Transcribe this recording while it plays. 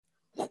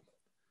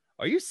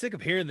Are you sick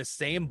of hearing the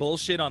same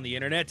bullshit on the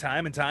internet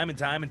time and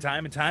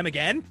time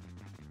again?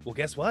 Well,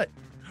 guess what?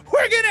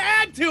 We're gonna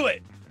add to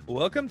it!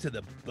 Welcome to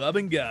the Bub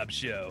and Gob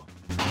Show.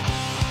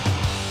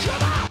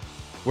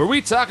 Where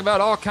we talk about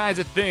all kinds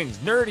of things,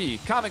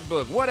 nerdy, comic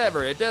book,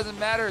 whatever. It doesn't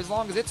matter as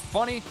long as it's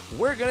funny,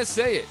 we're gonna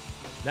say it.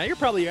 Now you're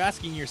probably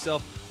asking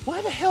yourself,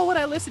 why the hell would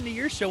I listen to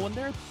your show when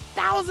there are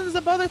thousands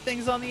of other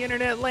things on the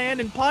internet land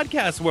and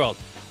podcast world?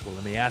 Well,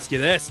 let me ask you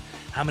this.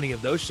 How many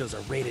of those shows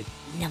are rated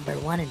number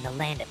one in the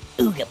land of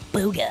Ooga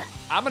Booga?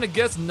 I'm gonna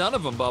guess none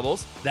of them,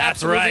 Bubbles. That's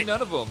Absolutely right.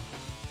 None of them.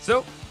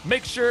 So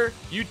make sure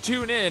you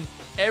tune in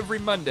every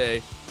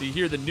Monday to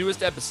hear the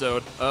newest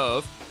episode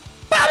of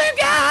Bub and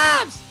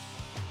Gobs!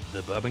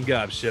 The Bub and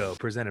Gob Show,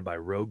 presented by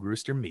Rogue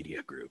Rooster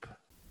Media Group.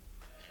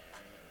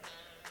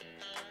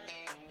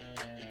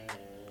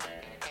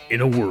 In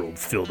a world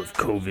filled with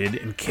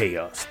COVID and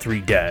chaos, three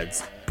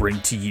dads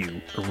bring to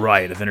you a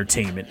riot of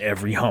entertainment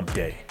every hump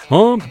day.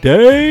 Hump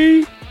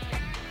Day!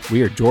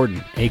 We are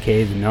Jordan,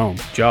 a.k.a. The Gnome.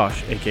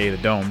 Josh, a.k.a.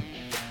 The Dome.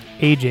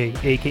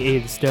 AJ, a.k.a.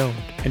 The Stone.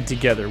 And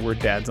together, we're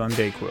dads on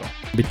Dayquil.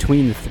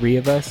 Between the three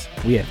of us,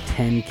 we have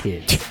 10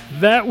 kids.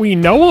 That we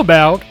know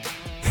about.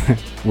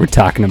 We're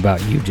talking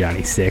about you,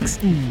 Johnny Six.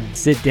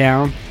 Sit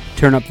down,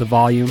 turn up the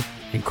volume,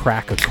 and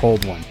crack a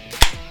cold one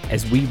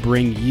as we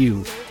bring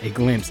you a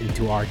glimpse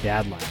into our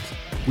dad lives.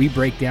 We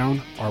break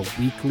down our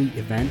weekly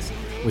events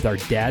with our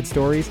dad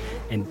stories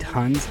and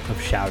tons of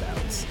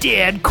shout-outs.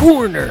 Dad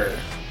Corner.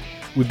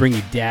 We bring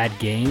you dad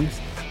games.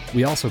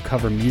 We also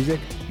cover music,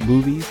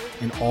 movies,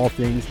 and all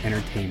things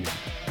entertainment.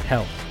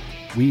 Hell,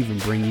 we even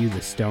bring you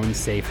the Stone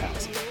Safe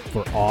House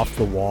for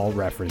off-the-wall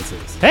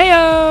references.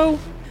 Heyo!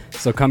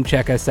 So come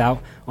check us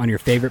out on your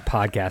favorite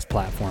podcast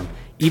platform,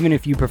 even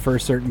if you prefer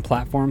certain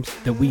platforms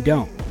that we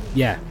don't.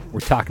 Yeah, we're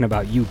talking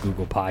about you,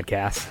 Google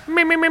Podcasts.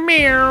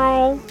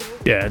 Meow.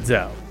 Dad's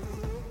out.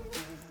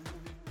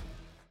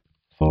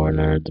 For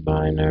Nerds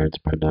by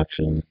Nerds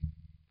production.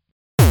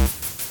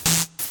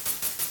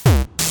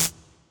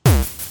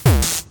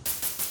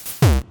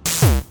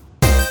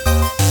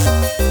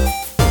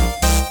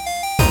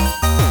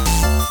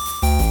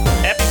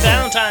 Happy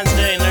Valentine's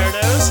Day,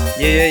 nerdos!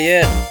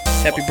 Yeah.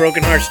 Happy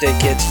Broken Hearts Day,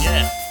 kids.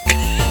 Yeah.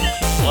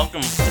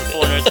 Welcome to the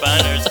For Nerds by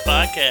Nerds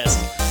podcast,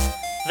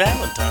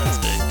 Valentine's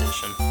Day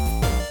edition.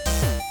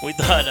 We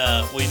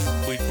thought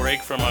we'd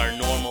break from our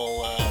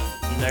normal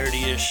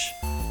nerdy-ish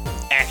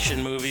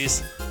action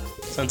movies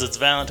since it's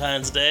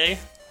Valentine's Day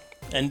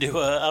and do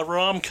a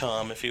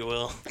rom-com, if you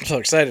will. I'm so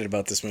excited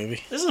about this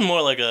movie. This is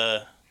more like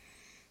a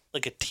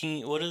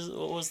teen. What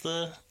was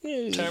the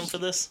term for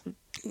this?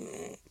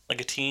 Like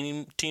a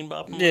teen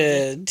bop movie?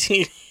 Yeah,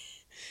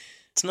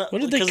 It's not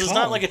What did they because it's call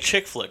not it? like a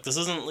chick flick. This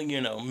isn't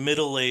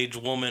middle-aged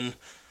woman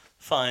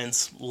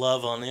finds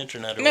love on the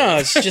internet. Or no, whatever.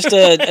 it's just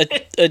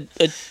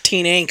a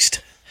teen angst.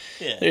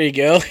 Yeah, There you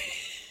go.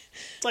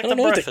 it's like I the don't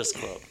know what Breakfast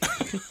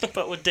Club,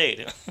 but with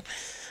dating.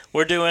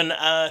 We're doing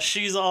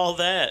She's All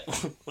That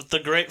with the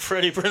great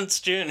Freddie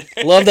Prinze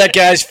Jr. Love that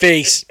guy's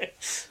face.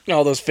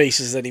 All those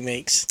faces that he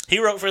makes. He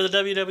wrote for the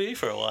WWE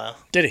for a while.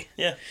 Did he?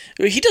 Yeah.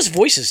 He does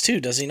voices too,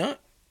 does he not?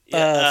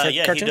 Yeah, for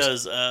he cartoons?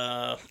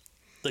 does.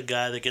 The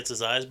guy that gets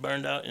his eyes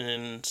burned out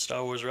in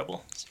Star Wars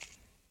Rebel.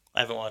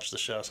 I haven't watched the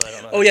show, so I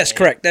don't know. Oh his yes, name.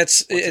 correct.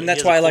 That's He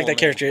that's has why a I like cool that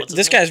character. name. What's his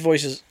This name? guy's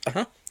voice is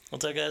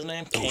What's that guy's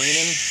name? Kanan.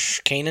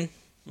 Kanan, Kanan,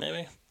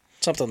 maybe.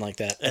 something like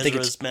that. I think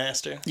Ezra's it's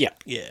master. yeah.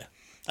 Yeah.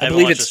 I haven't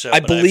believe watched it's the show, but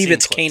I've believe seen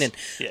it's clips. Kanan.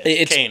 Yeah,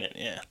 It's Kanan.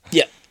 Yeah.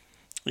 yeah.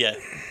 Yeah.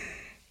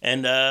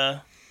 And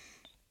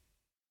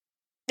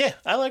yeah,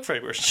 I like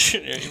Freddie Prinze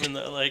Jr. Even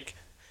though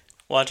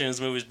watching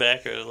his movies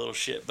back are a little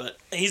shit, but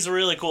he's a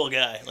really cool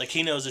guy. Like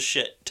he knows his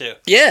shit too.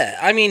 Yeah,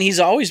 I mean he's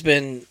always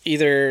been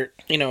either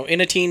in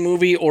a teen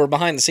movie or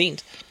behind the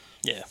scenes.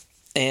 Yeah.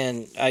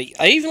 And I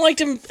even liked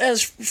him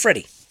as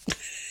Freddy.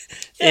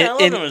 Yeah,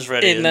 I love him as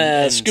Freddy in in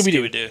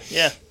Scooby-Doo. Scooby-Doo.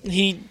 Yeah.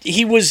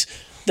 He was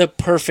the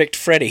perfect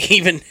Freddy,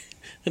 even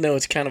though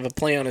it's kind of a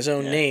play on his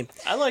own name.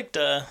 I liked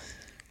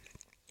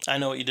I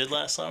Know What You Did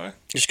Last Summer.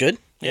 It's good.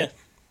 Yeah.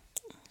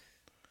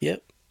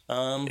 Yep.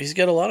 He's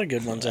got a lot of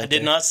good ones. I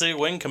did not see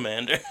Wing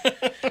Commander.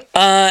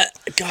 God,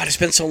 it's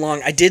been so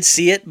long. I did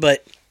see it,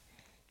 but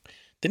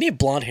didn't he have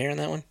blonde hair in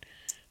that one?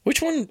 Which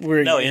one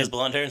were? No, he has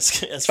blonde hair.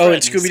 As Oh, Fred in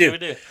Scooby-Doo.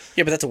 Scooby-Doo.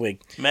 Yeah, but that's a wig.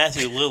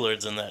 Matthew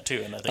Lillard's in that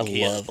too, and I think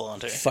he has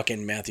blonde hair.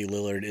 Fucking Matthew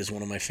Lillard is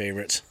one of my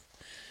favorites.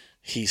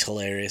 He's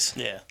hilarious.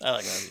 Yeah, I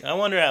like that. I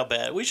wonder how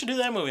bad. We should do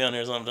that movie on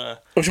here sometime.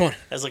 Which one?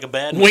 As like a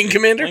bad Wing movie.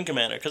 Commander? Wing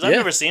Commander, because I've Yeah.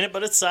 never seen it,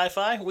 but it's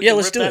sci-fi. We Yeah, can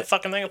let's rip do that it.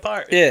 fucking thing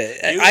apart. Yeah,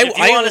 if you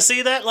I want to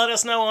see that, let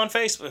us know on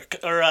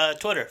Facebook or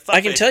Twitter. Fuck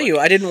I can tell Facebook. you,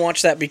 I didn't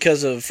watch that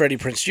because of Freddie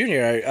Prinze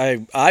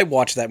Jr. I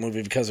watched that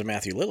movie because of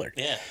Matthew Lillard.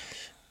 Yeah,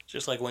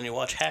 just like when you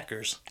watch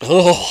Hackers.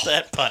 Oh,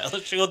 That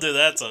pilot. We'll do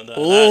that sometime.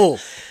 oh.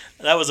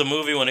 That was a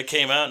movie when it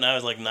came out, and I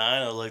was like 9.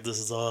 I was like, "This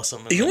is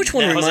awesome." And You know which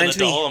one now reminds as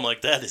an adult, me? I'm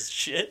like, "That is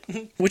shit."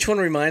 Which one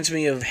reminds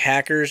me of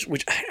Hackers,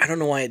 which I don't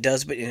know why it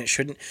does, but it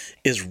shouldn't,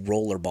 is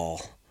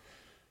Rollerball.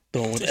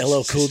 The one with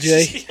LL Cool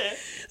J. Yeah.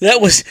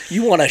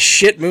 You want a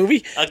shit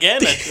movie?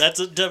 Again, that's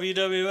a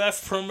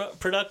WWF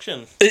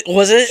production.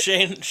 Was it?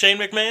 Shane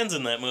McMahon's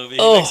in that movie.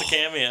 He Oh. makes a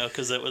cameo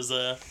because it was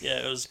it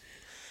was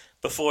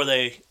before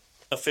they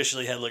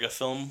officially had like a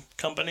film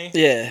company.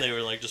 Yeah. They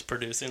were like just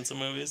producing some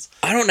movies.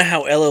 I don't know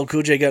how LL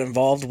Cool J got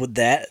involved with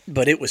that,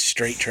 but it was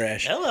straight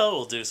trash. LL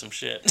will do some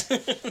shit.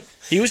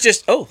 He was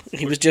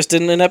just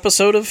in an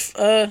episode of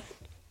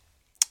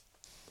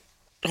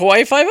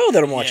Hawaii Five-0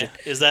 that I'm watching.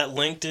 Yeah. Is that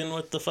linked in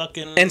with the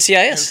fucking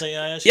NCIS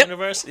Yep.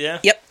 universe? Yeah.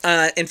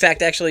 Yep. In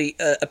fact, actually,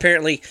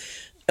 apparently,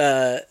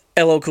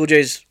 LL Cool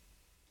J's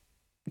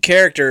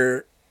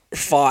character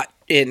fought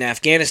in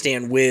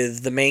Afghanistan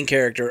with the main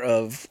character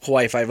of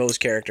Hawaii Five-0's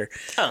character.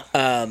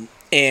 Oh.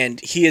 And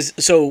he is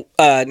so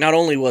not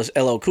only was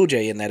LL Cool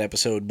J in that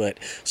episode, but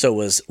so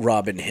was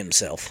Robin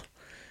himself.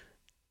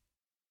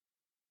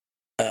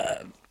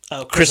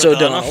 Chris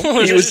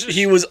O'Donnell.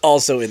 he was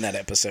also in that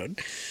episode.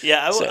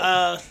 Yeah,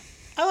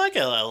 I like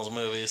LL's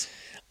movies.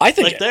 I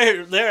think like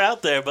they're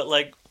out there, but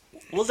like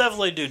we'll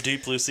definitely do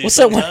Deep Blue Sea what's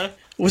that sometime. one?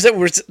 Was that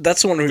where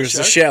that's the one where he was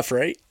the chef,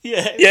 right?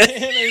 Yeah, Yeah.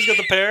 And he's got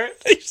the parrot.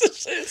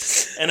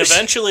 And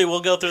eventually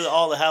we'll go through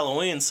all the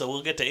Halloween, so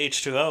we'll get to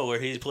H2O where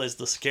he plays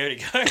the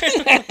security guard,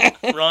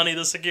 Ronnie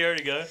the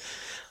security guard.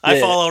 I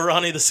follow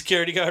Ronnie the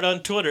security guard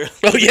on Twitter.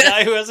 Oh, The yeah?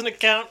 guy who has an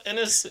account and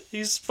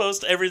he's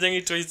posts everything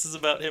he tweets is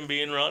about him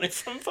being Ronnie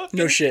from fucking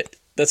No shit.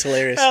 That's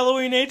hilarious.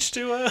 Halloween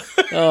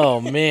H2O.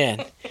 Oh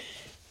man.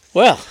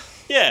 Well,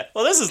 Yeah,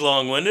 well, this is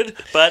long-winded,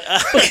 but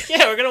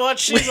yeah, we're gonna watch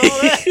She's All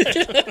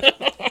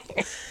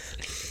That.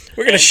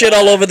 we're gonna shit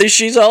all over this.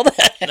 She's all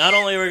that. Not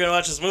only are we gonna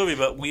watch this movie,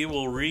 but we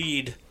will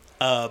read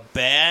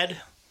bad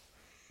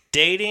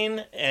dating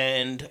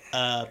and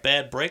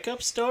bad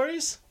breakup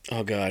stories.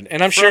 Oh god.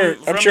 And I'm sure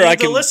I the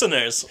can.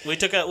 listeners. We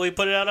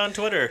put it out on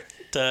Twitter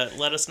to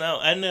let us know,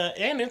 and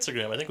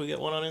Instagram. I think we get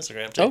one on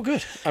Instagram too. Oh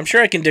good. I'm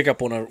sure I can dig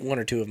up one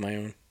or two of my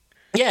own.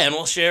 Yeah, and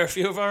we'll share a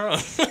few of our own.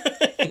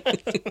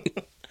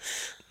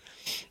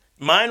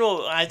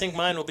 I think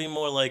mine will be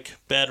more like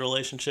bad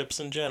relationships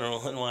in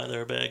general and why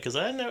they're bad. Because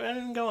I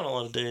didn't go on a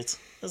lot of dates.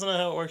 That's not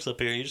how it works up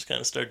here. You just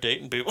kind of start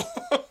dating people.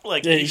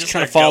 Like Yeah, you just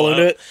kind of start followed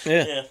going. it.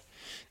 Yeah.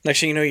 Next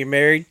thing you know, you're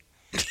married.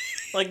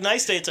 Like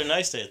nice dates are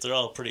nice dates. They're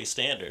all pretty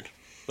standard.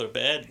 But a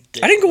bad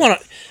date. I didn't go on.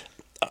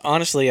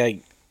 Honestly, I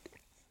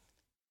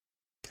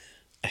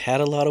had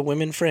a lot of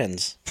women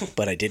friends,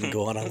 but I didn't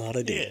go on a lot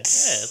of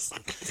dates.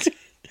 Yeah,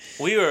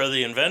 we were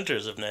the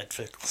inventors of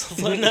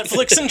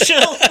Netflix and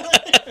chill.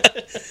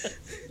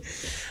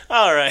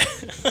 All right.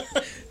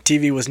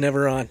 TV was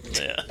never on.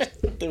 Yeah.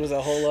 There was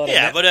a whole lot of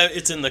Yeah, but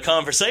it's in the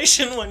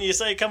conversation when you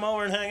say come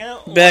over and hang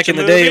out. Back watch a in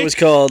the day, movie. it was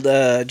called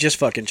Just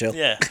Fucking Chill.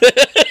 Yeah.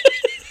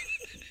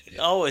 It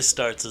always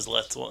starts as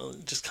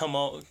just come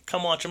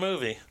watch a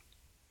movie.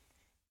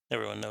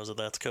 Everyone knows what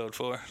that's code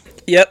for.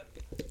 Yep.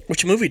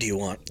 Which movie do you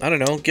want? I don't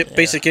know. Get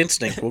Basic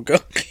Instinct. We'll go.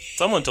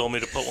 Someone told me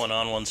to put one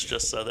on once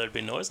just so there'd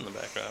be noise in the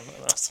background. And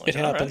I was like, It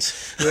all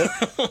happens. right.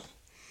 Yep.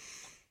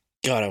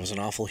 God, I was an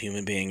awful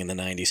human being in the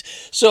 90s.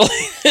 So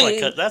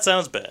Like, that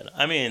sounds bad.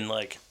 I mean,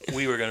 like,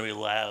 we were going to be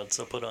loud,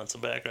 so put on some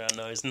background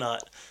noise,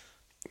 not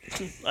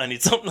I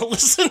need something to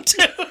listen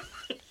to.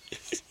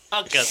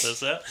 I'll cut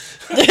this out.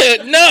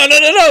 No.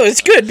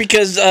 It's good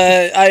because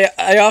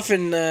I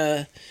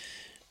often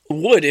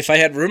would, if I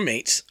had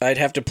roommates, I'd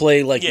have to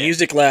play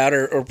music loud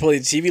or play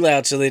the TV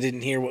loud so they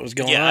didn't hear what was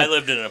going on. Yeah, I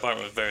lived in an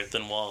apartment with very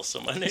thin walls,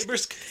 so my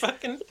neighbors could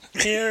fucking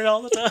hear it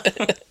all the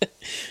time.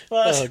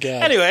 But Oh,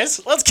 God.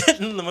 anyways, let's get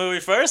into the movie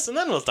first, and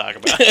then we'll talk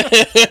about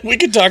it. We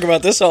could talk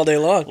about this all day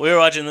long. We were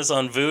watching this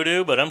on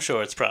Vudu, but I'm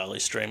sure it's probably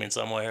streaming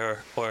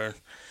somewhere, or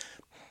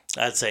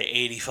I'd say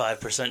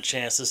 85%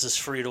 chance this is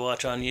free to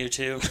watch on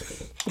YouTube.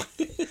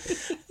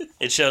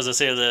 It shows us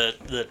here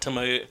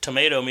the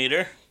tomato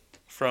meter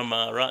from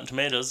Rotten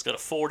Tomatoes. It's got a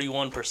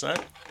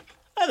 41%.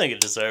 I think it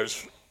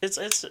deserves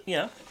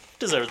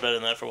deserves better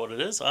than that for what it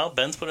is. Oh,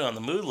 Ben's putting on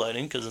the mood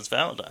lighting because it's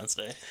Valentine's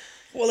Day.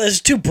 Well, it's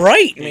too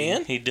bright,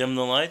 man. He dimmed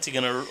the lights.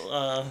 You're gonna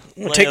I'm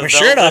gonna take my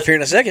shirt off here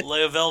in a second.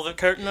 Lay a velvet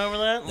curtain over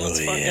that.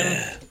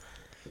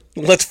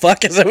 Let's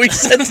fuck, as we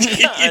said.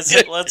 I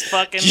said, let's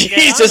fucking get on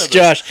Jesus, with it.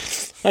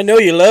 Josh. I know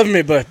you love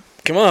me, but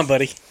come on,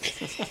 buddy.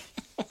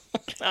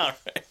 All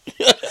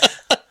right.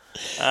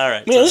 All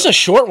right. Man, this is a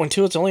short one,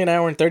 too. It's only an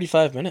hour and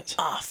 35 minutes.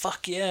 Oh,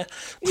 fuck yeah.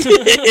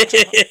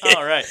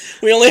 All right.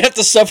 We only have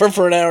to suffer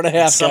for an hour and a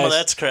half, Some guys. of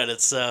that's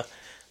credits. So,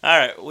 all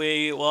right.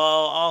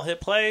 I'll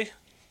hit play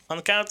on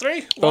the count of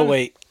three. Oh,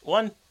 wait.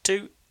 1,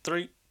 2,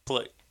 3,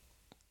 play.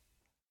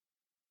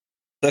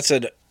 That's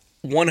at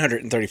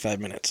 135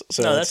 minutes.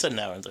 So No, that's an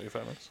hour and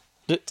 35 minutes.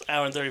 It's an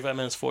hour and 35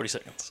 minutes, 40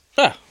 seconds.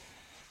 Ah.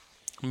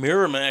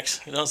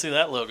 Miramax. You don't see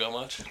that logo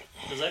much.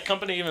 Does that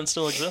company even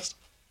still exist?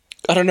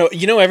 I don't know.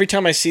 You know, every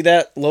time I see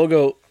that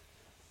logo,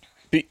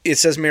 it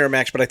says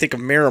Miramax, but I think of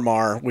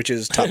Miramar, which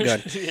is Top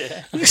Gun.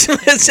 Yeah.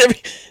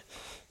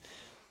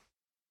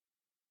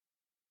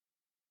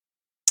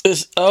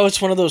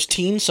 It's one of those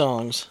teen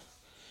songs.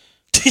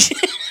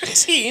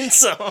 Teen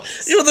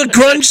songs. You know, the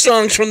grunge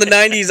songs from the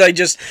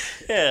 90s,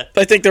 Yeah.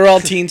 I think they're all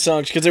teen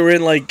songs because they were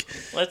in like...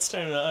 Let's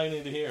turn it. I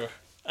need to hear.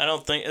 I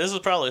don't think this is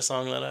probably a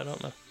song that I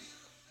don't know.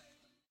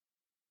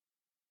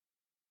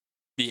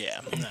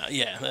 Yeah, no,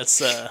 yeah,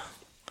 that's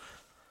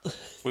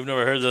we've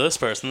never heard of this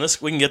person.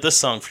 We can get this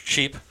song for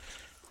cheap.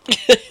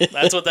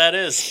 That's what that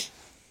is.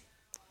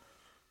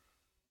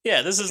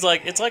 Yeah, this is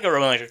it's like a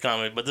romantic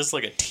comedy, but this is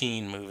like a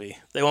teen movie.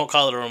 They won't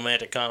call it a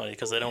romantic comedy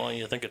because they don't want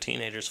you to think of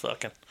teenagers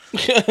fucking.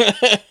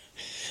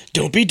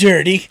 Don't be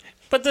dirty.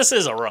 But this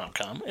is a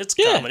rom-com. It's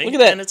Yeah, comedy. look at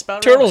that. And it's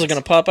about Turtles romance. are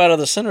going to pop out of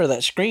the center of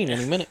that screen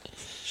any minute.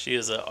 She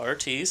is an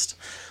artiste.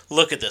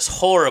 Look at this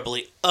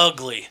horribly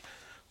ugly.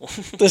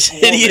 This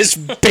hideous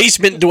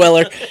basement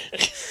dweller.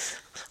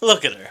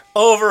 Look at her.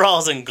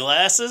 Overalls and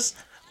glasses.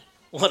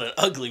 What an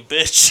ugly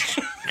bitch.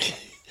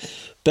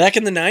 Back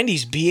in the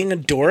 90s, being a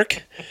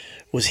dork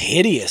was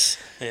hideous.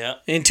 Yeah.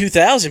 In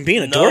 2000,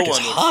 being a No dork is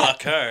one would hot.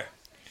 fuck her.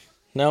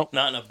 No.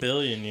 Not in a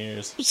billion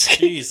years.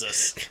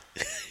 Jesus.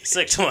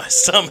 Sick to my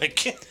stomach.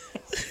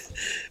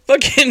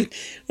 Fucking,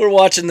 we're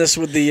watching this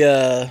with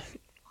the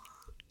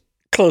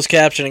closed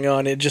captioning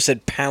on. It just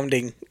said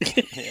pounding.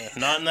 Yeah,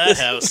 not in that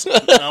house.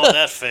 Not with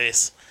that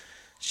face.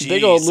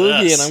 Big old Jesus.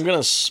 loogie, and I'm going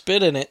to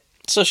spit in it.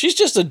 So she's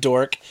just a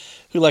dork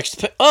who likes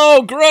to...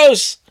 Oh,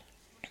 gross!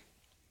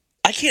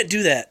 I can't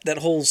do that. That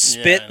whole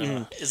spit. Yeah, I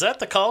know. Is that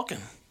the Culkin?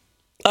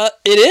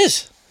 It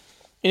is.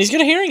 And he's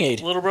got a hearing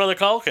aid. Little brother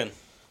Culkin.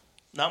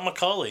 Not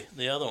Macaulay,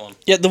 the other one.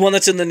 Yeah, the one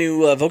that's in the new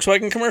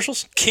Volkswagen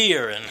commercials.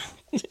 Kieran.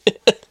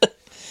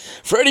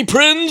 Freddie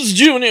Prinze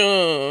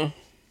Jr.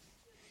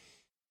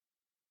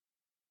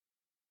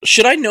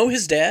 Should I know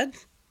his dad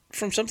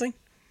from something?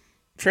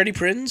 Freddie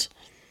Prinze?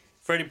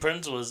 Freddie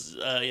Prinze was,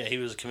 he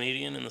was a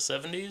comedian in the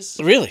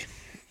 70s. Really?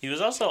 He was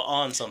also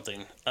on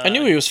something. I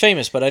knew he was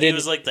famous, but I didn't... He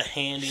was like the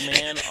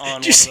handyman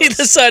on Did you see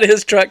the side of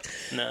his truck?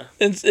 No.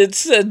 It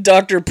said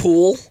Dr.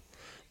 Pool,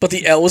 but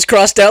the L was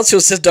crossed out, so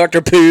it says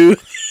Dr. Pooh.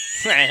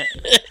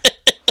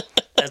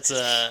 That's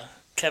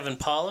Kevin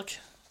Pollak.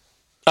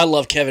 I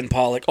love Kevin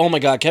Pollak. Oh my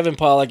god, Kevin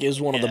Pollak is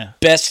one of the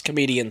best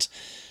comedians.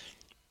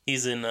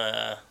 He's in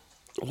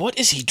What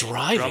is he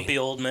driving? Grumpy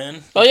Old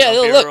Men. Oh yeah,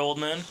 Grumpier look. Old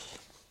Men.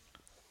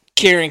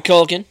 Kieran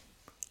Culkin.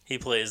 He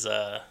plays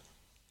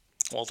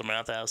Walter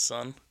Matthau's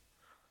son.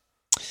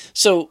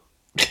 So,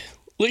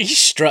 look, he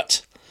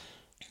struts.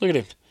 Look at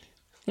him.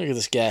 Look at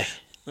this guy.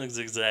 Looks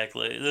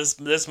exactly.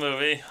 This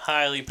movie,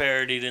 highly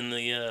parodied in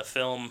the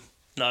film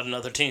Not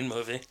Another Teen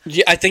Movie.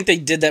 Yeah, I think they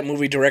did that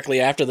movie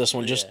directly after this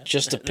one,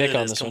 just to pick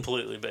on It is this one.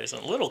 completely based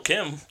on Little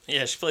Kim.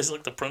 Yeah, she plays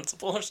like the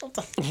principal or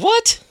something.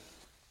 What?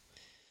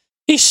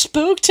 He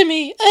spoke to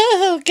me.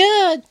 Oh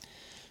god.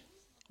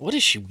 What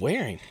is she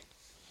wearing?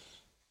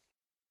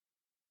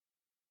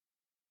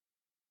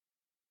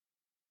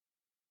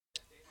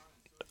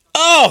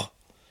 Oh,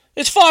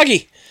 it's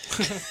Foggy.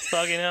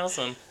 Foggy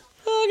Nelson.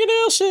 Foggy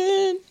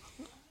Nelson.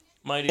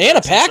 Mighty Anna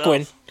Ducks himself.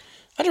 Paquin.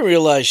 I didn't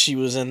realize she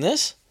was in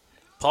this.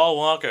 Paul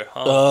Walker.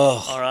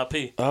 Oh.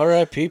 R.I.P.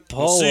 R.I.P.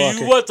 Paul See Walker.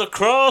 you at the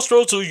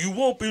crossroads so you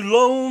won't be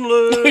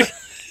lonely.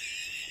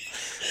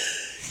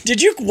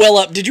 Did you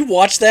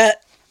watch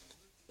that?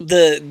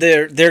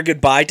 Their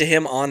goodbye to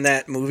him on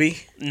that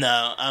movie?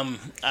 No,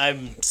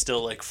 I'm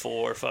still like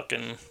 4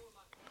 fucking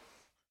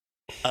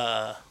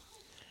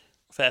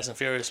Fast and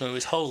Furious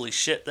movies. Holy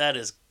shit,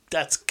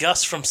 that's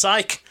Gus from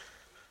Psych.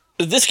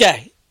 This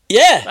guy.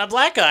 Yeah. That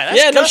black guy. That's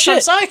Yeah, no Gus from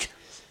shit. Psych.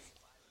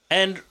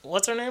 And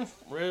what's her name?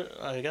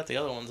 I got the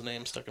other one's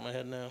name stuck in my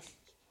head now.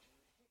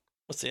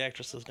 What's the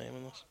actress's name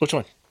in this? Which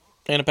one?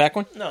 Anna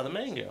Paquin? No, the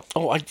main girl.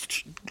 Oh, I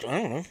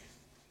don't know.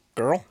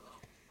 Girl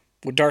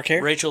with dark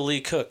hair? Rachel Lee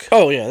Cook.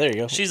 Oh, yeah, there you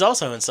go. She's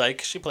also in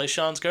Psych. She plays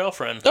Sean's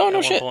girlfriend. Oh, at no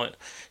one shit. Point.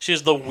 She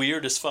has the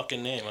weirdest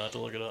fucking name. I have to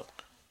look it up.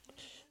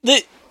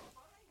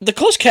 The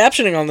closed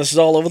captioning on this is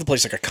all over the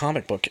place like a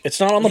comic book.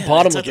 It's not on the Yeah,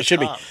 bottom it's like at it the should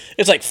top. be.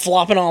 It's like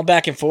flopping all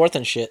back and forth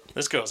and shit.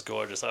 This girl's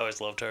gorgeous. I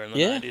always loved her in the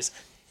Yeah. 90s.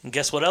 And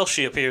guess what else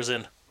she appears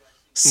in?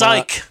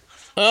 Psych.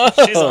 Oh.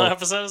 She's on an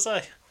episode of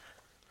Psych.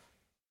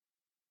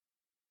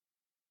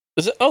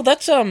 Is it? Oh,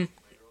 that's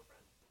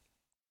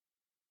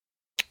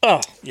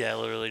Oh, Yeah, I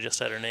literally just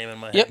had her name in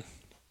my Yep. head.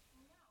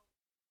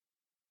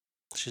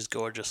 She's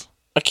gorgeous.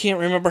 I can't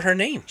remember her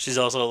name. She's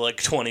also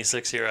like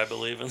 26 here, I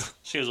believe. And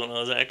she was one of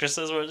those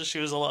actresses where she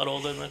was a lot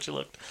older than she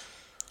looked.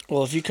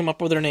 Well, if you come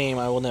up with her name,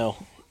 I will know.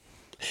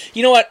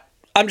 You know what?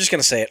 I'm just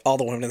gonna say it. All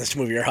the women in this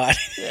movie are hot.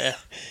 Yeah.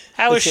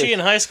 How is Okay. she in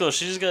high school?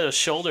 She just got a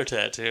shoulder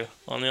tattoo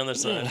on the other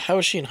side. How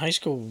is she in high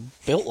school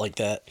built like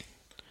that?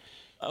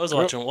 I was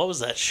watching, what was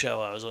that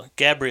show I was on?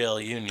 Gabrielle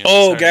Union.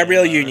 Oh, is her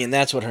Gabrielle name. Union.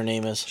 That's what her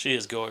name is. She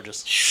is gorgeous.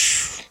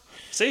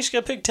 See, she got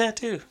a big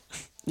tattoo.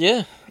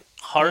 Yeah.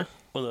 Heart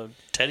with a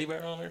teddy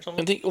bear on it or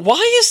something.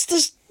 Why is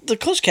this the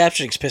closed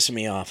captioning's pissing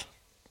me off?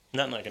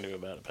 Nothing I can do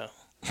about it, pal.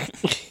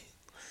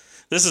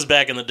 This is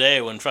back in the day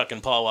when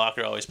fucking Paul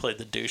Walker always played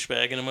the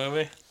douchebag in a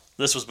movie.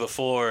 This was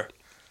before,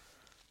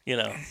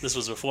 this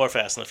was before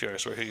Fast and the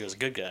Furious where he was a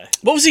good guy.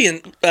 What was he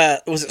in?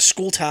 Was it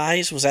School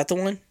Ties? Was that the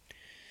one?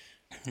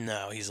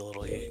 No, he's a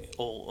little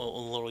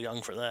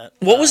young for that.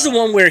 What was the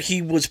one where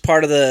he was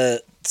part of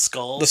the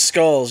Skulls? The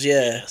Skulls,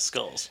 yeah. Yeah,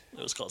 Skulls.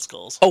 It was called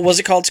Skulls. Oh, was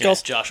it called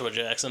Skulls? Yeah, Joshua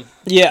Jackson.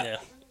 Yeah.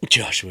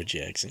 Joshua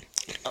Jackson.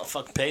 Oh,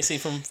 fuck Pacey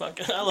from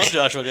fucking... I love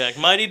Joshua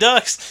Jackson. Mighty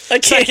Ducks. I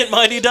can't- Second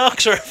Mighty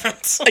Ducks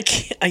reference.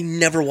 I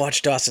never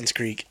watched Dawson's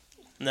Creek.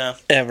 No.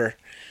 Ever.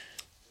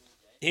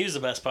 He was the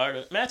best part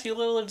of it. Matthew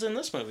Lillard's in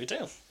this movie,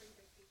 too.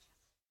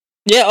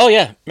 Yeah, oh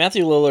yeah.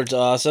 Matthew Lillard's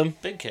awesome.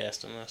 Big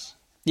cast in this.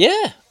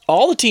 Yeah.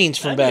 All the teens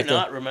from back I do then.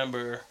 not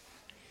remember...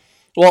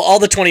 Well, all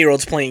the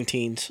 20-year-olds playing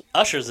teens.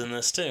 Usher's in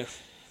this, too.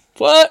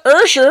 What?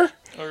 Ursher?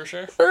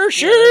 Ursher?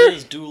 Ursher? Yeah, that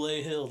is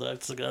Dule Hill.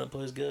 That's the guy that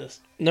plays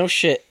Gus. No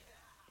shit.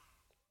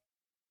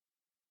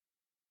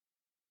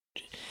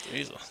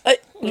 Jesus.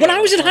 When I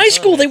was in high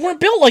school, they weren't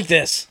built like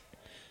this.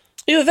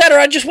 Either that or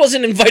I just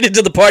wasn't invited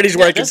to the parties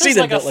where I could see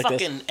them built like this.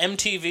 This is like a fucking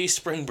MTV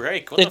Spring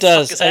Break. What It the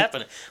does. fuck is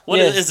happening? What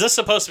yeah. is this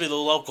supposed to be the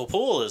local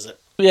pool, is it?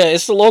 Yeah,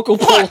 it's the local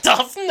pool. What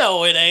the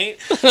no, it ain't.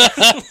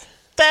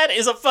 That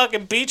is a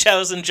fucking beach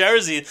house in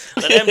Jersey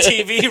that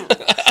MTV...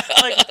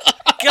 like,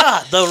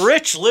 God, the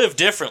rich live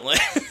differently.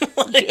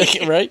 Like,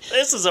 right?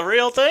 This is a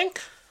real thing?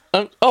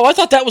 Oh, I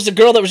thought that was the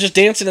girl that was just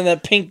dancing in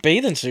that pink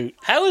bathing suit.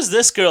 How is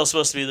this girl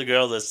supposed to be the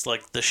girl that's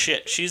like the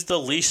shit? She's the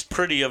least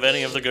pretty of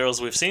any of the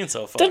girls we've seen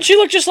so far. Doesn't she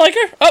look just like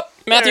her? Oh,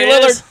 Matthew There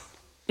he Lillard. is.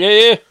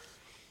 Yeah.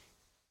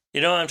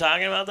 You know what I'm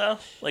talking about, though?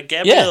 Like,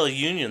 Gabrielle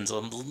Union's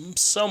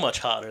so much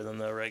hotter than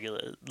the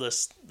regular...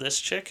 This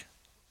chick?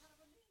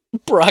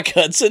 Brock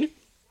Hudson.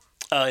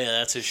 Oh, yeah,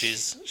 that's who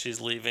she's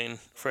leaving.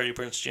 Freddie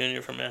Prinze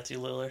Jr. from Matthew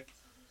Lillard.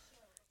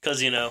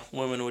 Because, you know,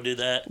 women would do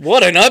that.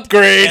 What an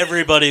upgrade.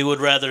 Everybody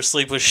would rather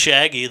sleep with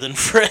Shaggy than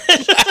Fred.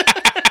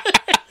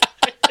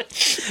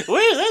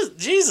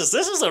 Jesus,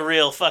 this is a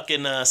real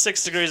fucking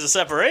 6 Degrees of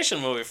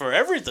Separation movie for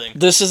everything.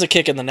 This is a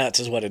kick in the nuts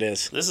is what it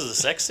is. This is a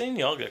sex scene?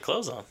 Y'all got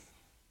clothes on.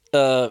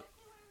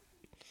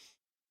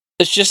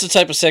 It's just the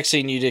type of sex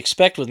scene you'd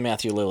expect with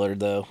Matthew Lillard,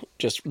 though.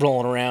 Just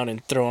rolling around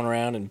and throwing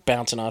around and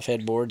bouncing off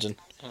headboards and...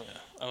 Oh, yeah.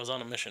 I was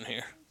on a mission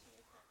here.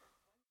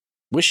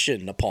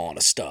 Wishing upon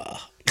a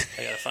star.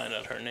 I gotta find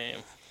out her name.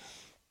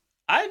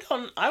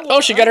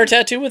 She got her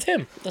tattoo with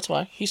him. That's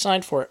why. He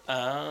signed for it.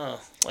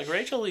 Oh. Like,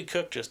 Rachel Lee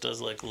Cook just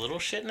does, like, little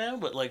shit now,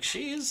 but, like,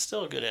 she is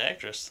still a good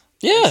actress.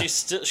 Yeah. And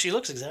she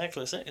looks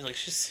exactly the same. Like,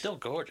 she's still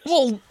gorgeous.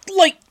 Well,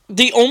 like,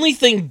 the only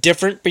thing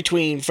different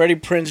between Freddie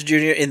Prinze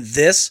Jr. in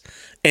this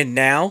and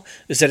now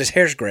is that his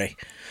hair's gray.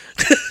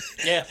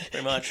 Yeah,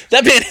 pretty much.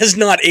 That man has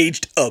not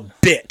aged a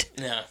bit.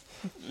 Yeah.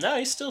 No,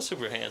 he's still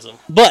super handsome.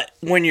 But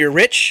when you're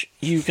rich,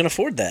 you can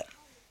afford that.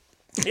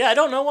 Yeah, I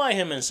don't know why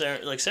him and Sarah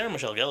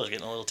Michelle Gellar's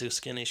getting a little too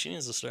skinny. She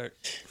needs to start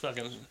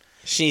fucking...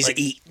 She needs to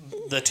eat.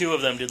 The two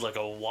of them did, like,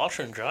 a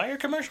washer and dryer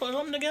commercial or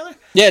something together.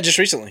 Yeah, just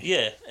recently.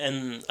 Yeah,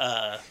 and,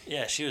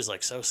 yeah, she was,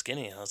 like, so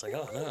skinny. I was like,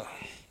 oh, no.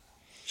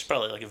 She's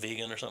probably, like, a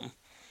vegan or something.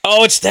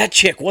 Oh, it's that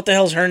chick. What the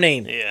hell's her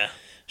name? Yeah.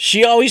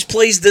 She always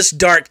plays this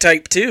dark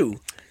type,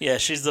 too. Yeah,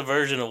 she's the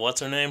version of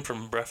what's her name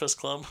from Breakfast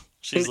Club.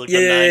 She's like the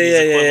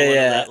 90s equivalent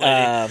of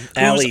that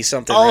lady. Allie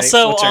something, also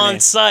right? What's her on name?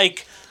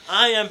 Psych.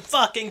 I am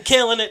fucking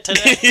killing it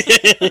today.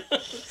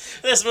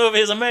 This movie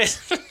is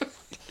amazing.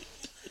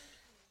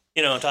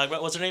 You know what I'm talking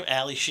about? What's her name?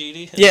 Ally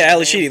Sheedy? Yeah,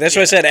 Ally Sheedy. That's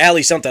why I said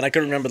Allie something. I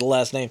couldn't remember the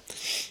last name.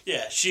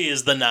 Yeah, she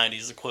is the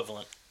 90s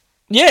equivalent.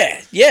 Yeah.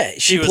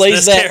 She was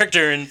plays this that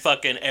character in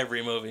fucking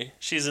every movie.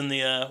 She's in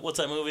the, what's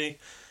that movie?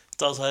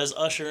 It also has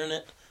Usher in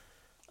it.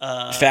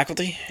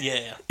 Faculty?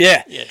 Yeah.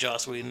 Yeah. Yeah,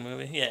 Joss Whedon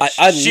movie. Yeah.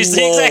 She's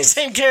the exact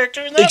same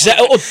character in that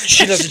Exactly. movie. Oh,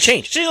 she doesn't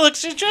change.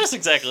 She's dressed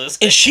exactly the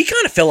same. And she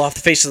kind of fell off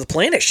the face of the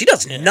planet. She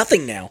does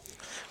nothing now.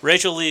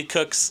 Rachel Lee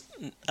Cook's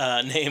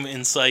name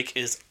in Psych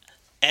is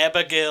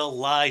Abigail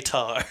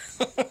Lytar.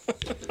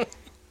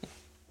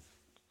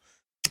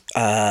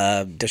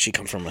 Does she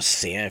come from a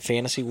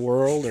fantasy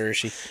world, or is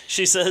she...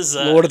 She says...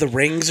 Lord of the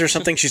Rings or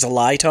something? She's a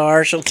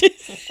Lytar or something?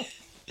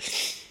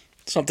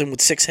 Something with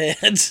 6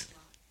 heads.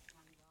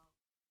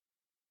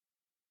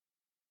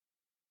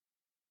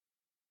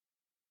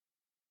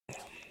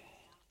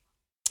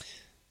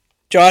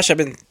 Josh, I've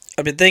been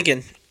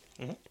thinking.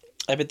 Mm-hmm.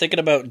 I've been thinking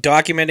about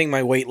documenting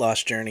my weight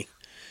loss journey.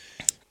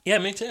 Yeah,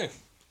 me too.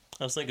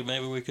 I was thinking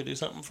maybe we could do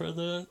something for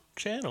the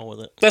channel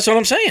with it. That's what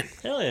I'm saying.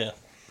 Hell yeah.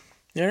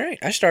 All right,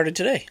 I started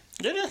today.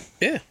 Did you?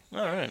 Yeah.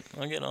 All right,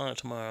 I'll get on it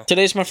tomorrow.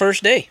 Today's my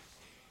first day,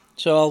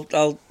 so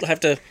I'll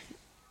have to.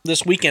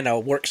 This weekend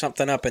I'll work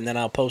something up and then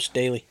I'll post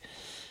daily.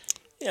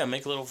 Yeah,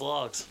 make little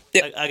vlogs.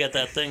 Yep. I got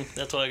that thing.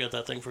 That's why I got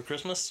that thing for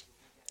Christmas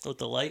with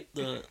the light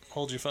that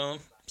holds your phone,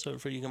 so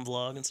for you can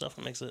vlog and stuff.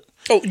 It makes it.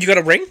 Oh, you got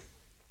a ring?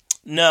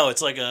 No,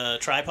 it's like a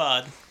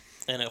tripod,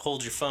 and it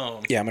holds your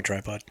phone. Yeah, I'm a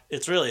tripod.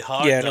 It's really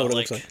hard. Yeah, I though, know what it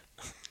looks like.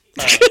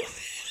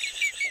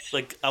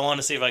 Like, I want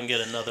to see if I can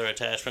get another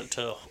attachment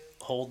to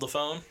hold the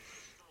phone.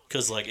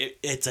 Because, like,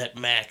 it's at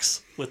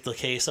max with the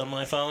case on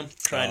my phone,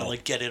 trying to,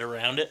 like, get it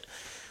around it.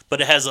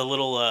 But it has a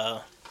little,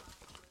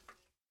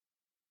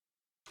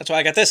 That's why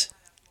I got this.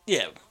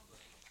 Yeah.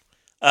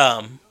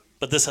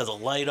 But this has a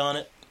light on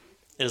it.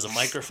 It has a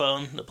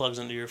microphone that plugs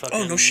into your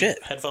fucking no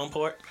shit. headphone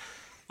port.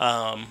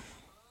 And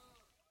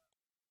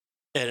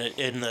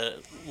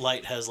the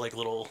light has, like,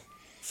 little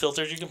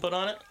filters you can put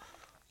on it.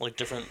 Like,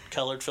 different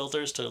colored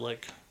filters to,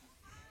 like,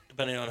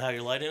 depending on how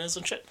your lighting is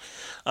and shit.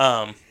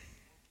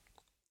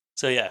 So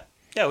So yeah,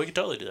 we could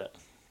totally do that.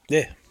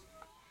 Yeah.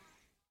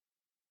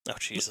 Oh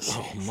Jesus.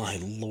 Oh my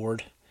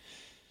lord.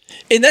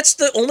 And that's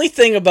the only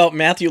thing about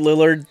Matthew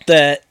Lillard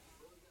that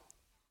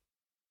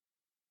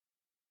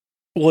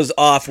was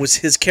off was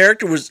his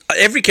character was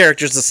every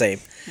character is the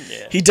same.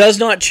 Yeah. He does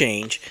not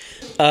change,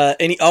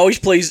 and he always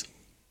plays.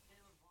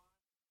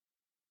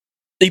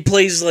 He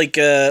plays like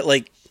I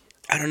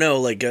don't know,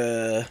 like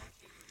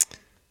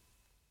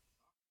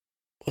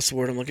what's the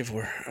word I'm looking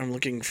for? I'm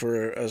looking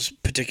for a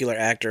particular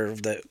actor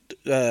that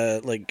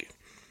like.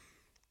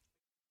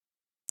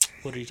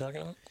 What are you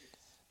talking about?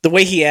 The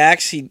way he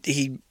acts,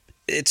 he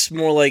it's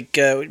more like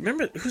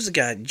remember who's the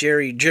guy?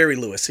 Jerry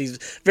Lewis. He's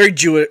very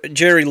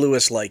Jerry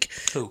Lewis like.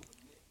 Who?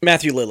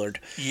 Matthew Lillard.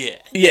 Yeah.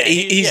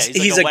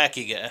 He's like a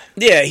wacky guy.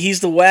 Yeah, he's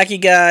the wacky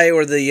guy,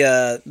 or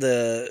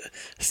the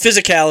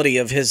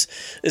physicality of his.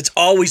 It's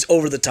always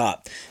over the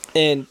top,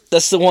 and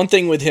that's the one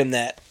thing with him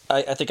that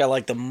I think I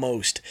like the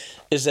most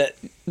is that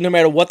no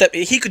matter what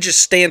he could just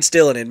stand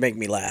still and it'd make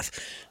me laugh.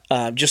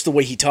 Just the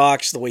way he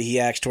talks, the way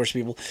he acts towards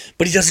people,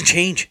 but he doesn't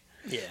change.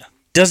 Yeah,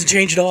 doesn't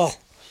change at all.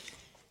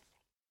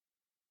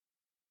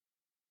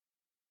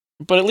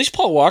 But at least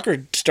Paul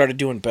Walker started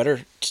doing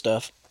better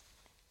stuff.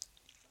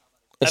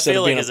 I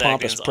feel like his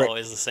acting's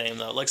always the same,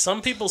 though. Like,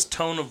 some people's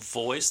tone of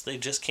voice, they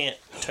just can't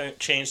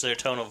change their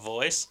tone of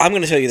voice. I'm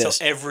going to tell you this.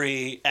 So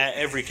every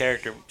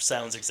character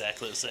sounds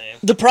exactly the same.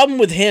 The problem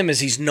with him is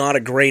he's not a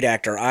great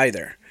actor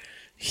either.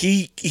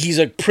 He's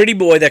a pretty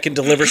boy that can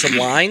deliver some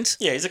lines.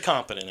 Yeah, he's a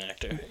competent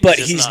actor. But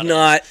he's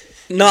not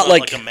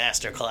like a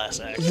master class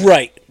actor.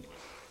 Right.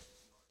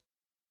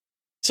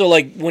 So,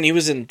 like, when he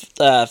was in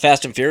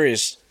Fast and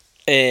Furious,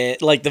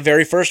 like, the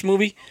very first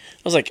movie,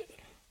 I was like,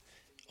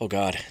 oh,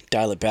 God,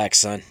 dial it back,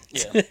 son.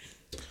 Yeah.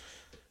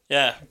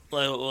 Yeah.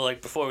 Well,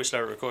 like, before we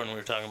started recording, we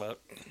were talking about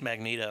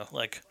Magneto.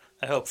 Like,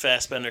 I hope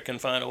Fassbender can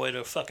find a way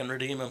to fucking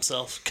redeem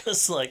himself.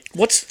 Because, like...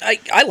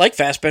 I like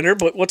Fassbender,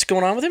 but what's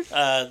going on with him?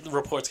 The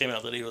reports came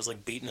out that he was,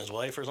 like, beating his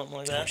wife or something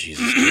like that. Oh,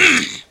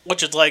 Jesus.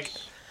 Which is, like,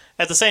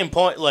 at the same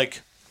point,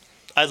 like,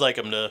 I'd like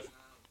him to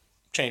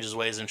change his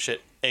ways and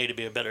shit. A, to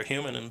be a better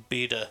human, and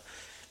B,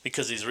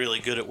 because he's really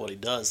good at what he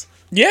does.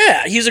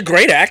 Yeah, he's a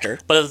great actor.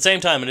 But at the same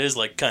time, it is,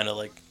 like, kind of,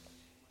 like...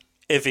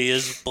 If he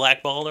is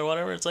blackballed or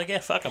whatever, it's like, yeah,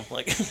 fuck him.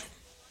 Like,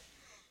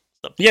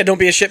 yeah, don't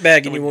be a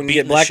shitbag and you won't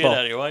get blackballed. Shit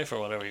out of your wife or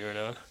whatever you were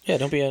doing. Yeah,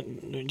 don't be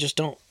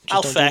don't.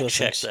 I'll fact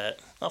check that.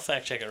 I'll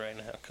fact check it right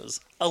now because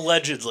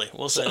allegedly,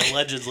 we'll say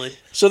allegedly.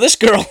 So this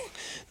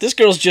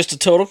girl's just a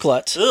total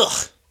klutz.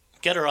 Ugh,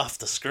 get her off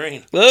the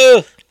screen.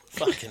 Ugh.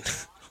 Fucking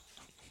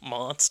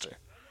monster.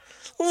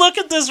 Look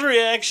at this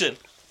reaction.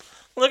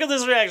 Look at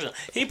this reaction.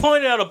 He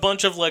pointed out a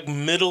bunch of, like,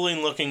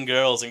 middling-looking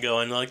girls and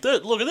going, like,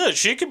 look at this.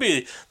 She could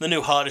be the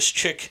new hottest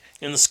chick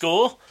in the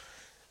school.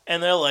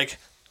 And they're like,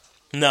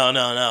 no,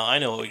 I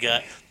know what we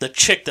got. The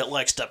chick that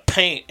likes to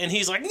paint. And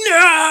he's like,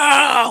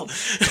 no!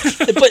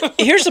 But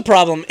here's the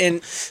problem.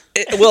 It's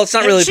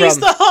not really a problem. She's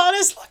the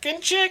hottest-looking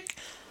chick.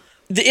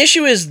 The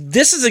issue is,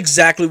 this is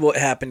exactly what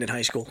happened in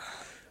high school.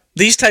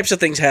 These types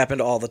of things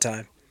happened all the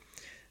time.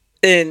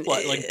 And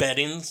what, like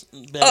betting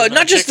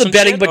not just the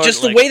betting, but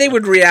just the way they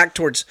would react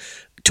towards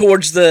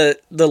the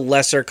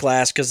lesser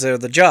class because they're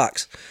the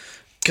jocks.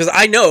 Because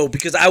I know,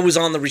 because I was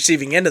on the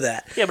receiving end of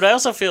that. Yeah, but I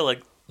also feel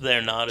like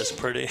they're not as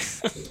pretty.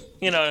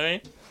 You know what I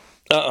mean?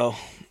 Uh-oh.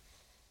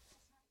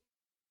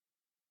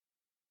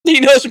 He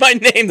knows my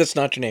name. That's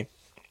not your name.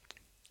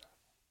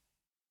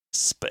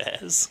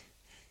 Spaz.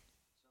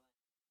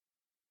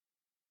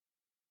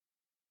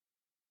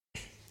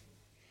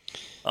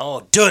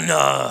 Oh,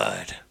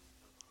 denied.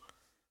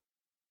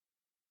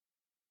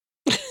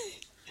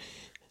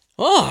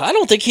 Oh, I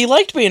don't think he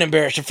liked being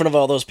embarrassed in front of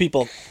all those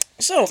people.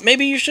 So,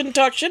 maybe you shouldn't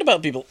talk shit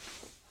about people.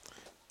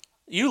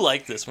 You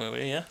like this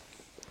movie, yeah?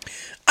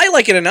 I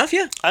like it enough,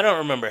 yeah. I don't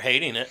remember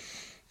hating it.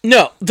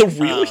 No,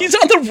 he's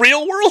on the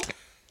Real World?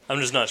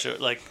 I'm just not sure.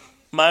 Like,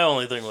 my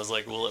only thing was,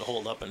 like, will it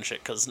hold up and shit?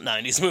 Because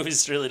 90s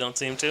movies really don't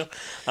seem to.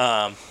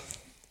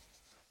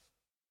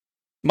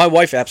 My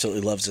wife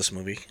absolutely loves this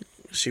movie.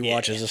 She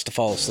watches this to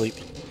fall asleep.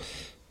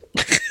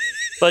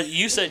 But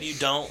you said you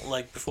don't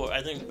like before.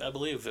 I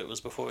believe it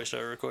was before we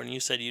started recording. You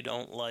said you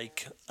don't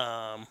like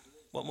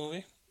what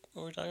movie?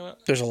 What were we talking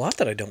about? There's a lot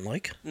that I don't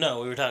like.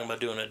 No, we were talking about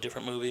doing a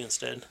different movie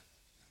instead.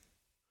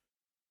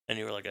 And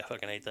you were like, I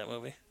fucking hate that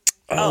movie.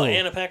 Oh,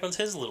 Anna Paquin's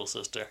his little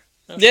sister.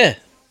 No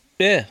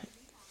yeah.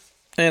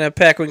 Anna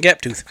Paquin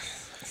Gaptooth.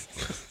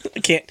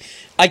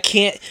 I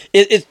can't.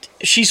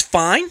 She's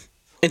fine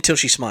until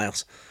she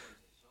smiles,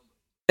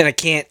 and I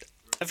can't.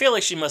 I feel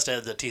like she must have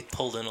had the teeth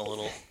pulled in a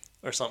little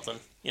or something.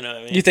 You know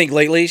what I mean? You think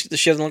lately she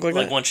doesn't look like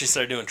that? Like once she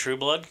started doing True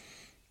Blood?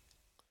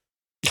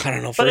 I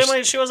don't know. But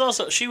anyway, she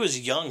was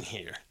young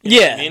here. You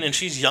know what I mean? And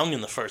she's young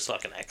in the first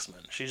fucking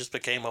X-Men. She just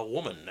became a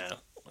woman now.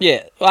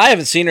 Yeah. Well, I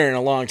haven't seen her in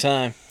a long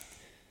time.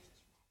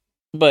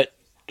 But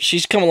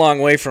she's come a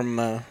long way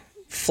from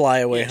Fly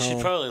Away Home.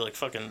 She's probably like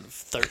fucking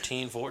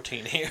 13,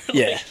 14 here.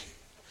 Yeah.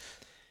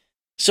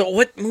 So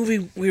what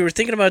movie? We were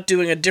thinking about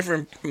doing a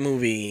different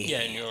movie. Yeah,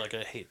 and you're like,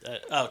 I hate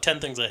that. Oh, 10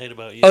 Things I Hate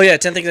About You. Oh, yeah,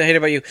 10 Things I Hate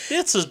About You.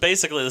 This is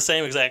basically the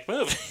same exact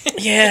movie.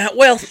 Yeah,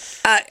 well,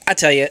 I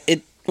tell you,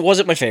 it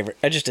wasn't my favorite.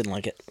 I just didn't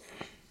like it.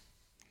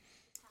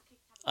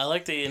 I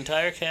like the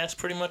entire cast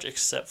pretty much,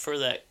 except for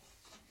that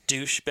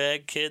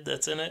douchebag kid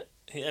that's in it.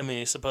 I mean,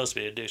 he's supposed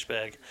to be a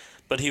douchebag,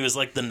 but he was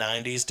like the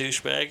 90s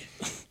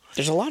douchebag.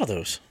 There's a lot of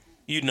those.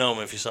 You'd know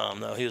him if you saw him,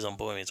 though. He was on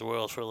Boy Meets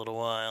World for a little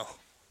while.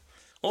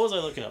 What was I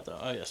looking up, though?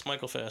 Oh, yes,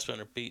 Michael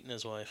Fassbender beating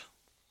his wife.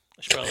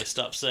 I should probably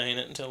stop saying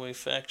it until we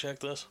fact-check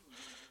this.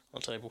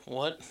 I'll type,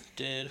 what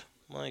did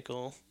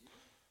Michael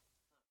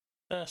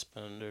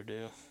Fassbender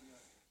do?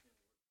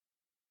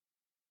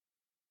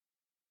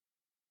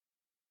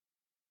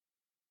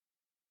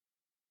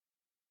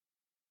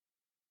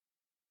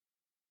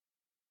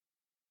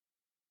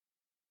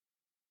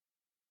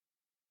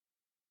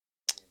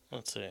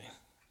 Let's see.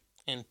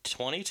 In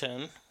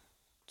 2010,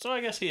 so I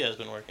guess he has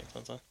been working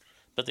since then.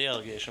 But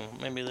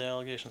maybe the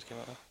allegations came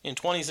out. In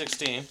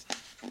 2016,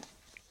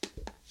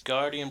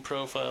 Guardian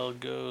Profile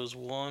goes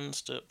one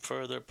step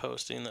further,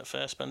 posting that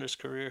Fassbender's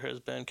career has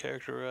been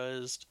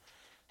characterized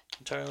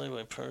entirely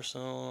by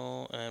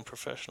personal and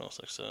professional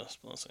success.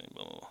 Blah,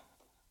 blah, blah.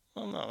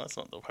 Well, no, that's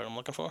not the part I'm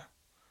looking for.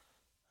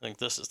 I think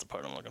this is the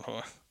part I'm looking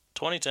for.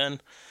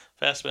 2010,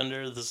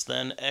 Fassbender's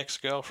then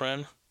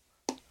ex-girlfriend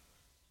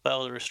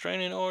filed a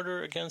restraining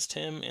order against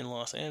him in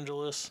Los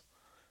Angeles,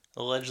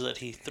 alleged that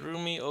he threw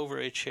me over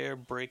a chair,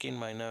 breaking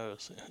my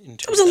nose.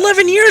 That was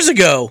 11 years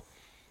ago.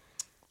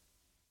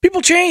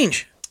 People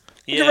change.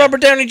 Look at Robert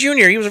Downey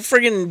Jr. He was a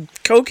friggin'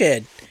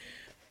 cokehead.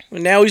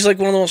 And now he's like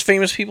one of the most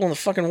famous people in the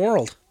fucking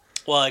world.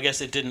 Well, I guess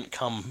it didn't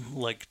come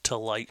to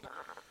light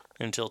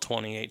until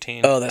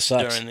 2018. Oh, that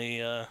sucks. During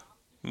the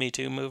Me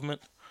Too movement.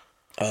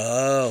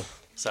 Oh.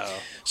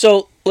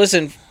 So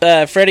listen,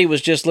 Freddie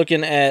was just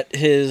looking at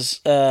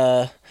his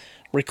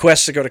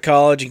requests to go to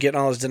college and getting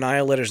all his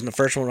denial letters, and the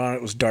first one on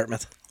it was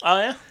Dartmouth. Oh,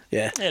 yeah?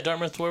 Yeah. Yeah,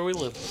 Dartmouth's where we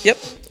live. Yep.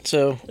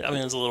 So. I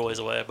mean, it's a little ways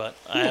away, but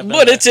I have been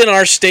But it's in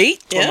our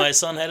state. where my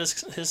son had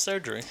his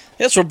surgery.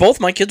 That's where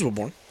both my kids were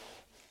born.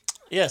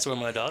 Yeah, it's where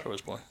my daughter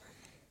was born.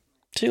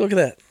 See, look at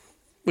that.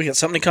 We got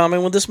something in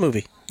common with this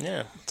movie.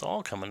 Yeah, it's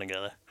all coming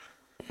together.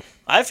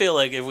 I feel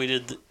like if we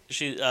did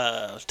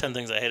 10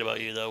 Things I Hate About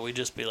You, though, we'd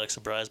just be like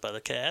surprised by the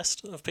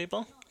cast of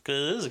people.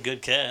 Because it is a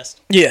good cast.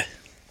 Yeah.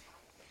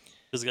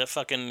 Because we got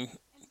fucking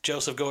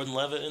Joseph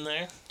Gordon-Levitt in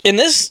there. In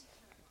this?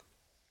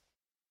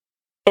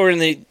 Or in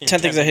the 10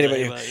 Things I Hate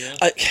About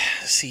You?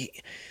 See,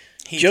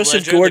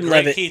 Joseph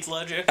Gordon-Levitt. Heath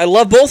Ledger. I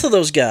love both of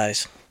those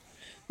guys.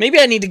 Maybe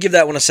I need to give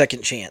that one a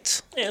second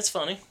chance. Yeah, it's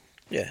funny.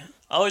 Yeah.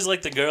 I always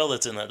like the girl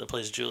that's in that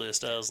plays Julia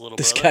Stiles' little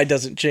brother. This guy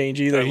doesn't change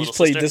either. He's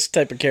played this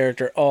type of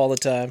character all the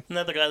time. Isn't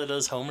that the guy that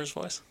does Homer's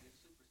voice?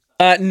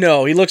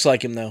 No, he looks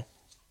like him, though.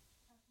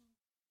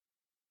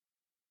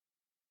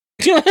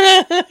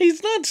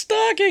 He's not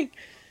stalking.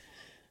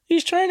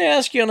 He's trying to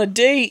ask you on a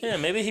date. Yeah,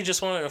 maybe he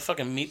just wanted a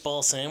fucking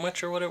meatball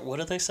sandwich or whatever. What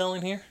are they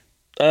selling here?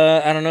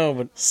 I don't know,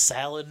 but...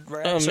 Salad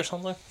wraps or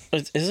something?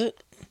 Is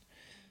it?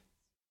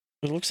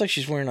 It looks like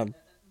she's wearing a...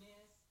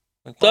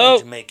 Why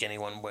would you make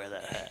anyone wear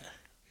that hat?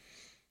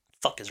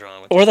 Fuck is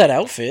wrong with you? Or that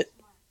outfit.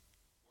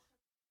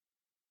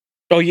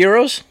 Oh,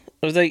 euros?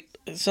 Are they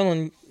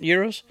selling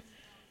euros?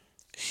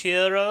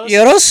 Euros?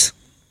 Euros?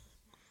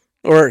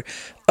 Or,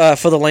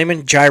 for the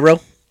layman,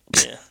 gyro?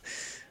 Yeah.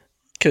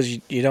 Because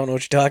you don't know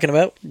what you're talking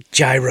about?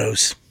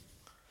 Gyros.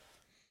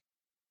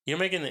 You're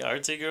making the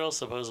artsy girl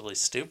supposedly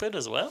stupid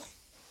as well?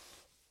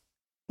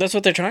 That's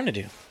what they're trying to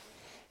do.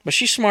 But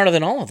she's smarter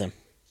than all of them.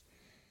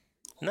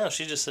 No,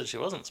 she just said she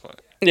wasn't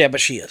smart. Yeah,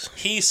 but she is.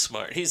 He's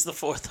smart. He's the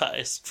fourth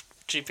highest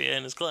GPA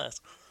in his class.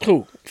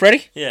 Who?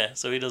 Freddie? Yeah,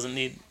 so he doesn't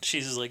need...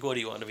 She's just like, what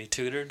do you want to be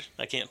tutored?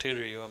 I can't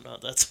tutor you. I'm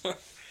not that smart.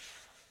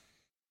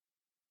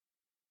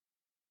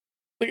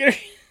 Look at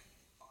her.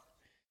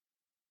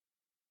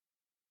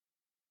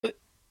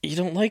 You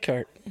don't like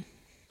art.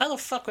 How the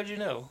fuck would you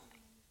know?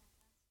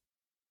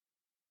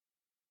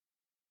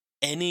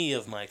 Any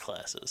of my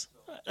classes.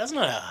 That's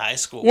not how high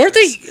school weren't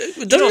works.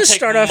 They? You don't take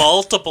start off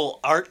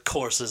multiple art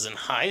courses in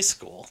high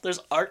school.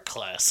 There's art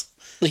class.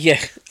 Yeah,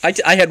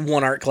 I had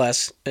one art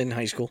class in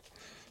high school,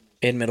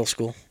 in middle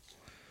school.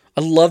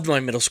 I loved my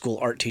middle school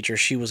art teacher.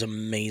 She was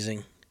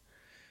amazing.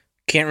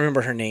 Can't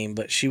remember her name,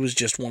 but she was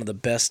just one of the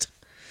best.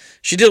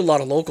 She did a lot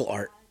of local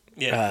art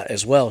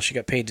as well. She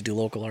got paid to do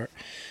local art.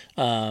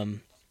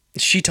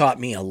 She taught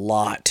me a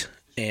lot,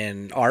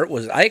 and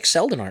I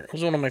excelled in art. It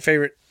was one of my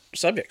favorite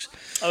subjects.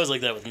 I was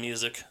like that with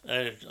music.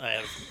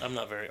 I'm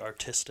not very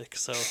artistic,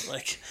 so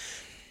like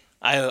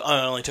I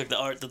only took the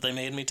art that they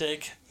made me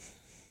take.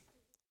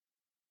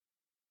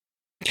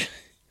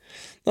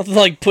 Nothing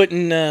like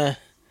putting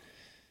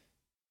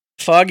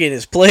Foggy in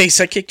his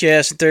place. I kicked your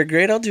ass in third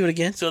grade. I'll do it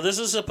again. So this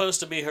is supposed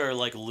to be her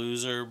like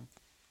loser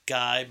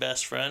guy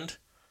best friend.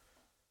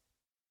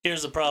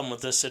 Here's the problem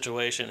with this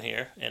situation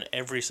here, and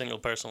every single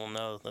person will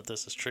know that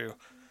this is true.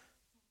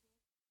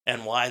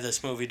 And why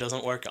this movie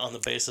doesn't work on the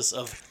basis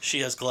of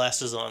she has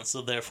glasses on,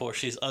 so therefore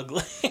she's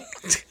ugly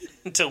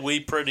until we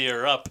pretty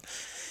her up,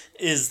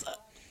 is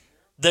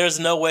there's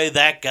no way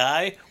that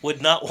guy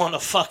would not want to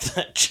fuck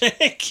that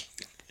chick.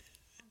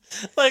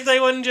 Like, they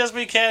wouldn't just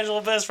be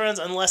casual best friends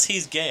unless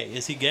he's gay.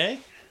 Is he gay?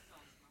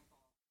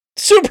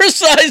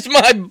 Supersize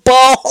my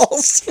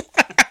balls.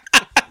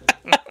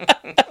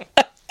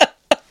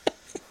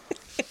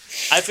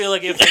 I feel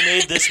like if they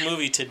made this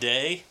movie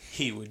today,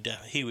 he would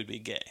be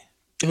gay.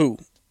 Who?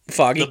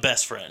 Foggy? The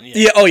best friend. Yeah.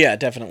 Yeah. Oh yeah,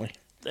 definitely.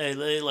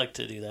 They like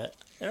to do that.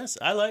 Yes,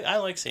 I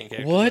like seeing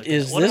characters. What like that.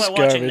 is What this am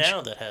I watching garbage?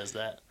 now that has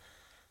that?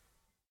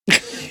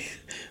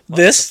 What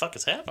This? the fuck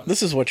is happening?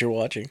 This is what you're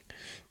watching.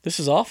 This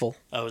is awful.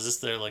 Oh, is this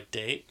their like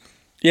date?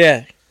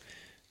 Yeah.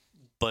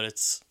 But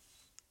it's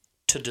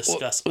to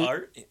discuss Well,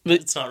 art. but-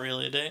 It's not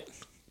really a date.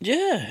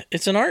 Yeah,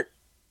 it's an art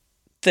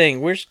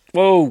thing.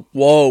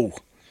 Whoa.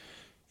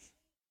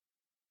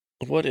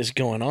 What is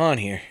going on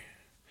here?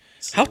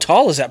 How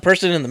tall is that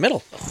person in the middle?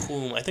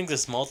 Whom? I think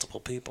there's multiple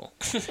people.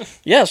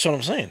 Yeah, that's what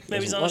I'm saying.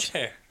 Maybe he's on a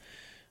chair.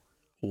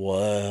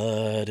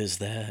 What is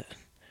that?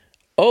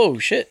 Oh,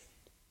 shit.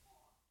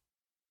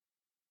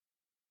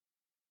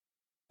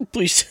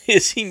 Please,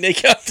 is he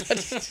naked?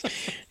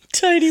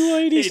 Tiny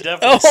whitey. He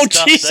definitely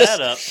stuffed Jesus.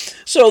 that up.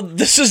 So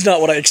this is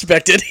not what I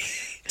expected.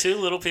 Two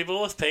little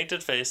people with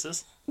painted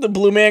faces The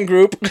Blue Man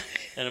Group.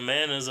 and a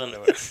man in his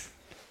underwear.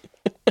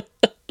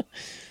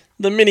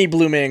 The mini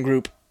Blue Man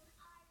Group.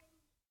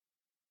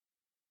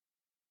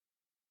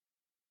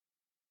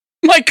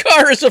 My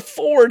car is a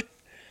Ford.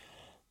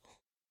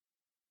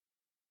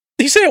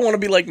 Did you say I want to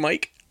be like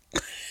Mike?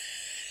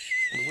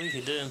 I believe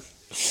he did.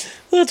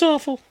 That's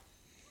awful.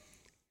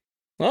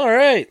 All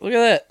right, look at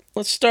that.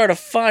 Let's start a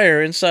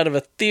fire inside of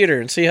a theater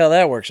and see how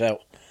that works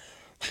out.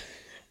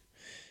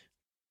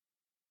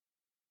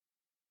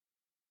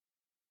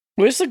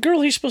 Where's the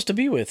girl he's supposed to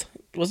be with?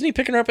 Wasn't he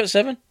picking her up at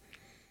 7?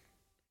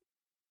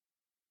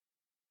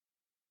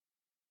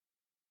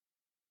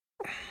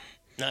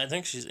 No, I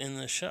think she's in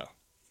this show.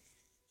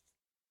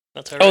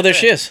 That's her. Oh, right there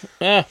she is.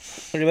 Ah,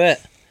 look at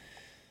that.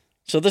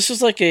 So this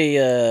is like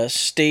a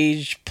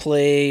stage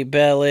play,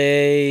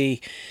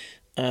 ballet,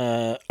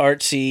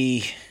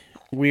 artsy,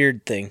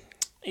 weird thing.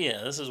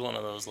 Yeah, this is one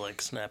of those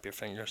like snap your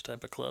fingers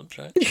type of clubs,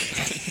 right?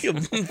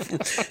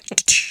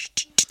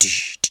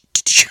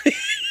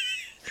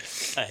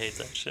 I hate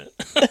that shit.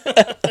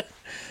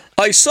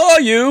 I saw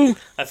you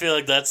I feel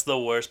like that's the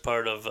worst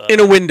part of in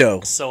a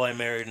window. So I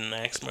Married an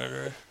Axe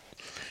Murderer.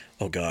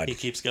 Oh, God. He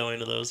keeps going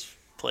to those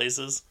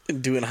places.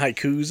 Doing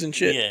haikus and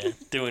shit. Yeah,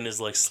 doing his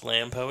like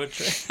slam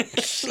poetry.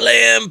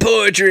 Slam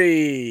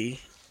poetry.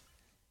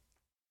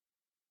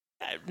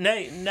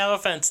 No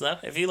offense though.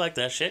 If you like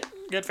that shit,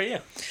 good for you.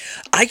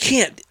 I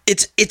can't.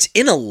 It's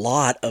in a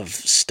lot of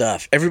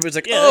stuff. Everybody's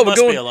like, Yeah, "Oh, there we're must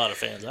going. be a lot of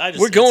fans.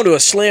 We're going to a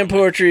slam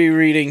poetry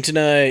reading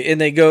tonight," and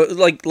they go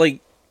like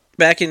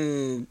back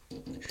in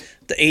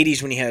the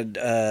 '80s when you had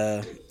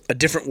A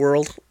Different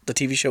World, the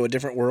TV show A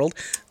Different World.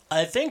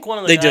 I think one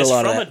of the They did guys a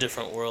lot of from that. A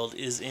Different World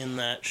is in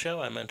that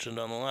show I mentioned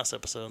on the last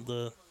episode,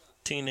 the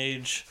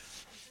teenage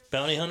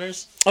bounty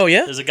hunters. Oh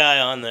yeah, There's a guy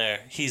on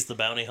there. He's the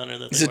bounty hunter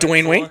that. Is it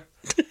Dwayne Wayne?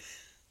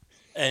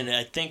 And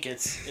I think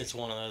it's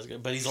one of those guys,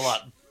 but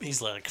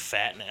he's like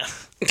fat now.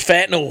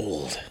 Fat and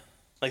old.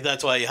 Like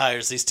that's why he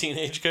hires these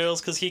teenage girls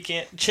because he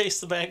can't chase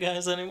the bad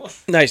guys anymore.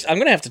 Nice. I'm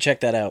gonna have to check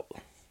that out.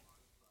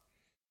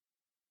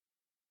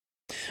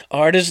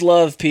 Art is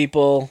love,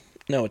 people.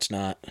 No, it's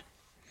not.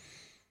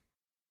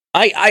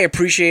 I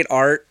appreciate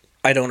art.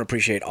 I don't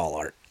appreciate all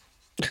art.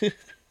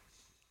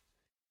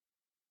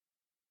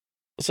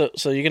 So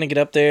you're gonna get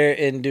up there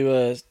and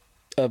do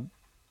a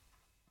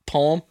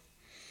poem?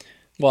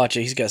 Watch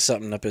it. He's got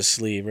something up his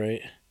sleeve,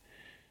 right?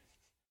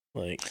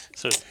 Like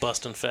So it's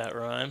busting fat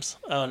rhymes.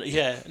 Oh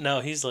yeah, no,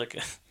 he's like,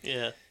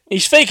 yeah.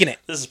 he's faking it.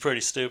 This is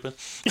pretty stupid.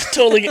 He's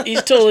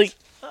totally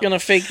gonna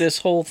fake this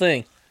whole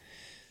thing.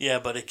 Yeah,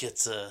 but it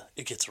gets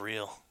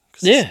real.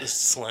 'Cause Yeah. This is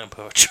slam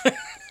poetry.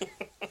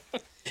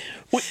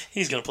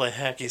 He's gonna play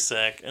hacky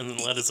sack and then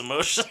let his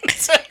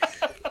emotions.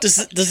 Does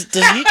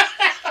he?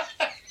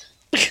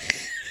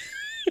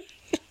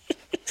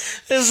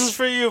 This is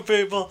for you,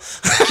 people.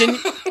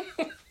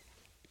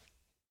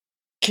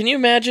 Can you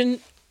imagine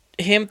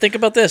him? Think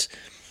about this.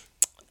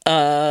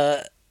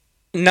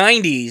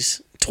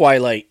 90s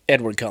Twilight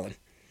Edward Cullen.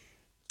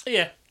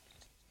 Yeah.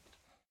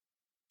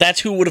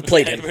 That's who would have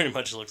played It him. pretty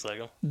much looks like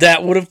him.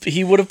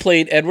 He would have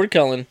played Edward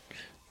Cullen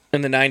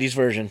in the 90s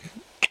version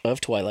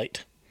of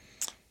Twilight.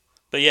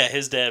 But yeah,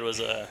 his dad was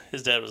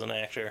an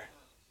actor,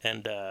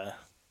 and I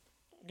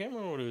can't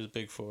remember what he was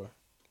big for.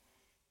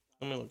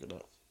 Let me look it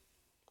up.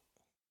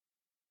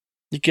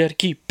 You gotta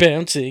keep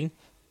bouncing.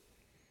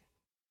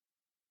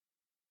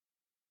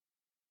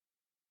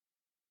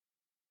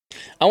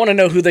 I want to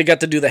know who they got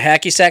to do the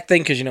hacky sack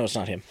thing because you know it's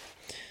not him.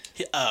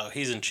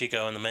 He's in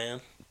Chico and the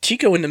Man.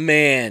 Chico and the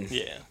Man.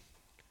 Yeah,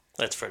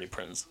 that's Freddie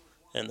Prinze,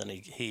 and then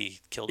he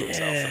killed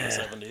himself in the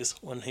 70s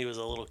when he was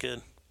a little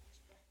kid,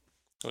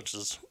 which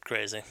is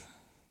crazy.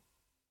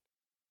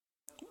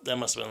 That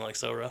must have been like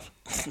so rough.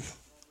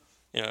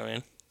 You know what I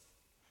mean?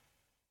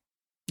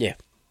 Yeah.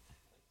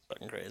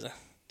 Fucking crazy.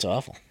 It's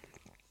awful.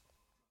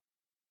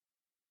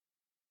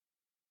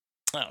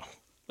 Oh,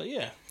 but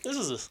yeah,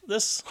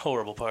 this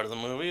horrible part of the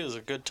movie is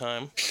a good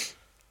time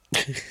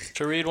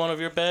to read one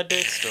of your bad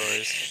date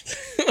stories.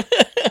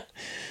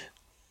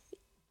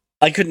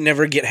 I could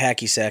never get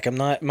hacky sack. I'm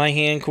not. My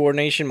hand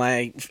coordination,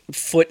 my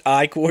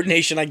foot-eye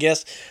coordination, I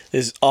guess,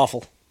 is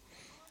awful.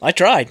 I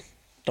tried.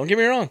 Don't get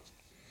me wrong.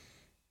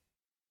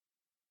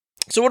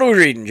 So what are we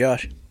reading,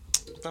 Josh?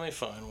 Let me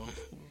find one.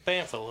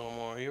 Bamf a little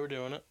more. You were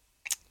doing it.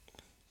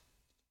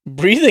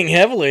 Breathing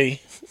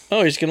heavily.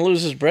 Oh, he's gonna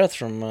lose his breath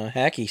from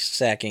hacky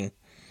sacking.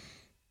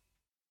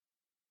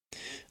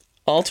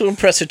 All to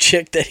impress a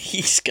chick that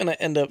he's gonna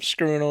end up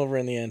screwing over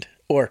in the end,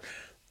 or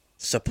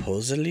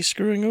supposedly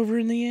screwing over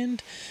in the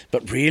end,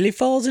 but really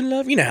falls in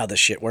love. You know how this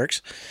shit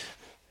works.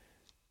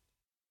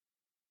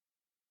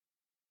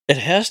 It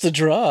has to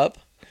drop.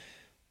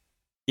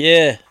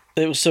 Yeah,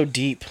 it was so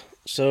deep,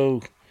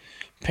 so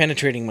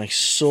penetrating my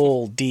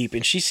soul deep,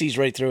 and she sees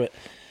right through it.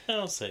 I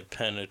don't say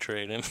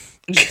penetrating.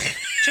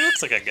 She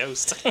looks like a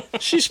ghost.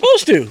 She's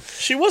supposed to.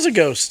 She was a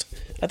ghost.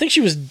 I think she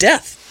was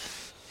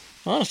death.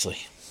 Honestly.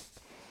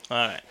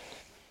 All right.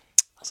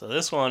 So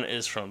this one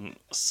is from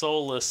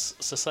Soulless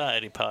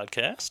Society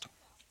Podcast.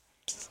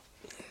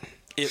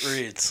 It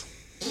reads,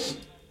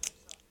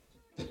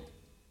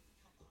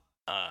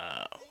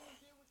 I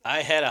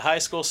had a high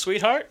school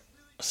sweetheart,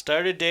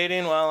 started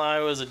dating while I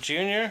was a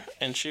junior,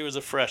 and she was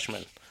a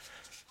freshman.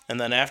 And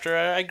then after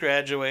I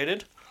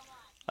graduated,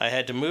 I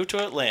had to move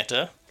to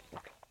Atlanta,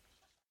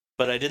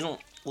 but I didn't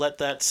let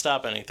that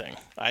stop anything.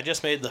 I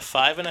just made the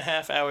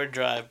 5.5-hour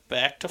drive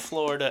back to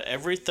Florida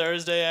every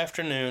Thursday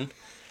afternoon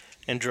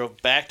and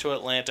drove back to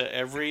Atlanta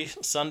every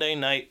Sunday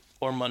night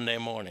or Monday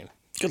morning.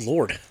 Good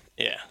Lord.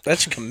 Yeah.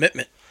 That's a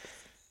commitment.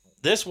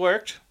 This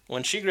worked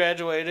when she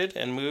graduated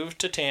and moved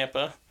to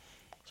Tampa,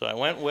 so I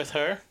went with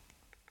her.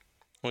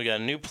 We got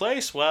a new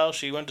place while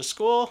she went to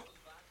school.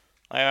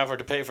 I offered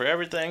to pay for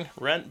everything,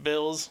 rent,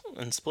 bills,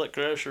 and split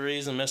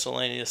groceries and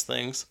miscellaneous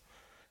things.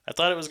 I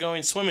thought it was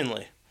going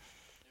swimmingly,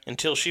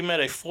 until she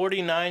met a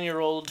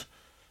 49-year-old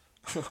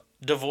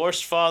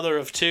divorced father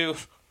of 2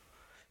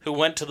 who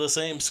went to the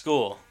same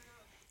school.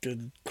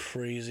 Good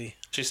crazy.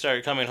 She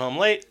started coming home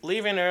late,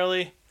 leaving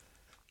early.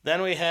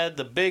 Then we had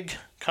the big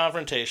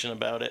confrontation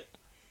about it.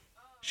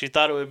 She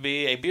thought it would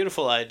be a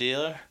beautiful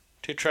idea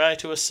to try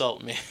to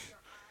assault me.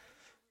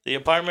 The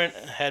apartment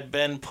had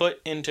been put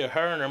into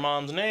her and her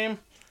mom's name,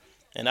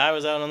 and I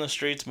was out on the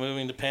streets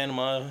moving to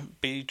Panama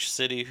Beach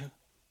City.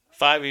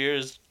 5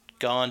 years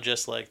gone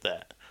just like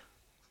that.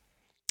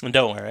 And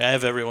don't worry, I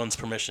have everyone's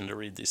permission to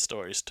read these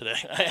stories today.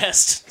 I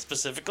asked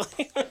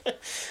specifically.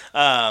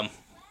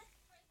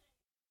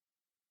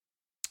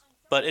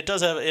 But it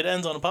does have, it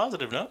ends on a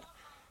positive note.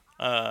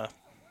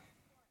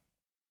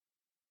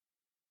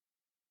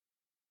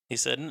 He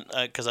said,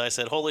 because I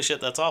said, holy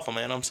shit, that's awful,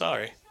 man, I'm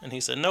sorry. And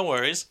he said, no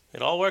worries,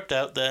 it all worked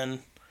out. Then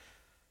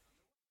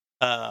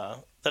I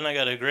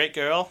got a great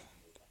girl,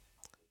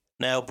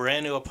 now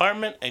brand new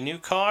apartment, a new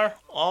car,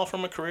 all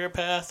from a career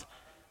path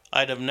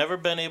I'd have never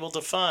been able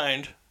to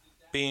find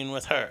being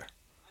with her.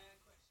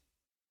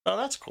 Oh,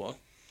 that's cool.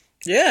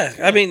 Yeah,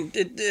 I mean,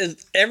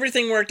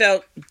 everything worked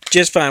out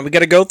just fine. We got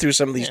to go through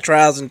some of these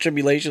trials and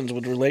tribulations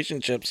with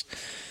relationships.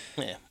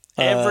 Yeah,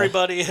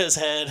 everybody has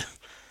had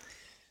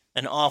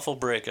an awful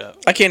breakup.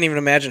 I can't even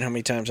imagine how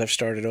many times I've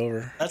started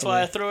over. That's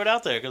why I threw it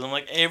out there, because I'm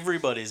like,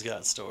 everybody's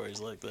got stories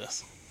like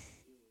this.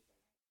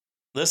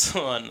 This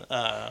one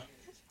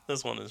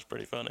is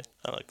pretty funny.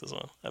 I like this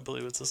one. I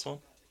believe it's this one.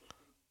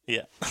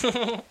 Yeah.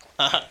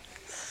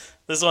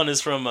 This one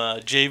is from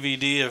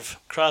JVD of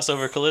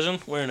Crossover Collision.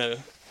 We're in a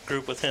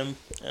group with him,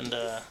 and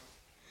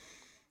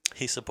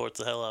he supports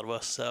the hell out of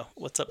us. So,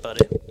 what's up,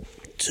 buddy?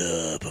 What's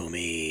up,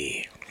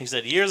 homie? He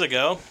said, years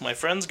ago, my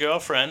friend's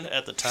girlfriend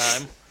at the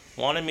time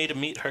wanted me to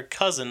meet her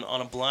cousin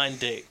on a blind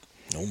date.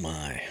 Oh,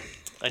 my.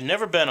 I'd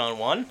never been on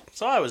one,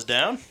 so I was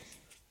down,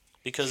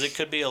 because it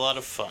could be a lot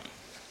of fun.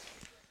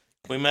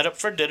 We met up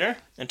for dinner,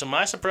 and to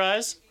my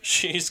surprise,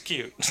 she's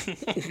cute.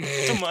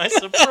 To my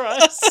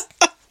surprise.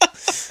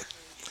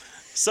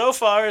 So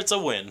far, it's a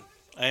win.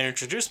 I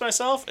introduced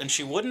myself, and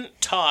she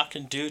wouldn't talk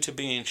due to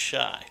being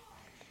shy.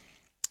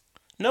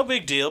 No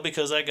big deal,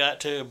 because I got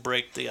to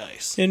break the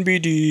ice.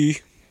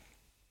 NBD.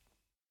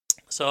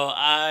 So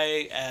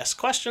I asked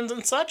questions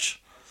and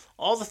such,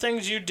 all the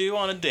things you do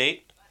on a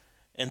date,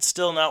 and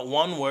still not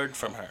one word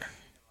from her.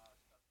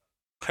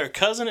 Her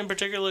cousin in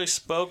particular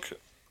spoke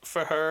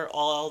for her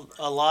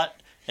a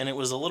lot, and it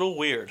was a little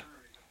weird.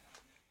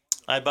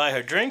 I buy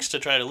her drinks to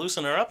try to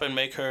loosen her up and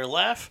make her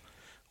laugh,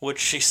 which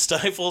she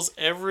stifles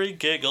every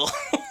giggle.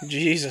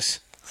 Jesus.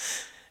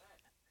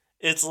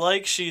 It's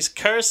like she's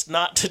cursed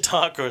not to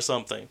talk or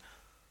something.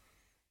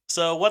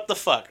 So what the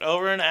fuck?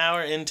 Over an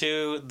hour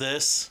into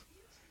this,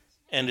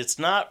 and it's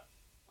not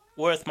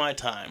worth my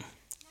time.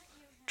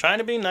 Trying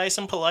to be nice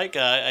and polite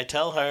guy, I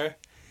tell her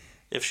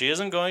if she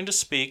isn't going to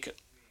speak,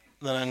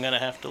 then I'm going to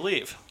have to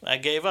leave. I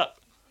gave up.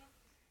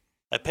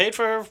 I paid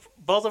for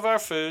both of our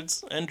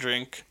foods and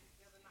drink,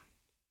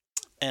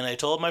 and I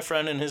told my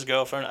friend and his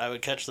girlfriend I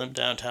would catch them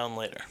downtown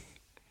later.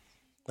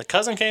 The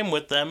cousin came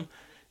with them,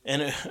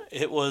 and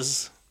it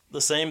was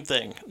the same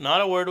thing.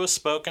 Not a word was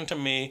spoken to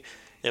me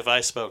if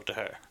I spoke to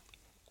her.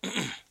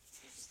 He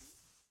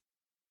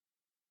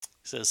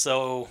says,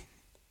 so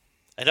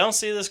I don't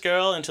see this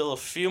girl until a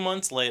few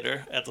months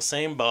later at the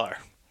same bar.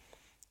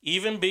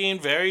 Even being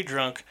very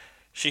drunk,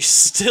 she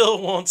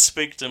still won't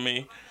speak to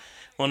me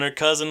when her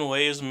cousin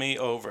waves me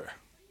over.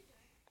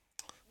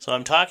 So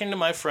I'm talking to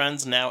my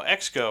friend's now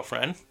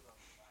ex-girlfriend,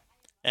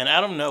 and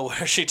out of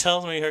nowhere she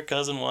tells me her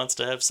cousin wants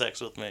to have sex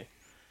with me.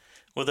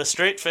 With a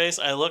straight face,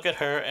 I look at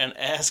her and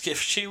ask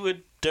if she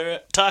would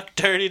talk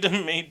dirty to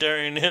me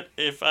during it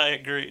if I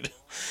agreed.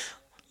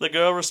 The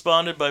girl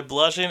responded by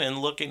blushing and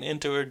looking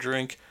into her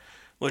drink,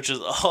 which is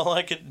all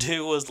I could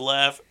do was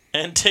laugh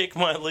and take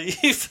my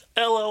leave.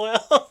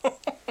 LOL.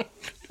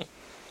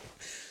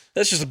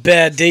 That's just a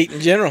bad date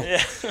in general.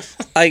 Yeah.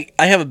 I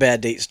have a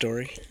bad date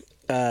story.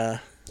 Yeah,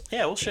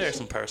 we'll share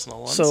some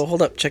personal ones. So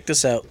hold up, check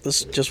this out.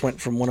 This just went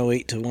from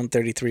 108 to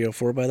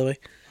 133.04, by the way.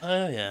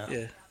 Oh, yeah.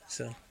 Yeah,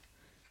 so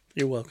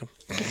you're welcome.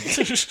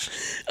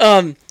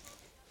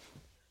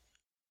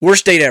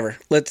 Worst date ever.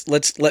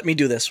 Let me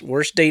do this.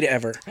 Worst date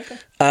ever.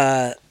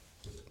 Okay.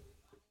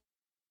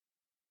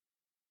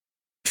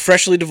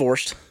 Freshly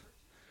divorced.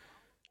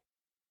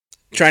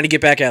 Trying to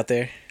get back out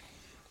there.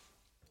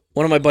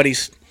 One of my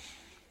buddies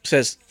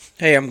says,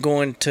 hey, I'm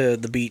going to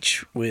the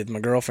beach with my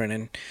girlfriend,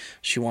 and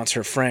she wants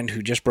her friend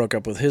who just broke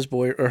up with his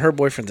her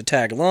boyfriend to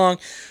tag along.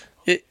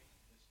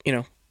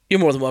 You're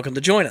more than welcome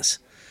to join us.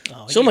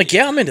 Oh, so I'm like,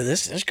 yeah, I'm into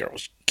this. This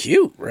girl's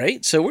cute,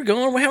 right? So we're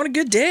having a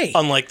good day.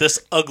 Unlike this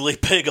ugly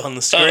pig on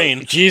the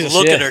screen. Jesus,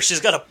 look at her. She's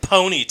got a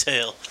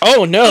ponytail.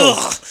 Oh, no.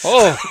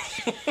 Oh,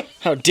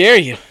 how dare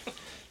you.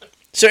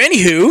 So,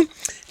 anywho,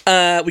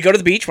 we go to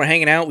the beach. We're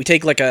hanging out. We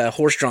take like a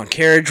horse-drawn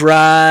carriage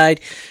ride.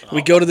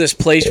 We go to this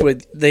place where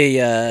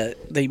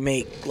they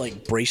make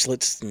like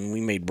bracelets, and we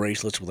made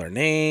bracelets with our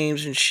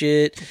names and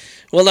shit.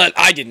 Well,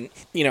 I didn't.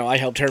 I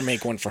helped her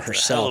make one for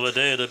herself. Hell of a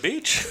day at the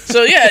beach.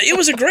 So yeah, it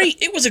was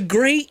a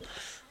great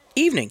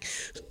evening,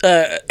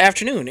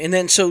 afternoon, and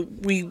then so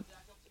we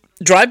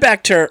drive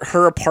back to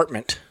her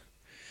apartment.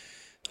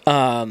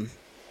 And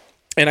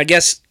I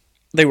guess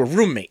they were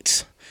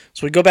roommates.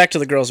 So we go back to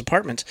the girl's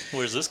apartment.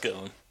 Where's this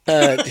going?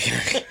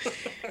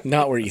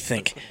 Not where you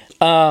think.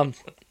 So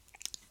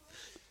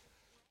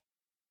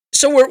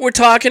we're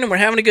talking and we're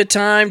having a good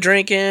time,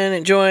 drinking,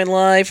 enjoying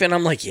life, and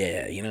I'm like,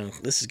 yeah,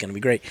 this is gonna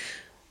be great.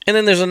 And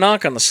then there's a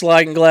knock on the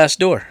sliding glass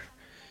door.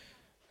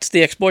 It's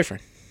the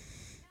ex-boyfriend.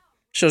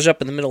 Shows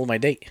up in the middle of my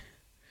date.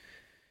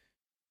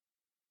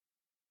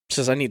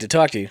 Says, I need to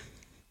talk to you.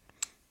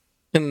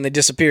 And then they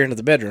disappear into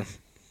the bedroom.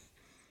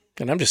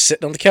 And I'm just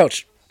sitting on the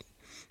couch.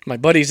 My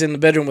buddy's in the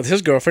bedroom with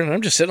his girlfriend, and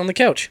I'm just sitting on the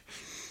couch.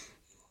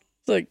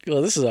 It's like,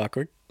 well, this is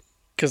awkward.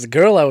 Because the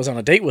girl I was on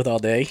a date with all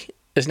day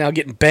is now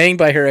getting banged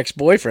by her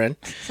ex-boyfriend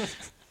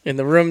in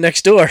the room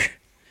next door.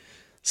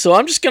 So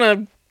I'm just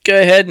going to go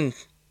ahead and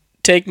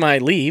take my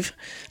leave.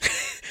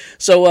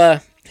 So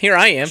here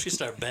I am. She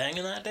started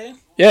banging that day?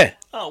 Yeah.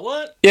 Oh,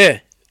 what?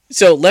 Yeah.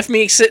 So left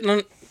me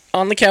sitting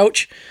on the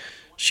couch.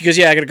 She goes,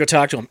 yeah, I got to go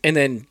talk to him. And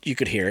then you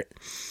could hear it.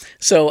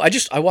 So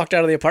I walked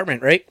out of the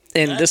apartment, right?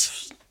 And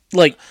this...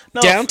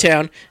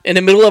 downtown, in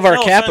the middle of our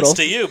capital. No offense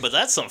to you, but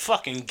that's some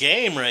fucking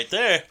game right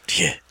there.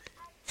 Yeah.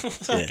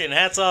 Fucking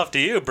hats off to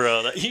you,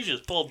 bro. You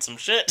just pulled some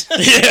shit.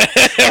 Yeah,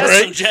 that's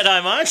right? some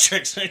Jedi mind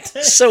tricks right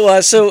there.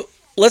 So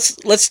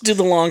let's do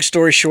the long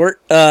story short.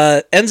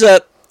 Ends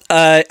up,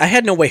 I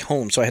had no way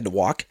home, so I had to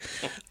walk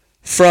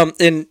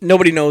and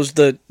nobody knows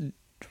the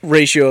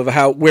ratio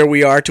of where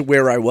we are to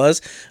where I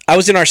was. I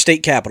was in our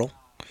state capital,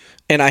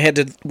 and I had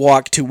to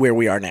walk to where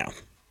we are now.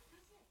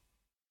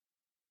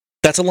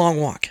 That's a long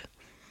walk.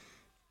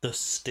 The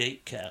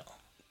state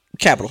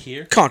capital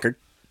here? Concord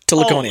to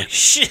Laconia. Holy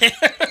shit.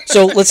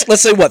 So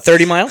let's say what,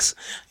 30 miles?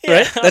 Yeah,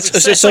 right? That's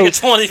like a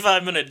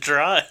 25-minute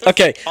drive.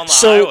 Okay. On the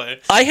highway.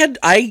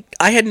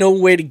 I had no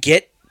way to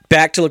get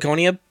back to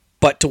Laconia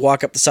but to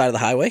walk up the side of the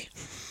highway.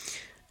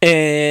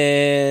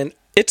 And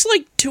it's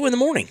like 2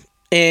 a.m.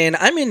 and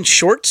I'm in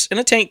shorts and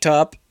a tank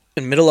top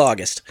in middle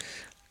August.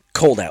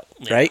 Cold out,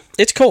 right?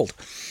 It's cold.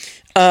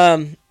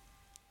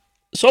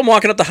 So I'm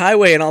walking up the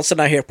highway, and all of a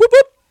sudden I hear, whoop,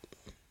 whoop.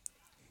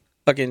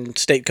 Fucking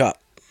state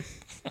cop.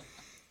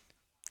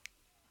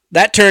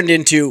 That turned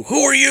into,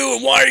 who are you,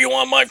 and why are you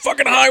on my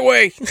fucking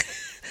highway?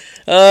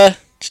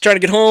 Just trying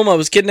to get home. I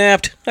was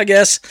kidnapped, I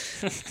guess.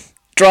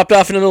 Dropped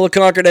off in the middle of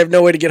Concord. I have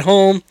no way to get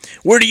home.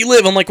 Where do you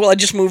live? I'm like, well, I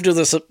just moved to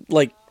this,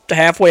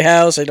 halfway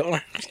house.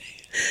 I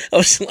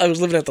was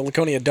living at the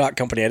Laconia Dock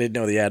Company. I didn't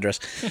know the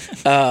address.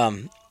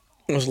 I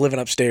was living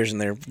upstairs in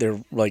their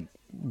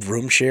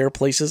room share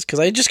places because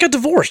I just got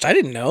divorced. I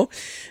didn't know.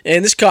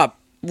 And this cop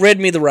read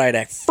me the riot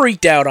act,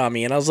 freaked out on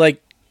me, and I was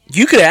like,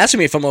 you could ask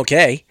me if I'm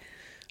okay.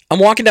 I'm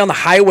walking down the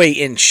highway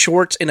in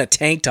shorts and a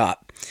tank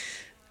top.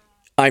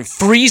 I'm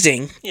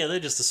freezing. Yeah,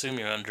 they just assume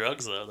you're on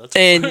drugs, though. That's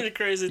and pretty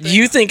crazy thing.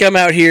 You think I'm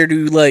out here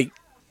to,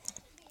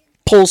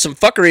 pull some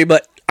fuckery,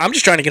 but I'm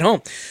just trying to get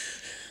home.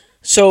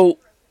 So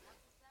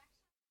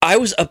I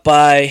was up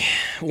by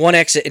one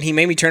exit, and he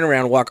made me turn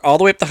around and walk all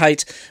the way up the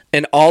Heights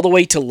and all the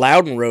way to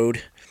Loudon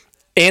Road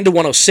and to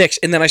 106,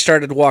 and then I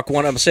started to walk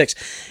 106.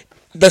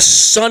 The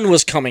sun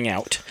was coming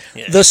out.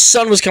 Yeah. The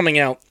sun was coming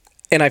out,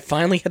 and I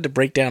finally had to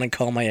break down and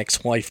call my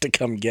ex-wife to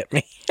come get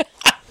me.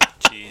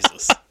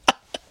 Jesus.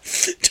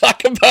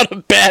 Talk about a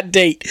bad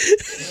date.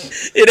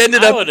 It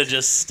ended I up. would have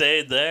just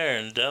stayed there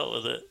and dealt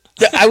with it.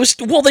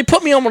 They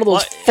put me on one of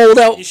those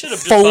fold-out You should have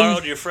just phone.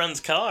 borrowed your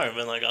friend's car and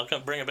been like, I'll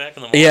come bring it back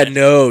in the morning. Yeah,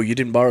 no, you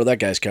didn't borrow that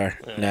guy's car.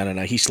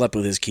 No. He slept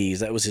with his keys.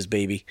 That was his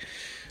baby.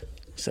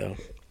 So,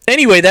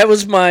 anyway, that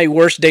was my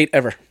worst date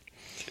ever.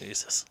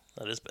 Jesus,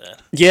 that is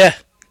bad. Yeah.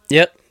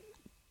 Yep.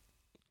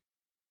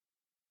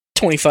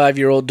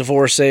 25-year-old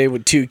divorcee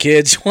with 2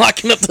 kids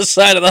walking up the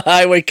side of the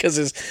highway because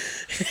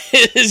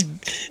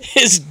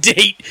his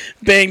date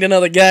banged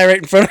another guy right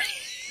in front of me.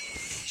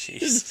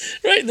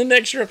 Jeez. Right in the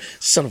next room.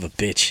 Son of a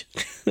bitch.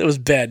 That was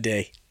a bad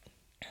day.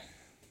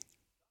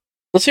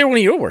 Let's hear one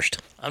of your worst.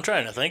 I'm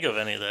trying to think of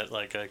any that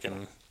like I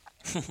can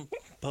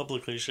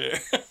publicly share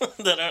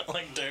that aren't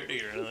like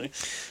dirty or anything.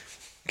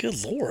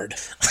 Good Lord.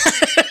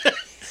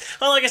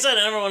 Well, like I said,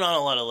 I never went on a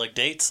lot of like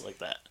dates like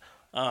that.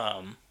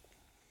 I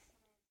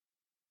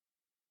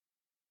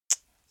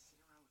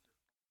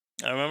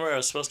remember I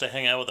was supposed to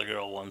hang out with a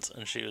girl once,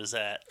 and she was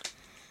at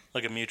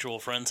like a mutual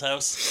friend's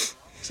house.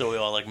 So we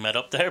all like met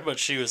up there, but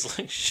she was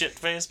like shit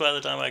faced by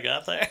the time I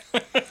got there.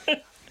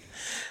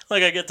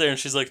 Like I get there and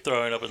she's like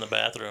throwing up in the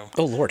bathroom.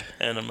 Oh Lord.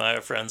 And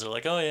my friends are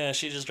like, "Oh yeah,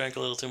 she just drank a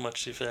little too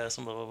much too fast,"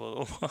 and blah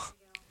blah blah blah.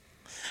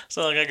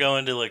 So like I go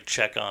in to like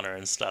check on her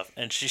and stuff,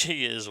 and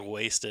she is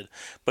wasted,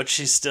 but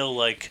she's still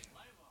like,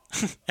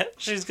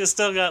 she's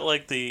still got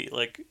like the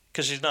like,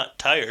 cause she's not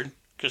tired,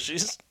 cause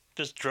she's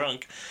just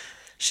drunk.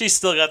 She's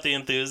still got the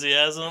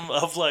enthusiasm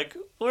of like,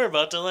 we're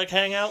about to like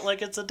hang out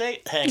like it's a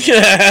date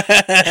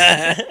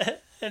hangout.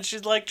 And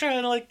she's like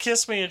trying to like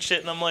kiss me and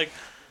shit, and I'm like,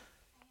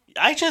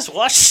 I just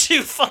watched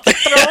you fucking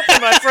throw up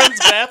in my friend's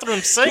bathroom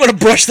sink. You want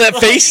to brush that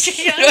face?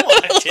 Yeah, I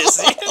want to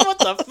kiss you. What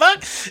the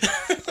fuck?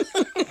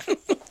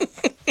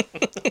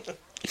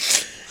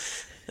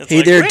 Hey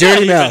like, there, we're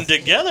dirty not mouth. Even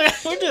together.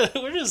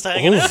 We're just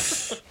hanging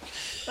out.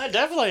 I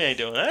definitely ain't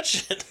doing that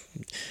shit.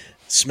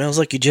 Smells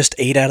like you just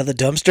ate out of the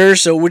dumpster,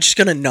 so we're just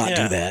gonna not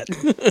do Yeah. that.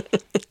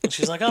 And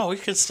she's like, "Oh, we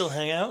could still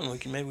hang out,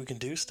 and maybe we can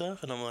do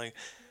stuff." And I'm like,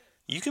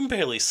 "You can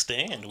barely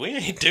stand. We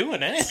ain't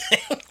doing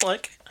anything."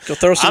 Like, Go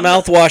throw some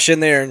I'm mouthwash in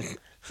there and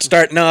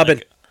start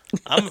knobbing.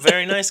 I'm a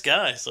very nice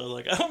guy, so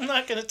like, I'm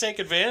not gonna take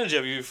advantage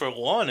of you for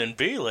one, and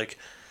B, like,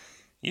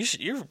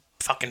 you're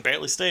fucking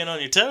barely staying on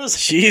your toes.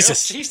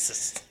 Jesus. Girl.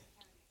 Jesus.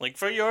 Like,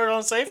 for your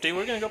own safety,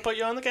 we're gonna go put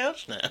you on the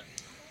couch now.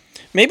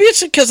 Maybe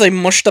it's because they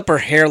mushed up her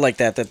hair like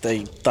that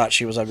they thought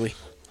she was ugly.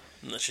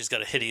 And that she's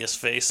got a hideous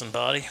face and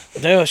body.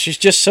 No, she's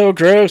just so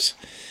gross.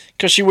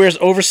 Because she wears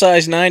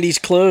oversized 90s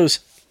clothes.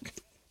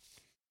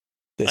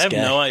 This I have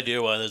guy. no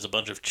idea why there's a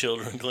bunch of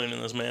children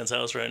cleaning this man's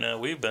house right now.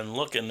 We've been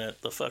looking at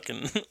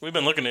we've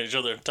been looking at each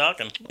other and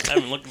talking. I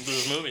haven't looked at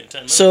this movie in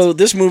 10 minutes. So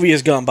this movie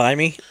has gone by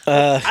me.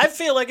 I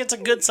feel like it's a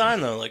good sign,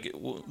 though. Like,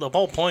 the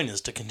whole point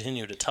is to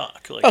continue to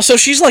talk. Like, Oh, so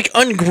she's like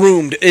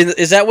ungroomed.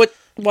 Is that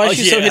why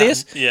she's so yeah,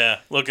 hideous? Yeah,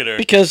 look at her.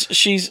 Because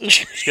she's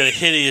She's got a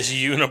hideous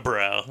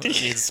unibrow. That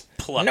needs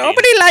plucking.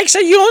 nobody likes a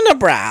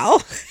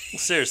unibrow.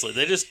 Seriously,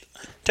 they just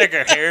take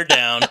her hair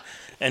down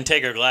and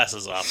take her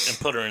glasses off and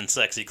put her in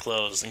sexy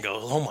clothes and go,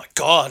 "Oh my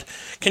God,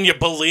 can you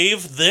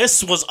believe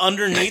this was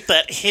underneath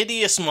that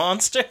hideous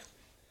monster?"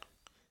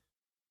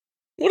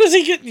 What does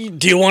he get?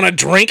 Do you want a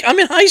drink? I'm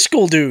in high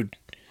school, dude.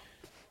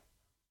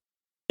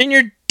 And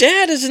your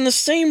dad is in the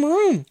same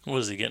room. What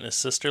is he getting his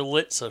sister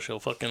lit so she'll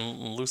fucking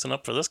loosen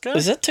up for this guy?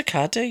 Is that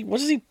Tecate?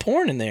 What is he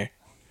pouring in there?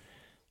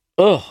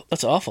 Oh,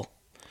 that's awful.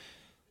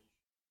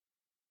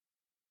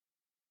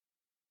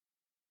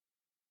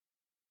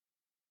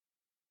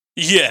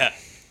 Yeah.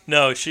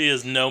 No, she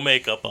has no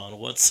makeup on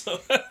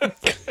whatsoever.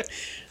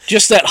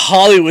 Just that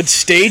Hollywood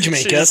stage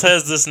makeup. She just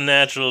has this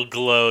natural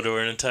glow to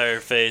her entire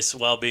face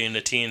while being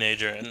a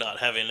teenager and not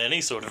having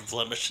any sort of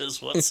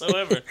blemishes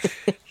whatsoever.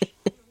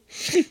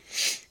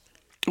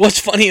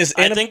 What's funny is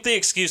I think the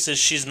excuse is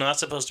she's not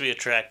supposed to be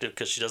attractive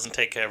because she doesn't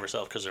take care of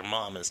herself because her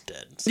mom is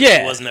dead. So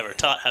Yeah. she was never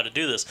taught how to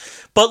do this.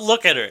 But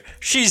look at her.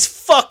 She's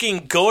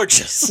fucking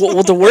gorgeous.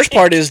 well, the worst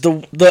part is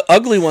the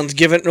ugly one's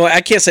giving. No,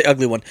 I can't say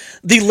ugly one.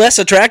 The less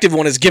attractive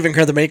one is giving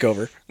her the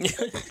makeover.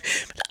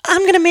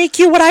 I'm gonna make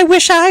you what I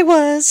wish I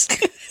was.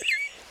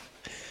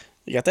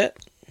 You got that?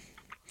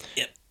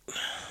 Yep.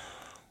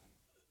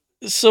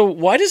 So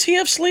why does he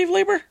have slave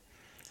labor?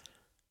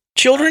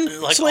 Children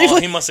slave he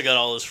labor? must have got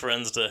all his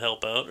friends to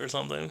help out or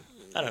something.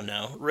 I don't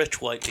know. Rich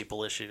white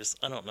people issues.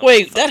 I don't know.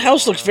 Wait, that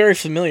house looks very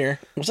familiar.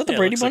 Was that the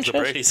Brady looks Bunch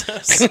like the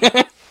house? Brady's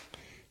house.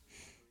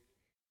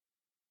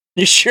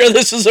 You sure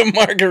this is a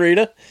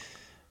margarita?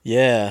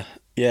 Yeah,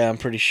 I'm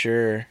pretty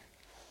sure.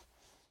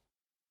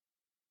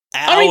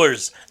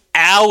 Hours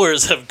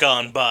have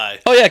gone by.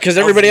 Oh yeah, because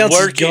everybody else is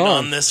working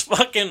gone. on this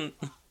fucking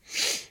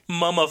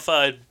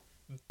mummified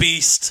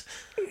beast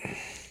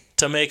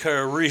to make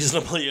her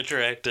reasonably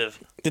attractive.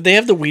 Did they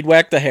have to weed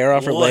whack the hair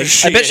off her Was legs?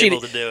 she I bet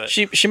able to do it?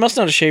 She must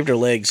not have shaved her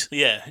legs.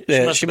 Yeah,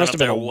 Yeah, she must have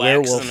been a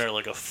werewolf. waxing her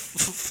like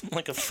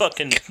a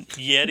fucking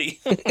yeti.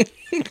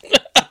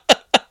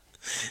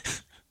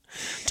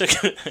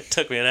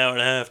 Took me an hour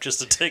and a half just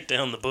to take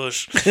down the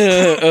bush.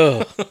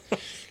 Oh.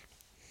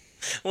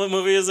 What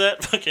movie is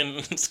that?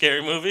 Fucking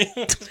Scary Movie.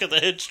 It's got the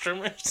hedge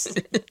trimmers.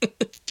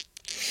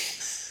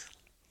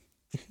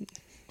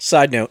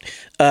 Side note: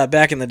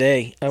 back in the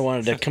day, I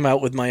wanted to come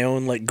out with my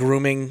own like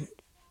grooming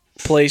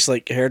place,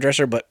 like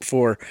hairdresser, but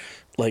for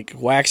like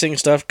waxing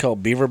stuff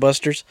called Beaver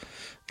Busters.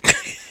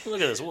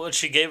 Look at this. What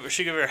she gave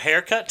her a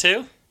haircut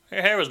too?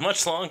 Her hair was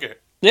much longer.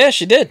 Yeah,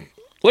 she did.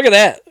 Look at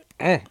that.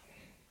 Mm.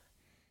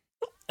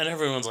 And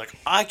everyone's like,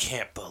 I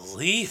can't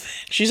believe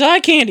it. She's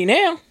eye candy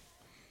now.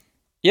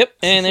 Yep,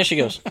 and there she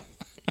goes.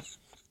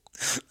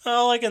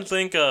 All I can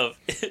think of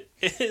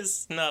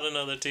is not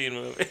another teen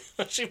movie.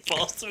 She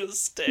falls through the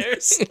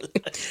stairs.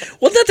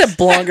 Wasn't that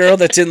blonde girl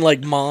that's in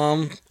like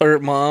Moms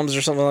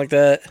or something like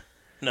that?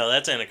 No,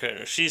 that's Anna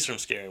Kendrick. She's from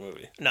Scary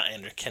Movie. Not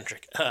Anna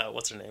Kendrick.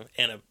 What's her name?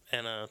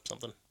 Anna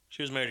something.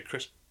 She was married to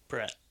Chris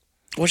Pratt.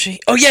 Was she?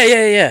 Oh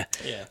yeah.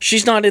 Yeah.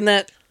 She's not in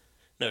that.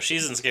 No,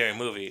 she's in Scary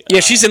Movie. Yeah,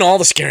 she's in all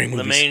the Scary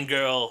movies. The main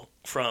girl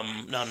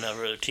from not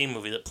another teen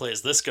movie that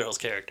plays this girl's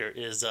character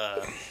is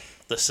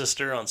the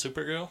sister on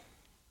Supergirl.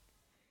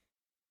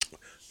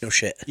 No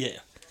shit. Yeah.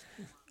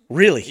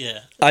 Really? Yeah.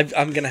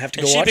 I'm gonna have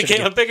to go And watch she it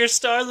became again. a bigger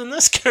star than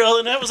this girl,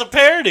 and that was a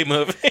parody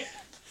movie.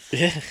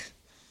 Yeah.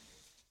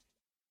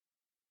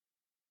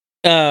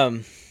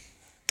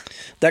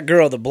 That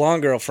girl, the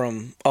blonde girl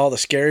from all the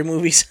Scary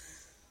movies.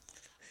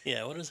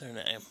 Yeah, what is her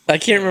name? I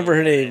can't remember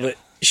her name, but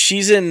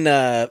she's in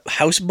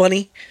House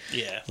Bunny.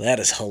 Yeah. That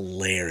is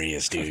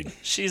hilarious, dude.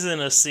 She's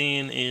in a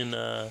scene in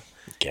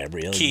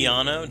Gabrielle.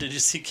 Keanu. Did you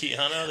see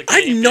Keanu? The I've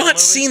Canadian not movie?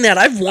 seen that.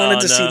 I've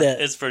wanted to see no,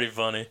 that. It's pretty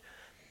funny.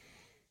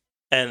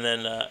 And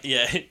then,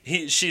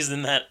 she's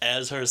in that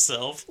as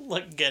herself,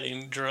 like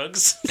getting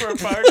drugs for a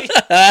party.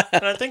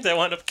 And I think they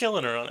wound up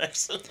killing her on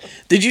accident.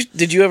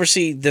 Did you ever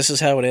see This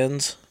Is How It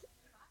Ends?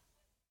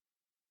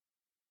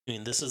 You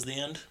mean This Is the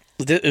End?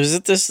 Was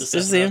it this? The This Seth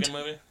is the end. Rogen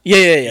movie?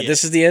 Yeah.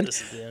 This is the end.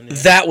 This is the end. Yeah.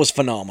 That was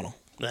phenomenal.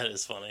 That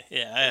is funny.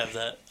 Yeah, I have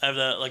that. I have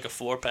that like a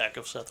 4-pack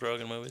of Seth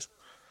Rogen movies.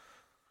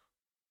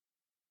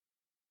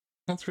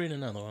 Let's read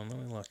another one. Let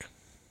me look.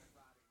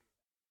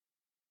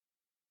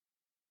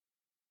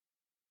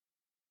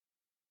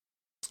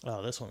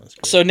 Oh, this one is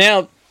great. So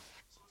now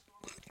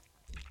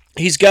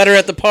he's got her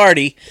at the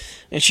party,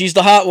 and she's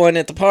the hot one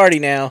at the party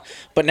now.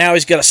 But now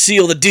he's got to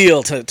seal the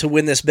deal to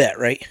win this bet,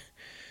 right?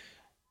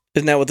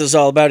 Isn't that what this is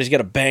all about? He's got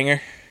to bang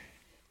her,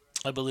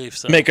 I believe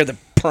so. make her the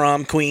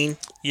prom queen.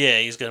 Yeah,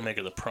 he's gonna make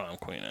her the prom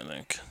queen, I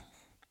think.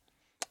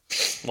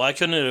 Why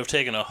couldn't it have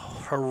taken a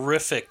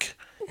horrific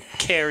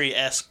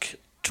Carrie-esque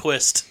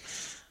twist?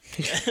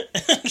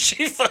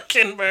 She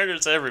fucking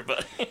murders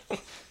everybody.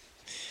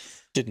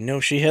 Didn't know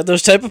she had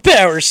those type of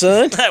powers,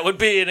 son. That would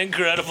be an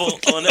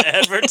incredible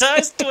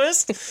unadvertised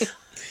twist.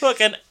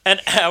 Fucking an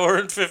hour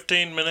and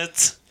 15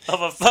 minutes of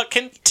a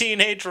fucking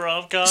teenage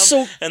rom-com,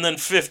 and then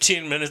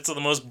 15 minutes of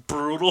the most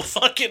brutal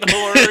fucking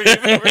horror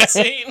you've ever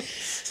seen.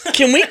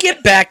 Can we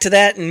get back to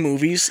that in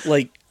movies?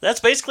 Like, that's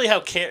basically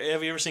how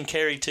have you ever seen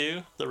Carrie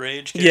 2? The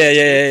Rage? Carrie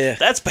Yeah.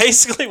 That's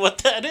basically what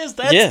that is.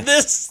 That's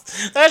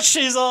this.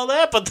 She's all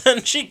that, but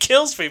then she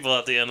kills people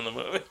at the end of the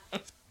movie.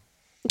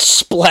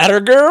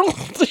 Splatter Girl?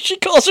 She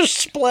calls her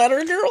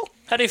Splatter Girl?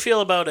 How do you feel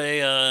about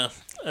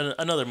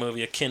another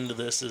movie akin to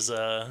this is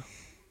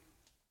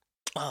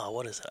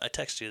what is it? I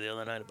texted you the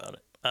other night about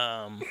it.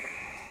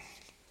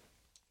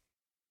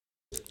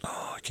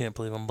 I can't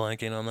believe I'm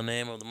blanking on the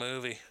name of the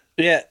movie.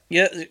 Yeah.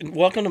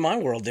 Welcome to my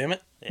world, damn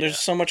it. Yeah. There's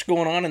so much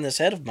going on in this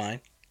head of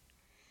mine.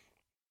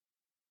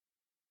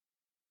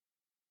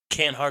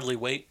 Can't Hardly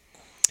Wait.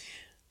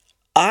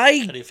 How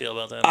do you feel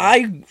about that movie?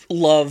 I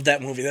love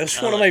that movie.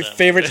 That's one of my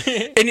favorites.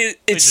 And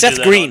it's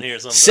Seth Green.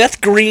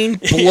 Seth Green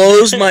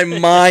blows my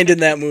mind in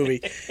that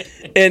movie.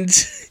 And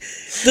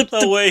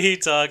the way he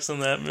talks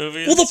in that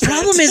movie. Well, the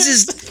problem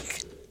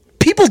is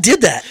people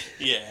did that.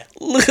 Yeah.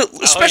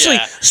 Especially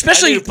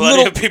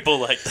little people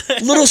like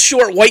that. Little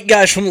short white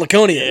guys from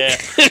Laconia. Yeah.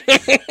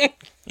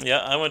 Yeah,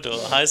 I went to a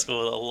high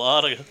school with a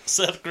lot of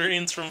Seth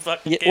Greens from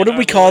fucking. What did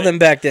we call them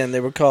back then? They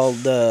were called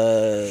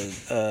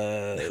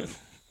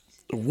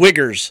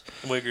Wiggers.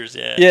 Wiggers,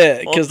 yeah. Yeah,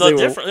 because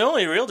the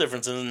only real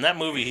difference is in that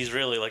movie, he's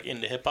really like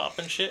into hip hop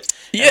and shit.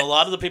 Yeah. And a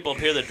lot of the people up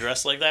here that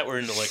dressed like that were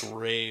into like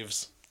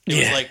raves. It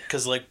was like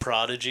because like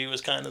Prodigy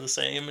was kind of the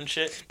same and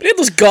shit. But he had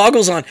those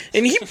goggles on,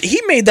 and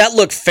he made that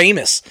look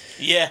famous.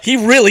 Yeah, he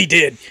really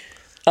did.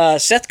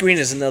 Seth Green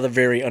is another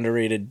very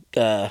underrated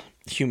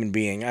human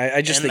being.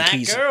 I just think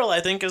he's that girl.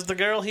 I think is the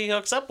girl he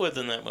hooks up with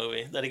in that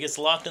movie that he gets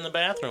locked in the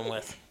bathroom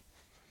with.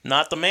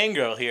 Not the main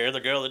girl here, the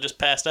girl that just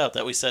passed out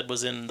that we said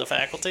was in The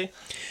Faculty.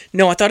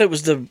 No, I thought it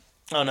was the.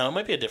 Oh no, it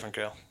might be a different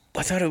girl.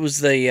 I thought it was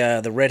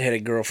the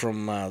redheaded girl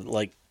from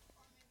like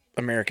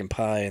American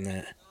Pie and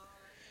that.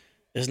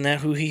 Isn't that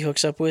who he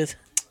hooks up with?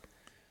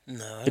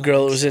 No. The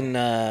girl that was in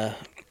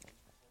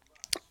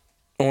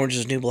Orange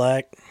is New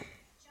Black.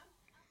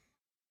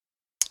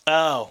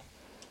 Oh.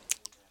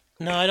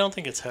 No, I don't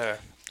think it's her.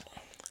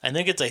 I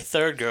think it's a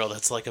third girl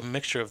that's like a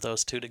mixture of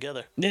those two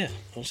together. Yeah.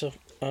 So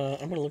I'm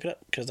going to look it up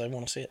because I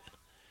want to see it.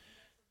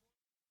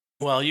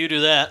 While you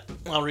do that,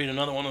 I'll read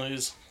another one of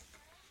these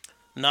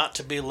not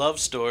to be love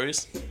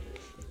stories.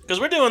 Because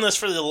we're doing this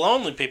for the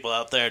lonely people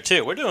out there,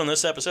 too. We're doing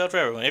this episode for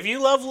everyone. If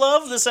you love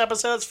love, this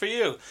episode's for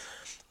you.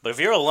 But if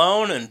you're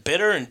alone and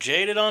bitter and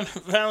jaded on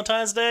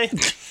Valentine's Day,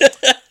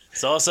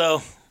 it's also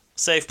a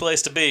safe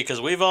place to be because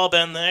we've all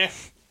been there.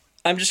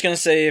 I'm just going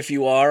to say if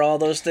you are all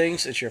those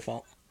things, it's your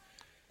fault.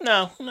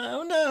 No.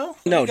 No,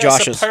 You guys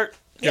Josh's. support-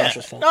 Yeah.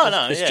 Josh's fault.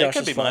 No, It's it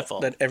Josh's could be my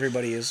fault. that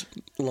everybody is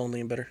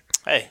lonely and bitter.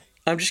 Hey,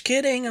 I'm just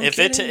kidding. if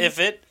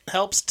it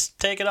helps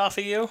take it off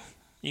of you,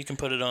 you can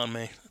put it on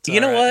me. It's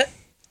You know all right.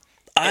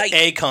 what?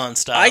 Akon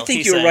style. I think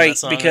He's you're saying right that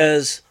song,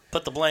 because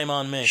put the blame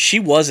on me. she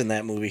was in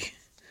that movie.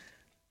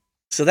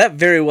 So that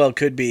very well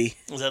could be.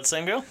 Was that the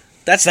same girl?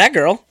 That's that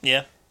girl.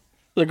 Yeah.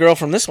 The girl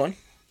from this one.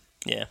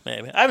 Yeah,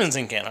 maybe. I haven't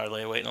seen Can't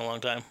Hardly Wait in a long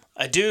time.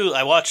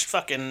 I watched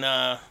fucking,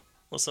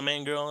 what's the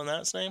main girl in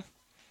that's name?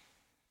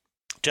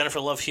 Jennifer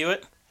Love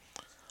Hewitt.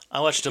 I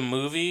watched a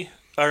movie,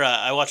 or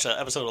I watched an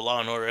episode of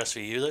Law & Order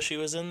SVU that she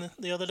was in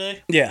the other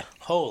day. Yeah.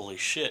 Holy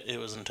shit, it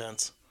was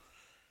intense.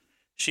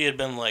 She had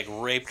been, like,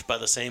 raped by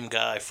the same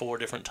guy 4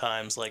 different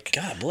times, like...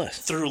 God bless.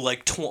 Through,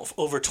 like,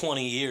 over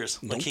 20 years.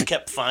 Like, he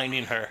kept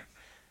finding her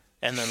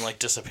and then, like,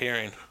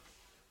 disappearing.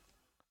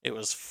 It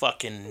was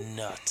fucking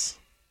nuts.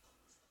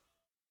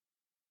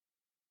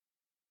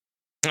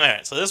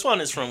 Alright, so this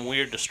one is from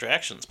Weird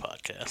Distractions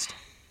Podcast,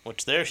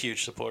 which they're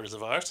huge supporters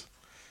of ours.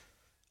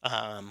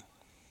 Let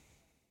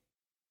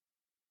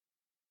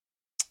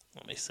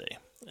me see.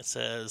 It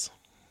says,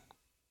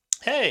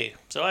 "Hey,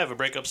 so I have a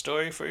breakup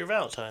story for your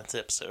Valentine's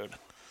episode."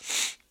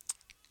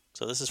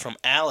 So this is from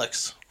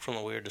Alex from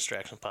the Weird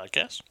Distractions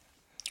Podcast.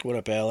 What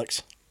up,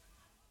 Alex?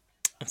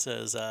 It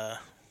says,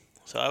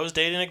 so I was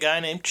dating a guy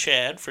named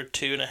Chad for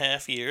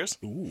 2.5 years.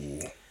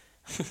 Ooh,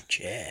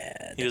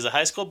 Chad. He was a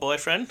high school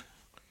boyfriend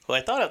who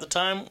I thought at the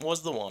time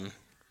was the one,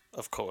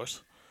 of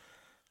course.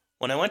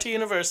 When I went to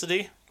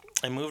university,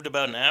 I moved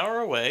about an hour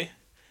away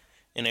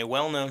in a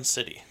well-known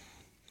city.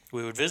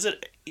 We would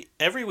visit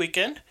every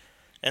weekend,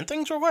 and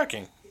things were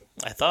working,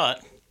 I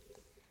thought.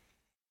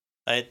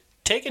 I had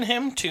taken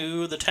him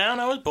to the town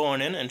I was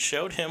born in and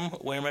showed him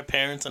where my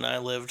parents and I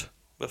lived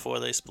before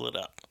they split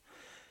up.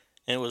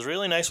 And it was a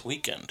really nice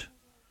weekend.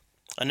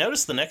 I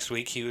noticed the next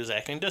week he was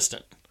acting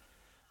distant.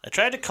 I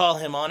tried to call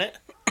him on it,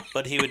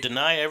 but he would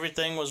deny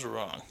everything was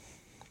wrong.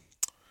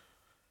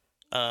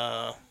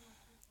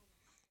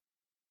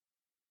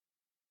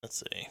 Let's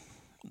see.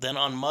 Then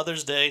on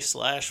Mother's Day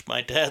 /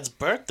 my dad's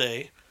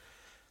birthday,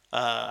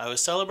 I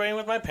was celebrating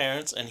with my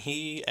parents, and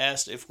he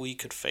asked if we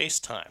could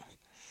FaceTime.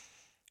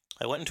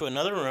 I went into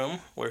another room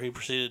where he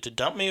proceeded to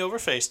dump me over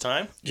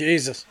FaceTime.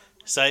 Jesus.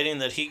 Citing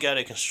that he got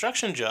a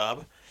construction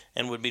job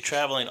and would be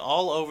traveling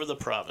all over the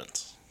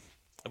province.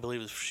 I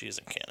believe she's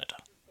in Canada.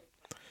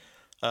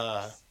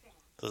 I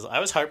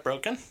was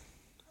heartbroken.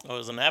 I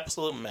was an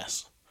absolute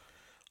mess.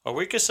 A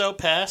week or so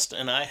passed,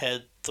 and I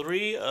had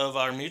 3 of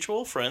our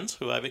mutual friends,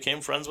 who I became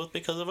friends with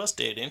because of us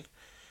dating,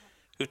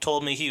 who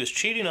told me he was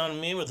cheating on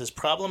me with his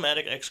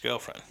problematic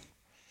ex-girlfriend.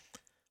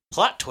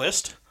 Plot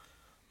twist,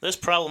 this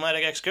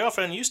problematic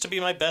ex-girlfriend used to be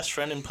my best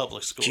friend in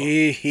public school.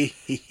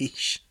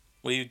 Jeez.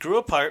 We grew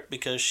apart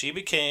because she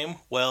became,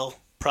 well,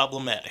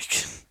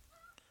 problematic.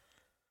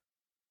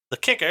 The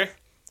kicker,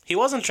 he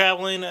wasn't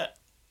traveling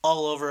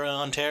all over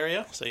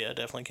Ontario, so yeah,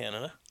 definitely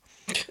Canada.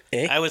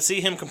 Eh? I would see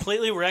him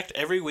completely wrecked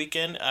every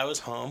weekend I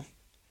was home,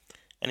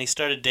 and he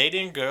started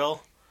dating a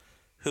girl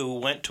who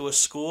went to a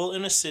school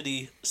in a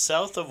city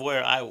south of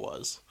where I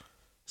was.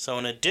 So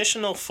an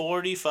additional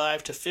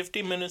 45 to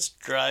 50 minutes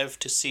drive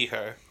to see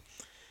her.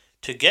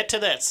 To get to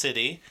that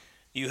city,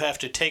 you have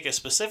to take a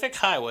specific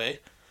highway.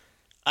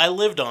 I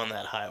lived on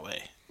that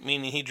highway,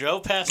 meaning he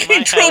drove past my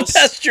house. He drove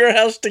past your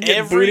house to get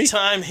every booty?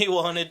 time he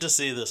wanted to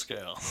see this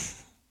girl.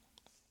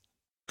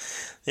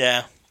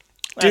 Yeah.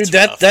 Dude,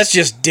 that's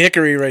just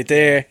dickery right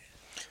there.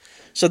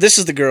 So this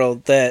is the girl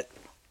that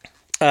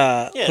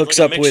hooks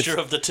like up a with... mixture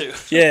of the two.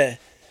 Yeah.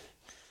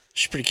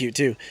 She's pretty cute,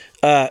 too.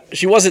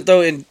 She wasn't,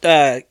 though, in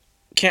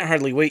Can't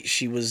Hardly Wait.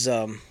 She was...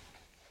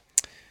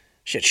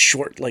 she had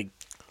short, like,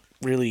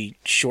 really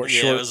short...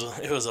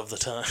 It was of the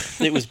time.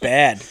 It was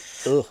bad.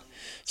 Ugh.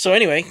 So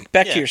anyway,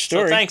 back to your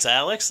story. So thanks,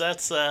 Alex.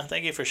 That's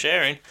thank you for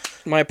sharing.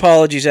 My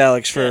apologies,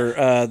 Alex,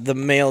 for the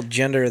male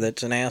gender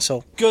that's an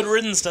asshole. Good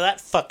riddance to that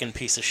fucking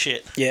piece of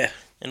shit. Yeah.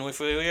 And if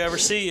we ever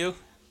see you,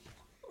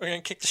 we're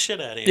gonna kick the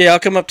shit out of you. Yeah, I'll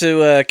come up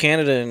to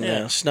Canada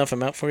and snuff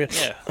him out for you.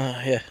 Yeah.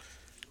 Yeah.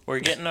 We're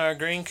getting our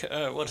green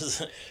card. What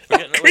is it? We're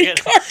getting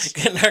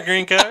our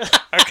green card.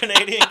 Our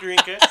Canadian green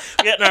card.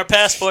 We're getting our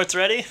passports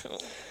ready.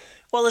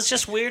 Well, it's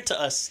just weird to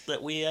us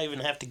that we even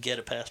have to get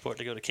a passport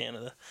to go to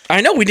Canada.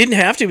 I know, we didn't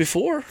have to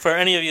before. For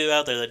any of you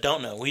out there that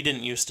don't know, we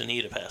didn't used to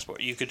need a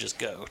passport. You could just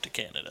go to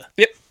Canada.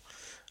 Yep.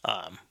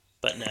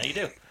 But now you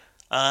do.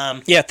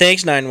 Yeah,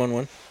 thanks,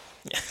 911.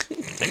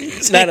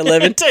 9/11.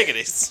 9/11. Take it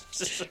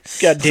easy.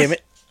 God damn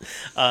it.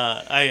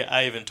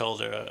 I even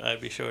told her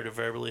I'd be sure to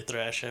verbally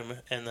thrash him,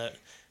 and that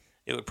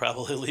it would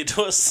probably lead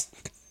to us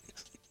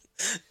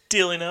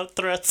dealing out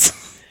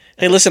threats.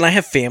 Hey, listen, I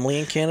have family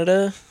in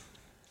Canada,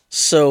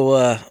 so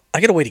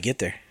I got a way to get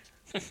there.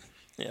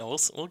 Yeah,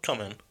 we'll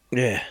come in.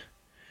 Yeah.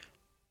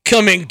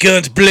 Come in,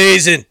 guns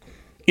blazing.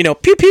 You know,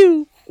 pew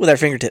pew with our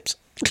fingertips.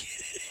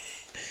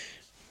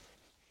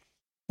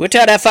 We'll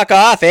tell that fucker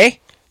off, eh?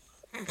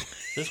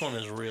 This one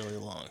is really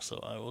long, so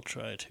I will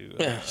try to...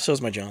 Yeah,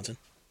 so's my Johnson.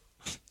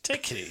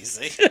 Take it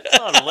easy. A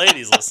lot of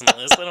ladies listen to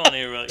this. They don't want to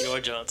hear about your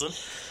Johnson.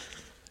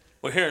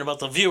 We're hearing about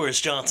the viewers'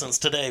 Johnsons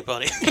today,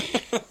 buddy.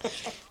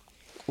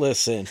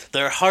 Listen.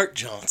 They're heart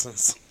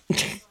Johnsons.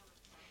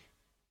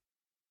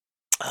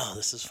 Oh,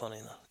 this is funny,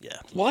 though. Yeah.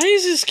 Why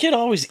is this kid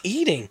always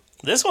eating?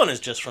 This one is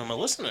just from a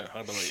listener,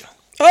 I believe.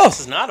 Oh. This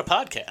is not a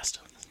podcast.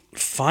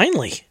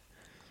 Finally.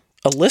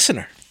 A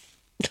listener.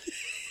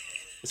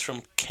 It's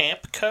from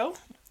Campco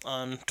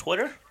on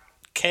Twitter.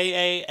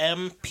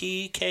 KAMPKO.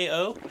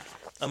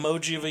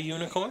 Emoji of a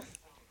unicorn.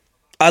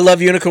 I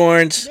love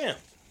unicorns. Yeah.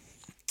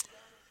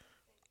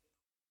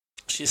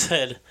 She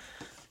said,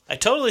 I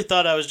totally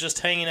thought I was just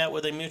hanging out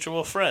with a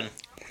mutual friend.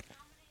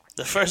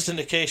 The first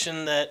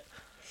indication that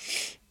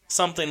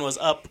something was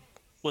up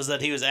was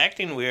that he was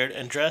acting weird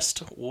and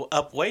dressed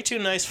up way too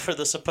nice for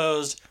the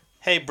supposed,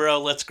 hey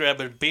bro, let's grab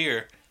a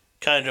beer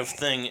kind of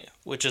thing,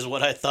 which is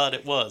what I thought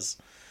it was.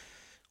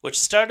 Which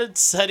started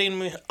setting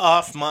me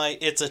off my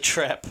it's a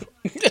trap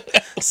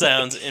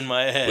sounds in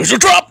my head. It's a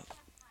trap!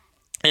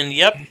 And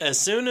yep, as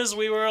soon as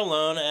we were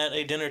alone at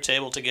a dinner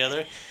table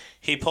together,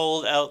 he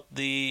pulled out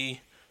the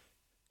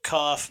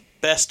cough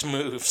best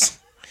moves.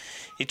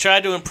 He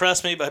tried to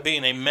impress me by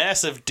being a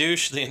massive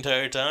douche the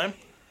entire time.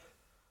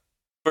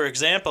 For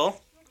example...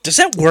 Does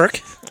that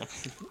work?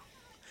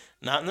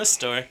 Not in this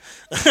story.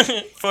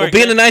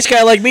 Being a nice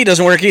guy like me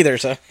doesn't work either,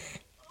 so...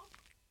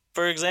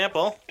 For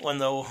example, when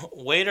the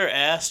waiter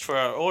asked for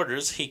our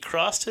orders, he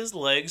crossed his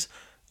legs,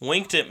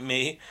 winked at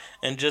me,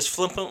 and just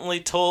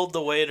flippantly told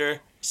the waiter,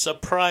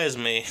 surprise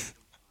me.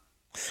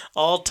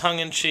 All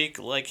tongue-in-cheek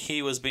like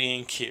he was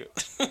being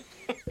cute.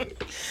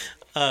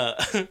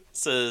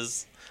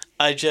 Says,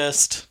 I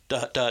just... ...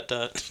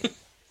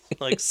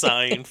 like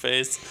sighing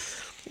face.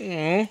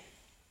 Mm.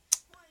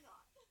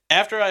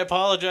 After I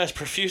apologized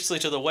profusely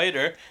to the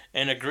waiter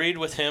and agreed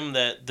with him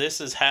that this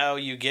is how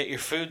you get your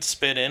food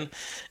spit in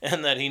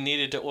and that he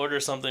needed to order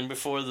something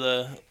before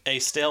a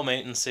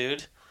stalemate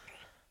ensued,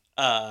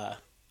 I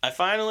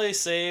finally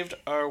saved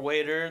our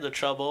waiter the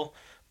trouble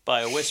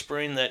by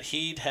whispering that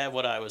he'd have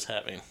what I was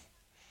having.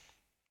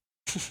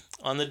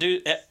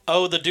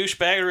 The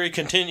douchebaggery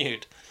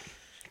continued.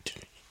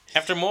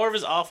 After more of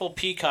his awful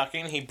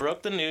peacocking, he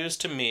broke the news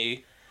to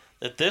me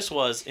that this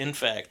was, in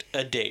fact,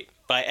 a date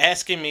by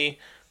asking me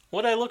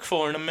what I look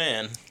for in a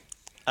man.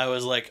 I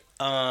was like,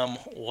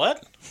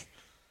 what?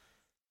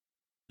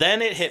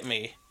 Then it hit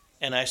me,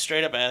 and I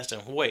straight up asked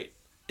him, wait,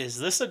 is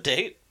this a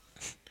date?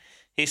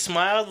 He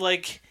smiled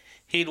like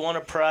he'd won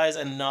a prize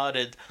and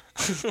nodded,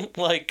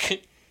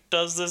 like,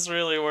 does this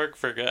really work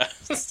for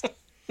guys?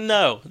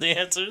 No, the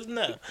answer is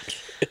no.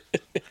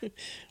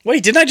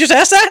 Wait, didn't I just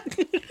ask that?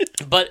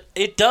 But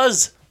it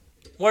does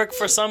work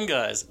for some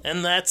guys,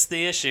 and that's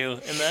the issue,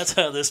 and that's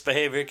how this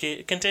behavior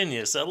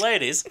continues. So,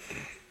 ladies,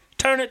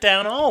 turn it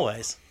down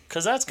always,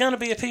 because that's going to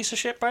be a piece of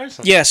shit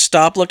person. Yeah,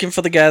 stop looking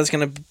for the guy that's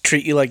going to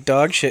treat you like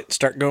dog shit.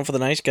 Start going for the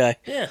nice guy.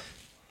 Yeah.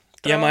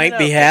 You might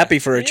be happy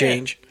for a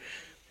change.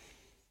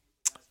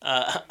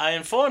 I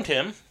informed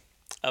him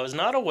I was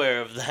not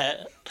aware of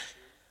that,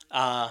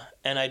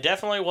 and I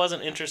definitely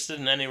wasn't interested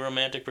in any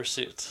romantic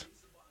pursuits.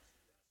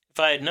 If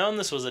I had known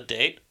this was a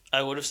date,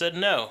 I would have said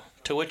no,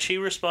 to which he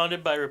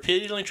responded by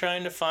repeatedly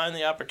trying to find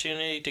the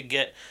opportunity to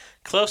get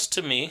close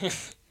to me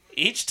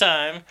each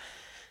time,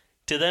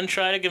 to then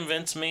try to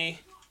convince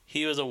me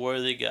he was a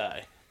worthy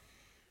guy.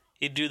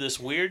 He'd do this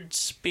weird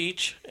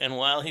speech, and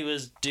while he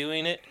was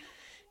doing it,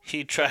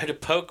 he'd try to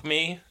poke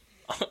me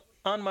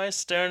on my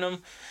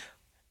sternum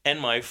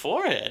and my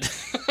forehead.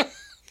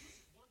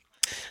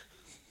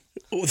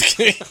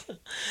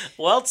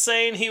 While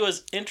saying he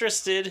was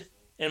interested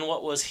in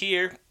what was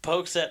here,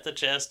 pokes at the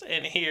chest,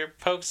 and here,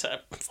 pokes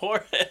at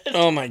forehead.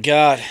 Oh my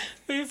god.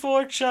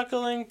 Before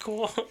chuckling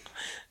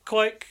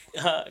quite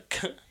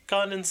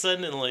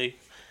condescendingly,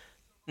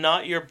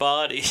 not your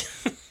body.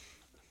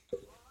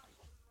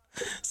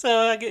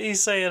 So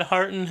he's saying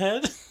heart and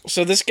head?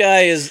 So this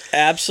guy is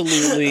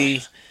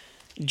absolutely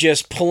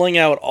just pulling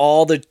out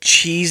all the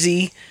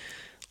cheesy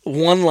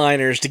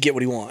one-liners to get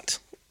what he wants.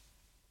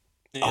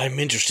 Yeah. I'm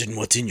interested in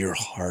what's in your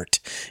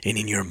heart and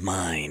in your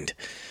mind.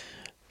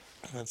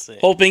 Let's see.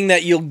 Hoping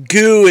that you'll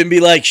goo and be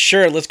like,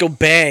 sure, let's go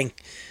bang.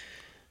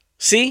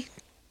 See?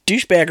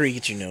 Douchebaggery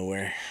gets you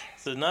nowhere.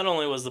 So not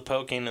only was the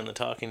poking and the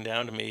talking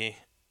down to me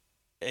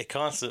a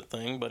constant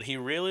thing, but he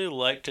really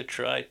liked to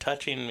try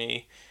touching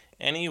me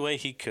any way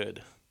he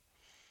could.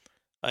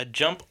 I'd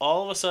jump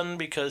all of a sudden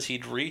because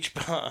he'd reach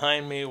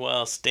behind me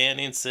while sitting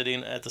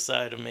at the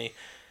side of me.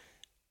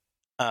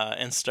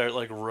 and start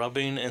like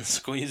rubbing and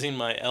squeezing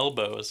my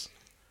elbows,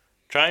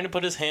 trying to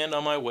put his hand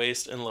on my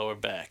waist and lower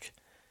back.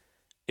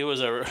 It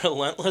was a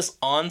relentless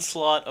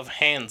onslaught of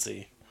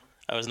handsy.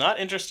 I was not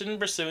interested in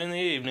pursuing the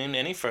evening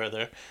any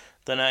further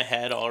than I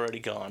had already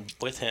gone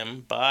with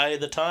him. By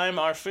the time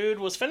our food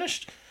was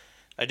finished,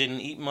 I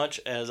didn't eat much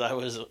as I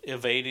was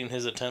evading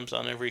his attempts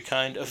on every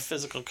kind of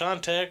physical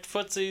contact,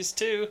 footsies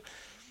too.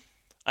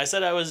 I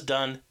said I was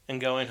done and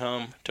going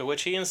home, to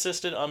which he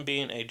insisted on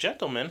being a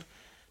gentleman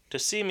to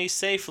see me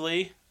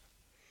safely.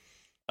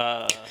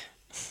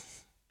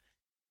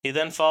 He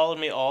then followed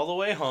me all the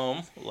way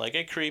home like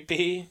a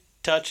creepy,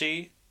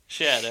 touchy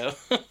shadow.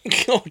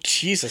 Oh,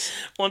 Jesus.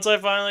 Once I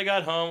finally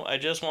got home, I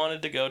just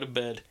wanted to go to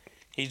bed.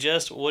 He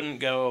just wouldn't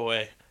go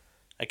away.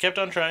 I kept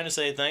on trying to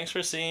say, thanks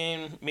for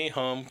seeing me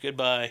home,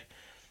 goodbye,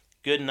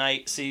 good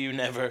night, see you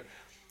never.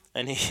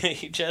 And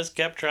he just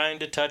kept trying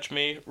to touch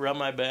me, rub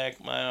my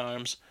back, my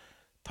arms,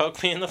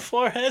 poke me in the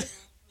forehead,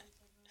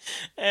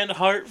 and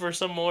heart for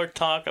some more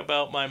talk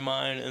about my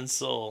mind and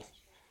soul.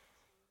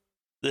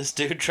 This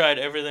dude tried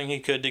everything he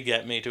could to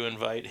get me to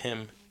invite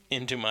him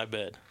into my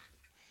bed.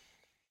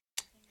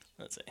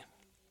 Let's see.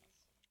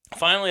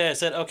 Finally, I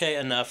said, okay,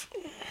 enough.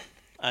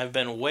 I've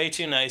been way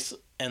too nice,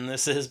 and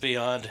this is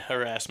beyond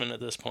harassment at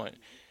this point.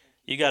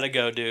 You gotta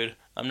go, dude.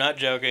 I'm not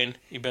joking.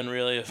 You've been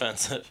really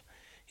offensive.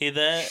 He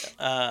then,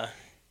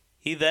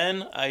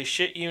 I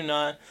shit you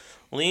not,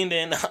 leaned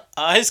in,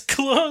 eyes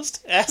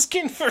closed,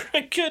 asking for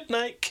a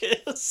goodnight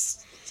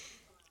kiss.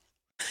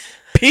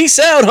 Peace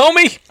out,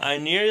 homie! I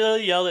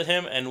nearly yelled at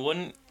him and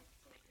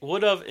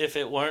would have if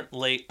it weren't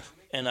late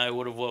and I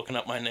would have woken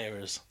up my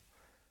neighbors.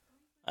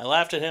 I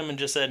laughed at him and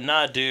just said,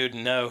 nah, dude,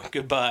 no,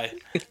 goodbye.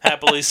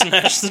 Happily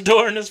smashed the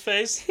door in his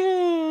face.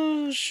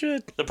 Oh,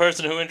 shit. The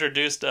person who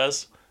introduced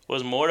us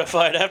was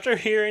mortified after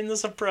hearing the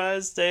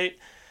surprise date.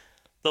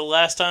 The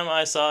last time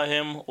I saw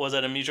him was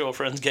at a mutual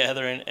friend's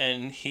gathering,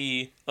 and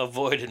he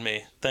avoided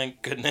me.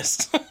 Thank goodness.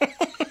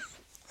 That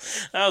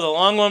was a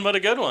long one, but a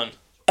good one.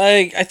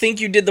 I think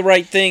you did the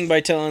right thing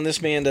by telling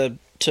this man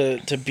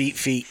to beat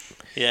feet.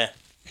 Yeah.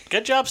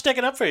 Good job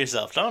sticking up for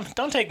yourself.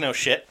 Don't take no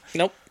shit.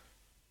 Nope.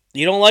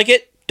 You don't like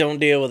it? Don't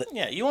deal with it.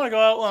 Yeah, you want to go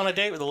out on a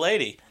date with a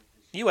lady,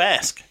 you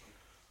ask.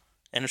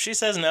 And if she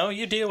says no,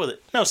 you deal with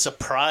it. No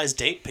surprise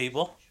date,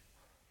 people.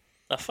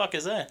 The fuck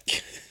is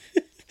that?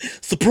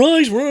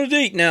 Surprise, we're on a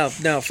date. No,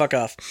 fuck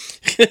off.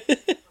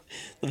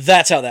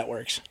 That's how that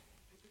works.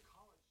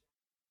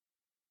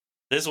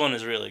 This one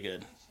is really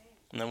good.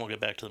 And then we'll get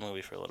back to the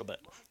movie for a little bit.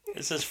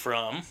 This is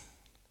from...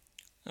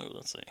 Oh,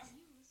 let's see.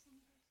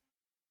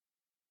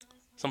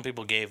 Some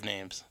people gave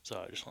names,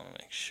 so I just want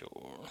to make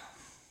sure.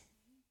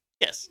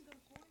 Yes.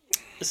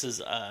 This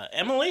is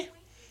Emily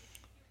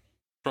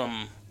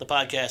from the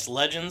podcast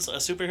Legends, a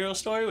Superhero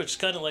Story, which is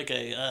kind of like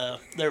a...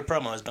 their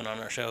promo has been on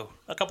our show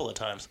a couple of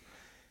times.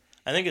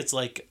 I think it's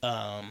like...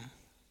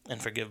 and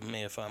forgive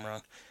me if I'm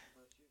wrong.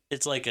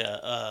 It's like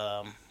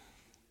a...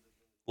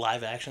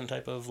 live action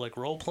type of like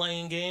role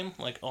playing game,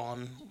 like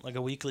on like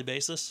a weekly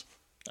basis,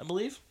 I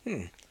believe.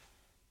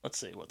 Let's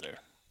see what they're.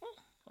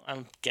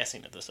 I'm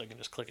guessing at this. I can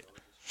just click it.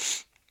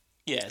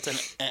 Yeah, it's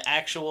an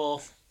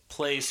actual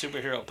play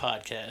superhero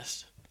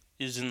podcast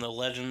using the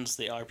Legends,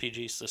 the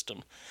RPG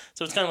system.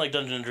 So it's kind of like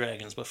Dungeons and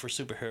Dragons, but for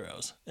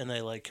superheroes, and they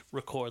like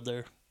record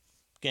their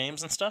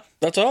games and stuff.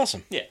 That's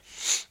awesome. Yeah.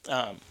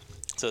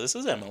 So this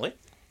is Emily.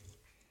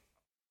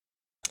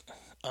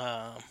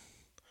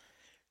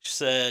 She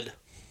said,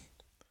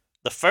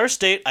 the first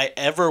date I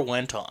ever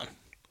went on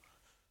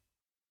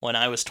when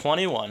I was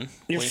 21.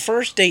 Your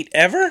first date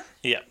ever?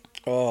 Yeah.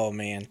 Oh,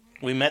 man.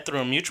 We met through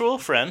a mutual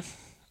friend.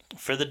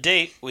 For the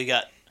date, we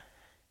got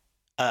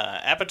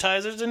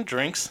appetizers and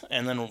drinks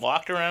and then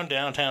walked around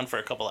downtown for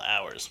a couple of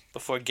hours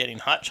before getting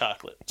hot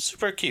chocolate.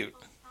 Super cute.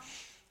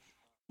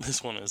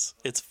 This one it's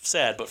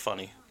sad but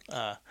funny.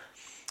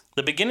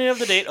 The beginning of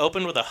the date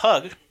opened with a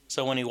hug,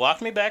 so when he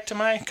walked me back to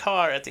my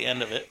car at the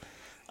end of it,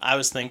 I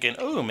was thinking,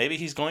 ooh, maybe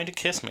he's going to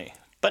kiss me.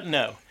 But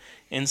no.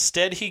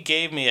 Instead, he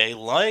gave me a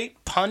light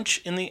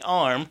punch in the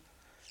arm,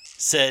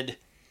 said,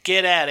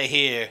 get out of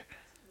here,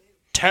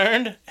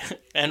 turned,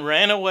 and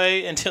ran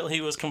away until he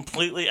was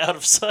completely out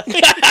of sight.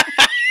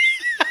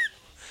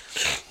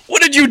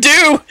 What did you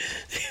do?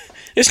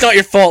 It's not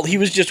your fault. He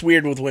was just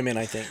weird with women,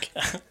 I think.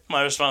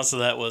 My response to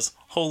that was,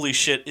 holy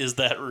shit, is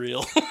that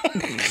real?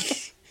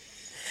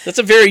 That's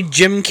a very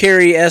Jim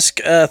Carrey-esque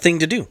thing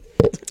to do.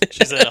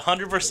 She said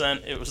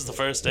 100% it was the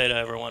first date I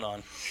ever went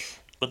on.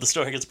 But the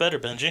story gets better,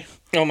 Benji.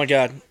 Oh, my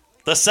God.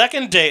 The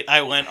second date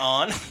I went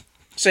on...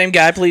 Same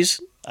guy, please?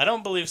 I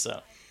don't believe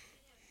so.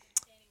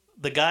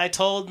 The guy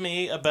told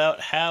me about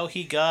how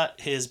he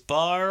got his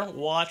bar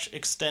watch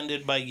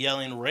extended by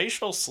yelling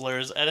racial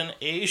slurs at an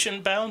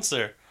Asian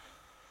bouncer.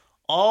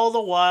 All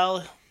the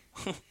while,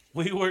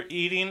 we were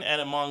eating at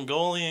a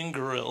Mongolian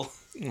grill.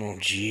 Oh,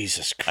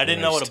 Jesus Christ. I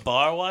didn't know what a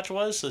bar watch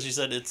was, so she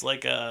said it's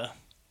like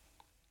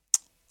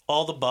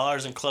all the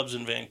bars and clubs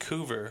in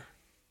Vancouver,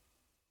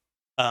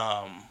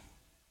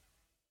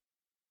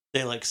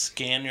 they like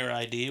scan your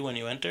ID when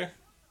you enter,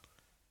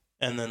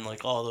 and then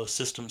like all those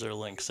systems are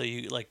linked, so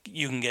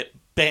you can get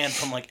banned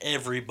from like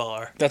every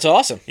bar. That's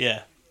awesome.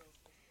 Yeah.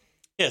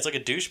 Yeah, it's like a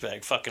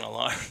douchebag fucking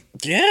alarm.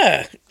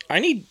 Yeah,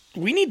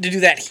 we need to do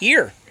that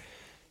here.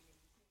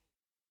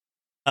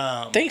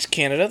 Thanks,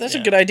 Canada. That's a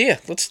good idea.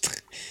 Let's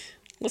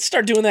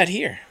start doing that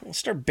here. Let's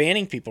start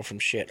banning people from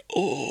shit.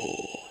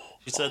 Oh.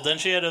 She said then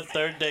she had a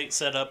third date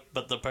set up,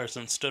 but the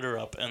person stood her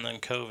up, and then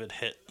COVID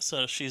hit.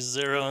 So she's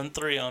 0 and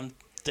 3 on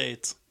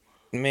dates.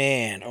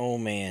 Man, oh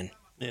man.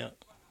 Yeah.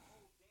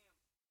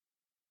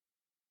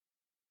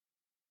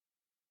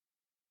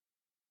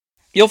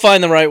 You'll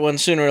find the right one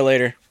sooner or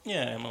later.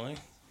 Yeah, Emily.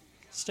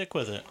 Stick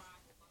with it.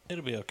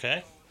 It'll be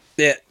okay.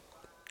 Yeah.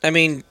 I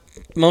mean,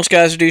 most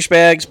guys are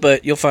douchebags,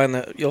 but you'll find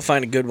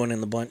a good one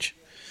in the bunch.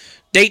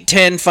 Date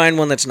 10, find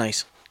one that's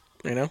nice.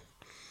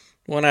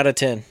 1 out of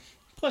 10.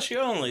 Plus,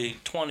 you're only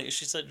 20.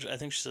 I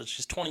think she said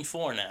she's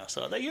 24 now,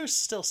 so that you're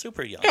still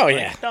super young. Oh,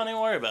 yeah. Don't even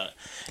worry about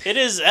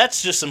it.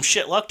 That's just some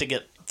shit luck to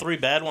get 3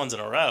 bad ones in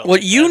a row.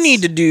 What you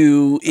need to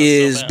do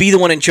is be the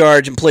one in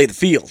charge and play the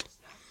field.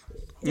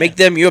 Make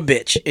them your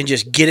bitch and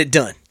just get it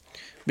done.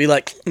 Be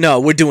like, no,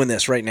 we're doing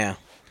this right now.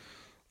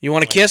 You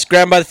want to kiss?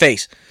 Grab him by the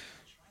face.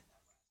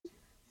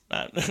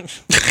 All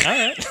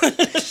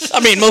right. I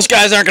mean, most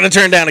guys aren't going to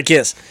turn down a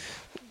kiss.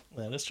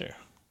 That is true.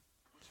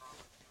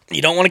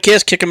 You don't want to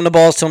kiss? Kick him in the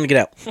balls, tell him to get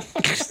out.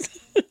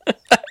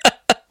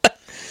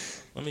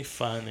 Let me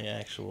find the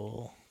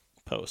actual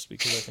post,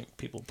 because I think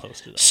people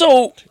posted it.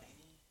 So,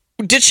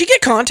 did she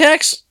get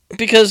contacts?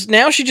 Because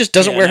now she just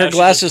doesn't wear her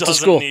glasses to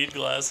school. Doesn't need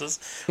glasses.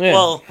 Yeah.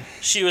 Well,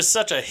 she was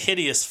such a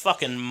hideous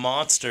fucking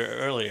monster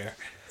earlier.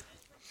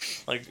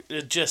 Like,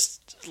 it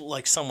just,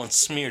 like someone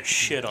smeared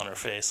shit on her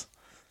face.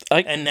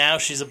 And now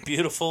she's a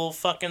beautiful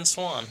fucking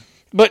swan.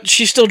 But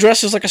she still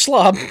dresses like a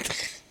slob.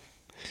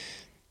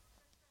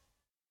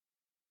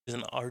 She's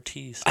an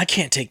artiste. I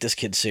can't take this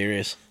kid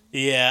serious.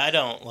 Yeah, I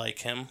don't like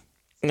him.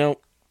 No.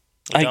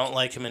 I don't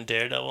like him in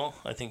Daredevil.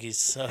 I think he's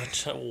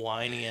such a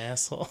whiny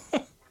asshole.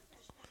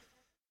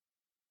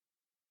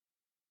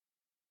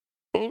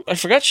 I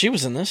forgot she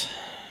was in this.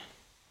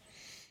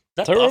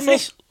 That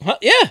Buffy?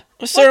 Yeah,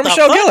 it's Sarah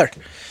Michelle Gellar.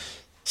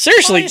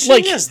 Seriously, Why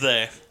is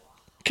there?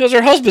 Because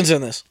her husband's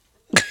in this.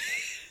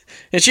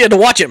 And she had to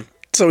watch him,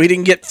 so he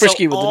didn't get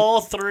frisky with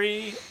all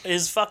 3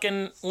 is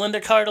fucking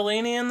Linda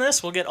Cardellini in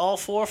this? We'll get all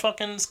 4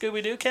 fucking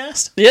Scooby-Doo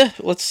cast? Yeah,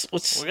 let's...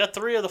 We got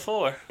 3 of the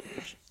 4.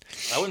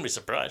 I wouldn't be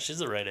surprised. She's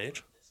the right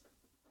age.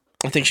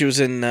 I think she was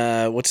in,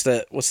 what's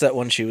that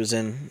one she was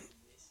in?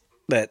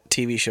 That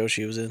TV show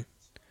she was in?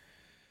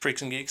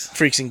 Freaks and Geeks.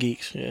 Freaks and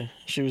Geeks, yeah.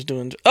 She was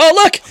doing... Oh,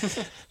 look!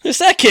 It's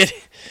that kid!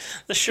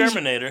 The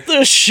Shermanator.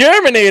 The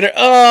Shermanator!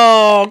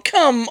 Oh,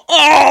 come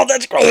on!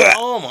 That's gross!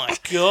 Oh my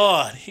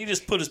god. He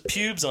just put his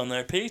pubes on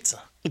their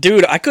pizza.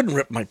 Dude, I couldn't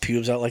rip my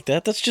pubes out like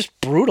that. That's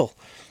just brutal.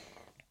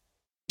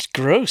 It's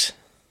gross.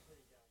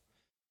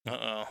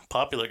 Uh-oh.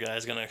 Popular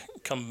guy's gonna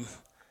come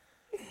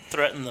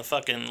threaten the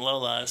fucking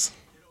lowlives.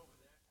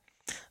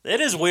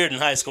 It is weird in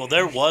high school.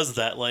 There was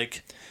that,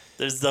 like...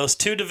 There's those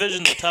 2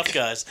 divisions of tough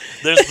guys.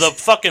 There's the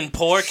fucking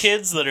poor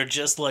kids that are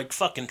just like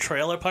fucking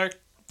trailer park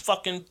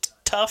fucking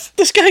tough.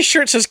 This guy's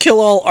shirt says kill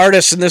all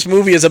artists, and this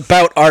movie is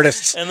about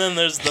artists. And then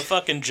there's the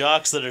fucking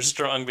jocks that are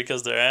strong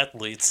because they're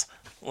athletes.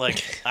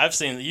 Like,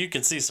 you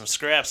can see some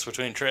scraps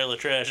between Trailer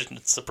Trash and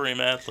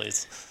Supreme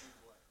Athletes.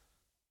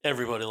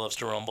 Everybody loves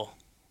to rumble.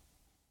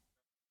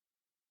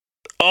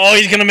 Oh,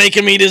 he's gonna make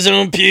him eat his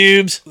own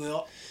pubes.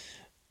 Yeah.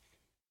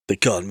 They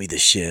called me the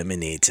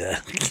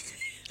Shermanator.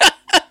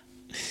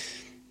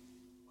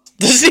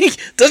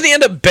 Doesn't he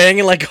end up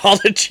banging like all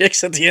the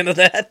chicks at the end of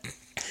that?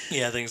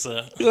 Yeah, I think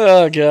so.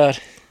 Oh god.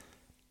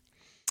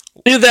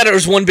 Either that or it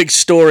was one big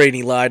story and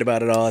he lied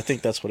about it all. I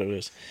think that's what it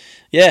was.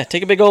 Yeah,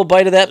 take a big old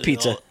bite of that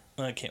pizza.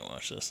 I can't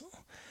watch this.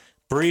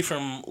 Bree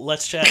from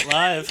Let's Chat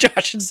Live.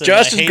 Josh is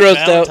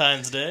grossed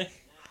Valentine's out. Day.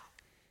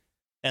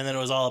 And then it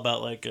was all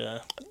about like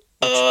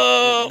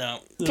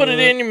put it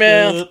in your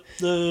mouth.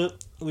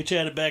 We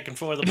chatted back and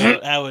forth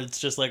about how it's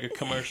just like a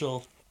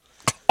commercial.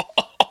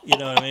 You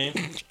know what I mean?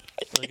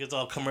 Like it's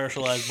all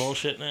commercialized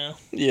bullshit now.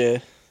 Yeah.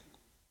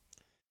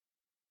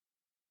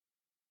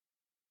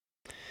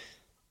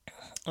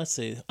 Let's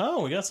see.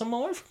 Oh, we got some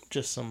more from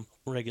just some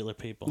regular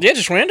people. Yeah,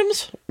 just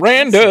randoms.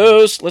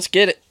 Randos. Let's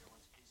get it.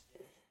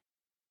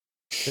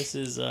 This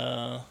is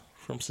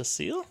from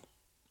Cecile. It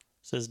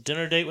says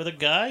dinner date with a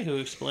guy who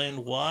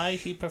explained why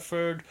he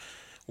preferred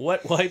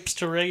wet wipes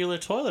to regular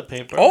toilet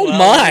paper. Oh while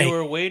my! They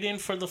were waiting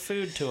for the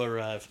food to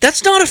arrive.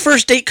 That's not a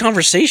first date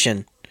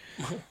conversation.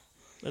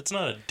 That's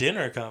not a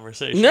dinner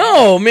conversation.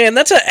 No, man,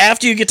 that's a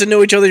after you get to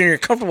know each other and you're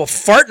comfortable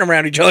farting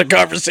around each other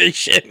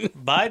conversation.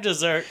 By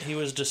dessert, he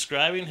was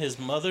describing his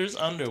mother's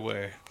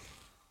underwear.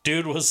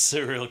 Dude was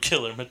serial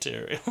killer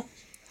material.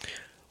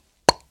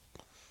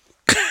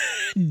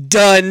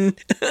 Done.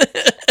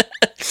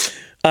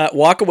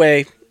 Walk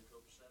away.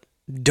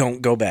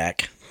 Don't go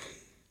back.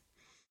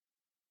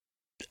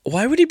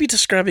 Why would he be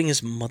describing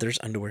his mother's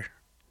underwear?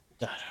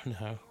 I don't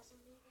know.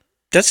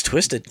 That's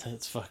twisted.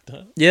 That's fucked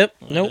up. Yep.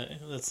 Nope. Okay,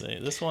 let's see.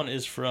 This one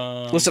is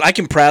from. Listen, I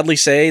can proudly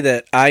say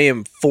that I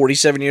am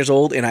 47 years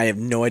old and I have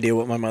no idea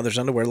what my mother's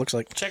underwear looks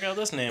like. Check out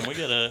this name. We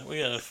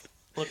gotta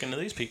look into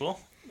these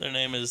people. Their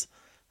name is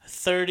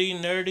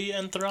 30 Nerdy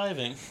and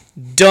Thriving.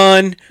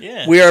 Done.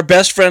 Yeah. We are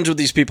best friends with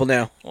these people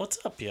now.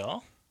 What's up,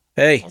 y'all?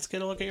 Hey. Let's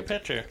get a look at your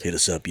picture. Hit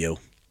us up, yo.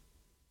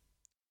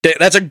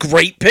 That's a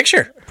great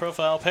picture.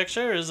 Profile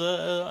picture is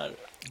a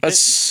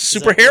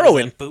super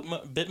heroine.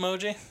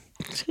 Bitmoji.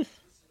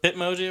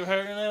 Bitmoji of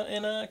her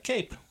in a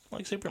cape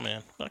like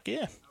Superman. Fuck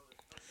yeah.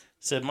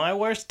 Said my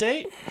worst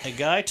date. A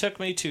guy took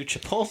me to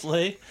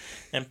Chipotle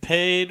and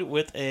paid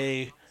with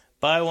a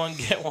buy one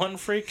get one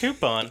free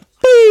coupon.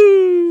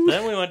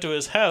 Then we went to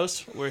his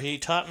house where he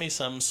taught me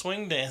some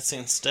swing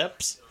dancing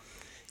steps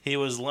he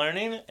was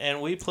learning,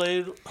 and we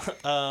played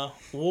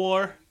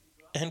War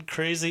and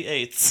Crazy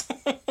Eights.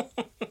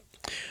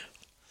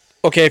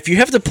 Okay, if you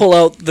have to pull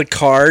out the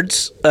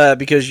cards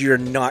because you're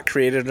not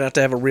creative enough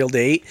to have a real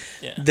date,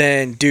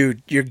 then,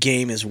 dude, your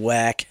game is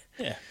whack.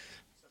 Yeah.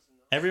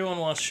 Everyone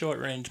wants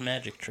short-range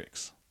magic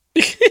tricks.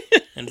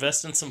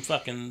 Invest in some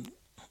fucking...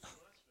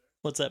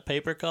 What's that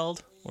paper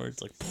called? Where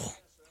it's like...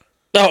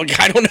 Oh,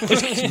 I don't know.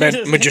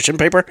 Magician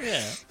paper?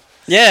 Yeah.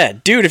 Yeah,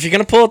 dude, if you're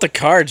going to pull out the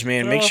cards,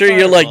 man, make sure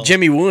you're like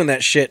Jimmy Woo in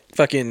that shit,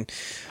 fucking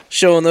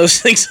showing those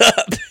things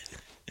up.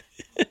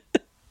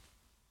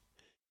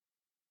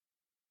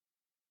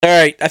 All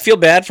right, I feel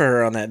bad for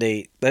her on that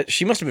date.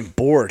 She must have been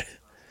bored.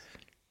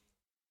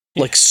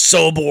 Like,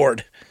 so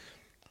bored.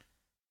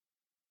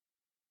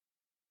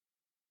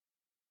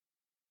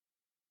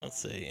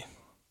 Let's see.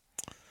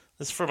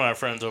 This is from our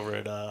friends over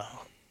at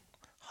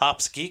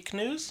Hops Geek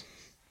News.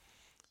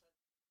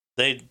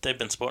 They've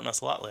been supporting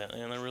us a lot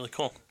lately, and they're really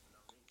cool.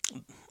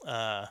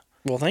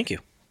 Well, thank you.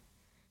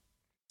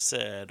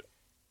 Said,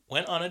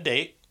 went on a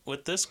date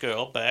with this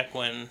girl back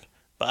when...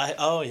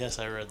 Oh, yes,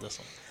 I read this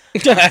one.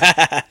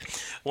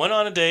 Went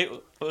on a date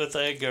with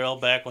a girl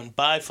back when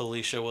Bye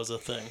Felicia was a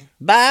thing.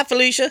 Bye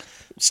Felicia.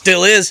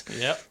 Still is.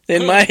 Yep.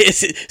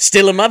 It's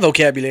still in my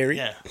vocabulary.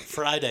 Yeah.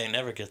 Friday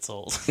never gets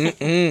old.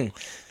 Mm-mm.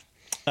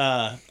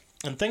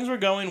 And things were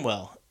going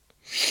well.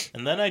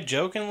 And then I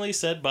jokingly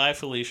said Bye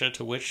Felicia,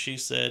 to which she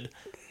said,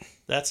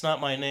 that's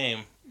not my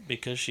name,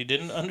 because she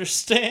didn't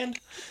understand.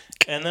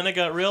 And then it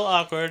got real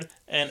awkward,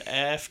 and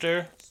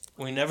after,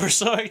 we never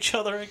saw each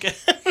other again.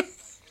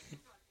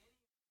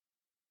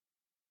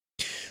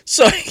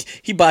 So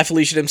he Bye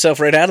Felicia himself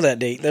right out of that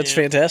date. That's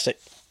fantastic.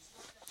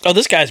 Oh,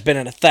 this guy's been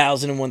in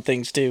 1,001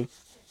 things, too.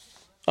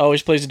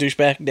 Always plays a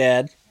douchebag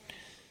dad.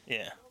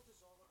 Yeah.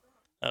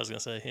 I was going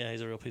to say, yeah,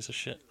 he's a real piece of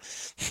shit.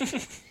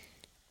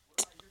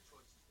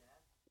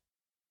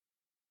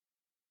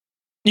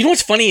 You know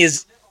what's funny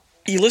is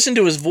you listen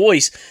to his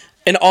voice,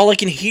 and all I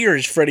can hear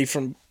is Freddy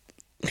from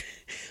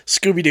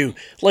Scooby-Doo.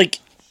 Like,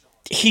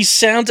 he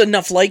sounds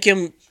enough like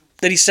him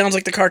that he sounds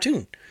like the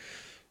cartoon.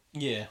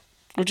 Yeah.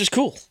 Which is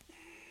cool.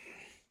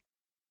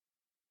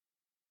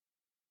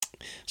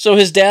 So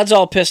his dad's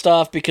all pissed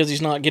off because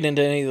he's not getting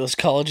into any of those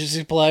colleges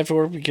he applied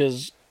for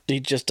because he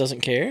just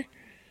doesn't care.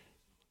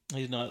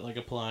 He's not like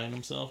applying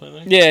himself, I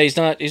think. Yeah, he's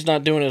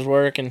not doing his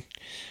work, and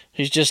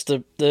he's just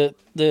the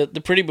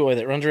pretty boy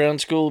that runs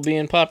around school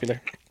being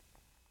popular.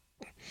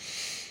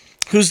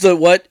 Who's the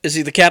what? Is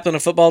he the captain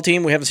of a football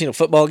team? We haven't seen a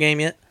football game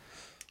yet.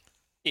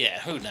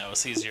 Yeah, who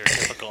knows? He's your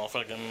typical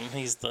fucking...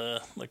 He's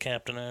the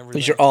captain of everything.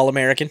 He's your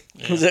All-American.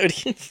 Yeah. Is that what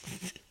he...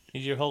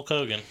 He's your Hulk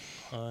Hogan.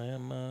 I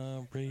am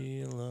a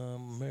real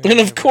American. And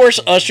of course,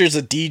 Usher's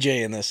a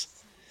DJ in this.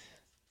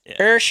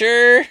 Yeah.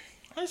 Usher.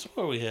 I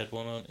swore we had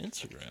one on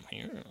Instagram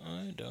here.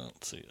 I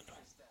don't see it.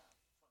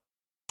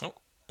 Oh,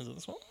 is it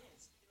this one?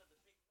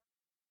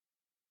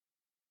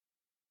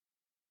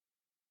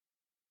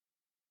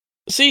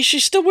 See,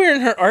 she's still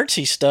wearing her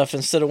artsy stuff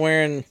instead of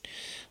wearing,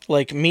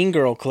 like, Mean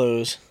Girl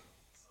clothes.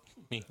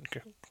 Mean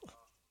Girl.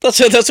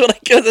 That's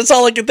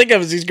all I can think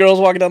of is these girls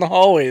walking down the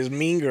hallway as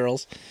Mean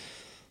Girls.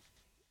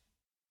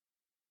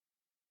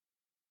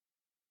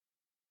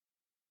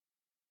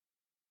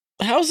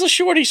 How's the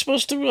shorty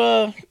supposed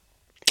to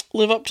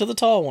live up to the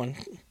tall one?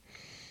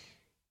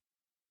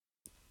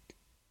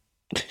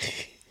 I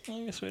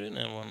guess we didn't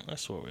have one. I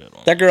swore we had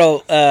one. That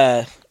girl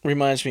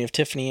reminds me of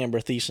Tiffany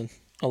Amber Thiessen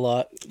a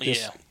lot.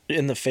 Just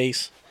in the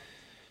face.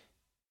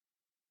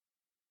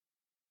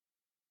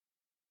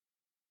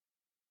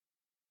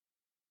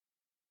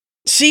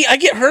 See, I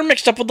get her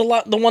mixed up with the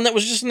one that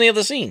was just in the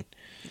other scene.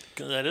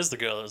 That is the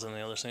girl that was in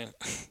the other scene.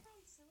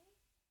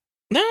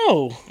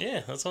 No.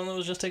 Yeah, that's the one that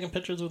was just taking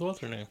pictures with what's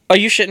her name. Are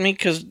you shitting me?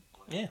 Because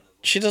yeah,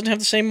 she doesn't have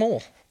the same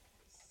mole.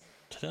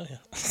 To tell you.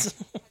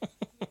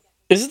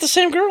 Is it the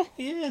same girl?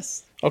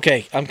 Yes.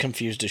 Okay, I'm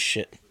confused as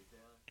shit.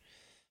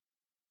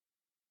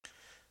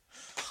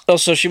 Oh,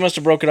 so she must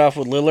have broke it off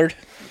with Lillard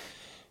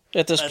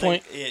at this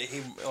point?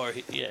 He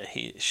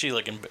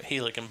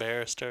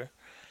embarrassed her.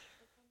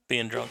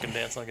 Being drunk and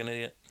dancing like an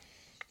idiot.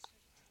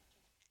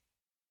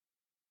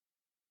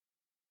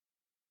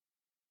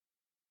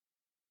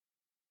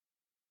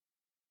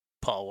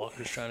 Paul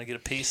Walker's trying to get a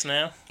piece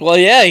now. Well,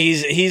 yeah,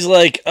 he's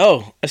like,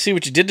 oh, I see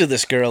what you did to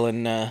this girl,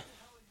 and no.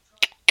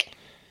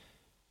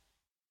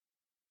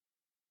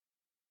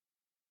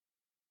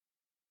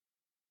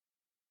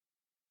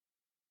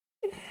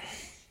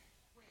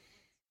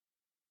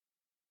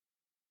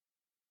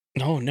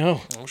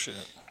 Oh, shit.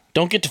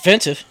 Don't get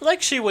defensive.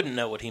 Like she wouldn't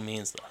know what he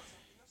means, though.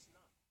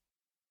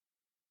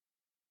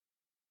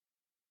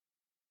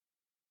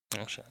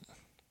 Oh, shit.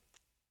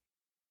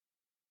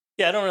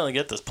 Yeah, I don't really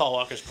get this. Paul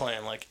Walker's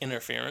playing, like,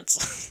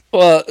 interference.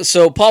 Well,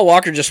 so Paul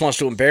Walker just wants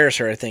to embarrass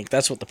her, I think.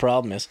 That's what the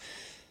problem is.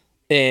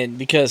 And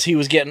because he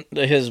was getting,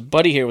 his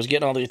buddy here was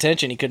getting all the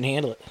attention, he couldn't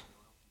handle it.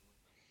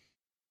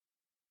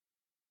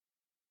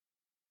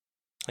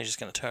 You're just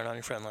going to turn on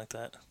your friend like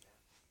that.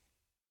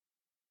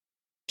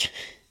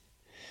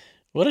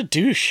 What a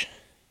douche.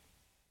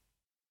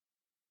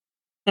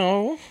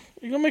 Oh,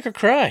 you're going to make her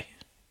cry.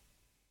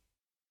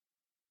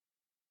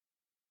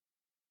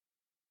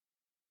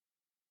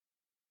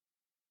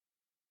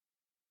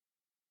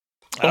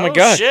 Oh my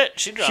god. Shit.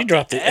 She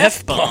dropped the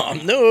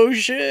F-bomb. No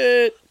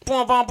shit.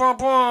 Bwah, bwah, bwah,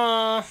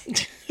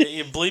 bwah. Get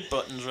your bleep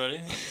buttons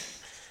ready.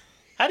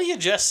 How do you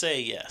just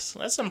say yes?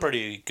 That's some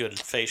pretty good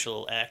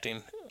facial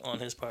acting on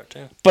his part,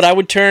 too. But I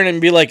would turn and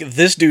be like,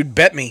 this dude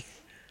bet me.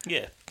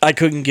 Yeah. I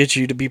couldn't get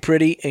you to be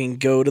pretty and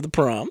go to the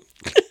prom.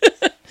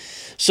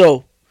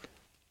 So,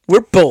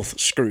 we're both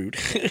screwed.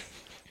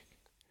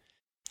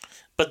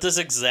 But this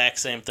exact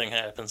same thing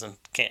happens in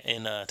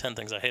 10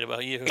 Things I Hate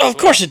About You. Oh, of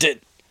course it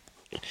did.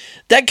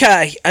 That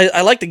guy,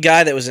 I like the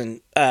guy that was in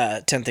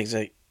 10 Things.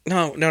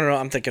 No,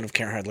 I'm thinking of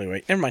Karen Hardly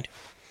Wait. Never mind.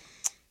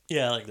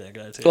 Yeah, I like that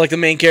guy, too. Like the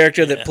main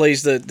character that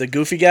plays the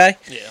goofy guy?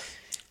 Yeah.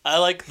 I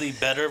like the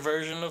better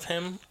version of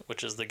him,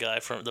 which is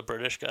the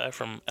British guy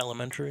from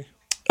Elementary.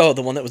 Oh,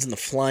 the one that was in The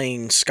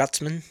Flying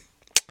Scotsman?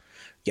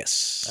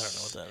 Yes. I don't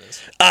know what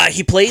that is.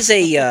 He plays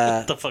a...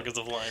 What the fuck is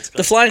The Flying Scotsman?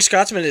 The Flying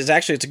Scotsman is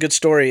actually, it's a good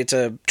story. It's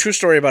a true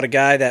story about a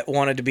guy that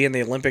wanted to be in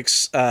the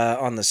Olympics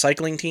on the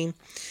cycling team,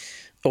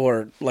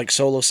 or like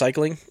solo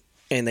cycling,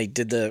 and they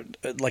did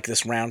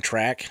this round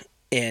track,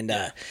 and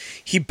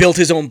he built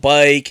his own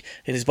bike,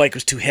 and his bike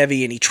was too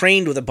heavy, and he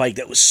trained with a bike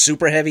that was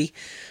super heavy.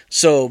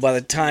 So by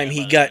the time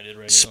he got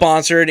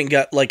sponsored and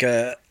got like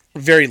a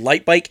very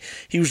light bike,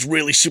 he was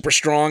really super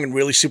strong and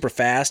really super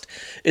fast.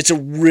 It's a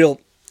real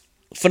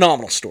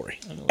phenomenal story.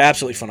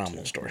 Absolutely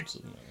phenomenal story.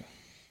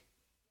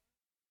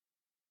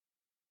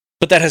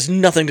 But that has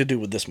nothing to do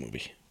with this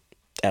movie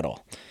at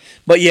all.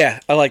 But yeah,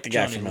 I like the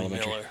guy Johnny from Lee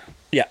Elementary. Miller.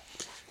 Yeah.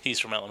 He's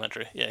from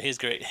Elementary. Yeah, he's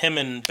great. Him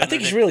and Benedict, I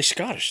think he's really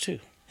Scottish too.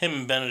 Him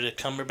and Benedict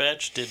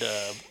Cumberbatch did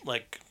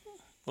like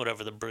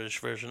whatever the British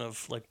version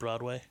of like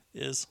Broadway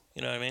is.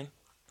 You know what I mean?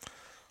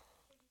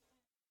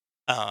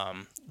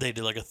 They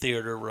did like a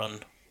theater run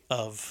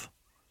of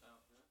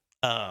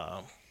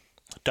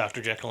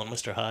Dr. Jekyll and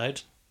Mr.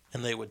 Hyde,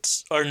 and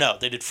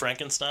they did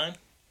Frankenstein,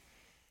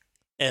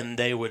 and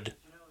they would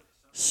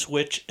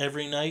switch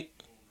every night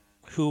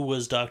who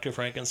was Dr.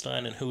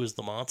 Frankenstein and who was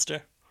the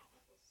monster.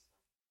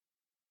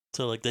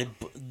 So, like,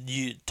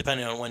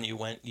 depending on when you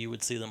went, you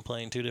would see them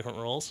playing two different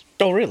roles.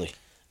 Oh, really?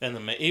 And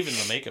even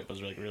the makeup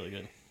was like really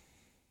good.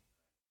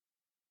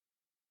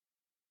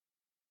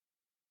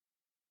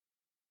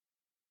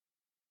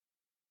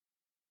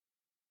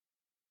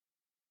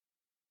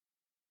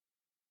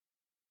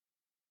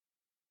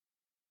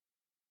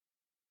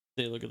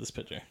 See, look at this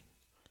picture.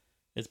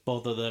 It's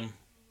both of them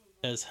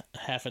as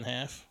half and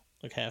half,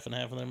 like half and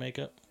half of their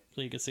makeup.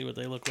 So you can see what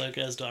they look like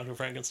as Dr.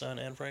 Frankenstein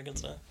and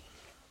Frankenstein.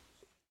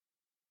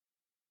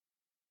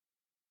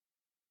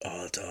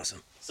 Oh, that's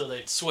awesome. So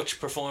they'd switch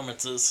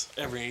performances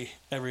every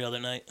other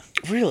night.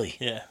 Really?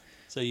 Yeah.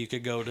 So you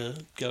could go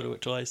to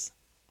it twice.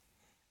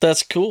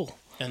 That's cool.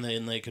 And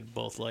then they could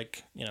both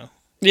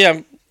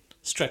yeah,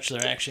 stretch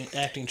their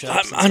acting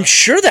chops. I'm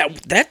sure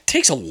that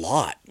takes a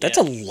lot. That's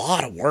a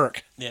lot of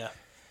work. Yeah.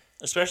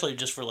 Especially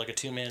just for like a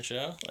 2-man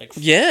show.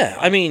 Yeah,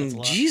 I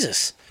mean,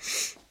 Jesus.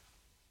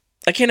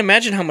 I can't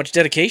imagine how much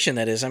dedication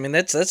that is. I mean,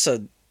 that's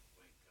a...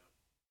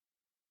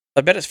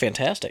 I bet it's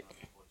fantastic.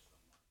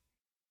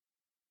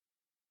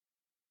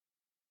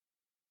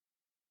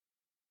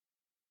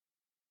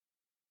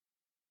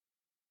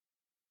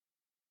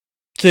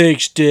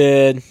 Thanks,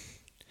 Dad.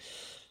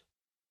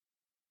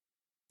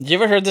 You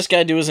ever heard this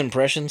guy do his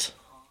impressions?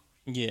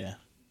 Yeah.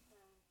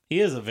 He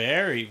has a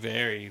very,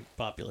 very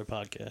popular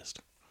podcast.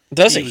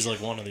 Does he? He was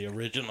like one of the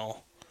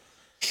original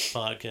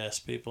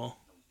podcast people.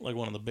 Like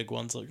one of the big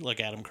ones, like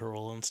Adam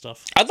Carolla and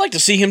stuff. I'd like to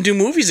see him do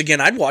movies again.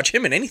 I'd watch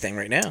him in anything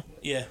right now.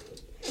 Yeah.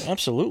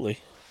 Absolutely.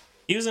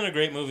 He was in a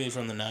great movie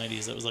from the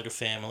 90s that was like a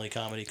family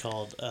comedy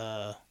called...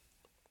 A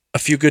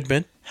Few Good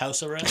Men?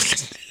 House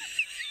Arrest.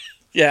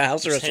 Yeah,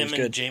 House Arrest was him good.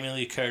 And Jamie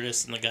Lee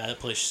Curtis and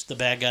the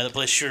bad guy that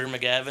plays Shooter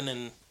McGavin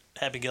in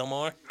Happy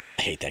Gilmore.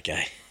 I hate that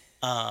guy.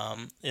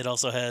 It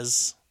also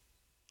has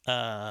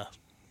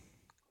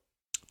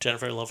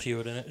Jennifer Love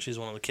Hewitt in it. She's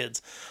one of the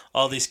kids.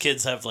 All these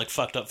kids have like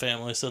fucked up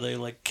families, so they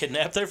like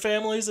kidnap their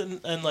families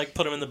and like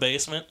put them in the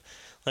basement,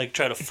 like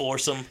try to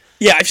force them.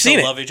 Yeah, I've seen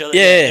it. Love each other.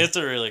 Yeah, it's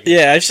a really good.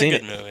 Yeah, I've it's seen a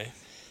good it. movie.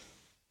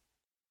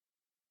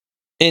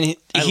 And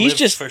I he's lived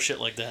just for shit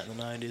like that in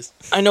the 90s.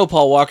 I know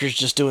Paul Walker's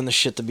just doing the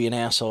shit to be an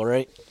asshole,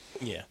 right?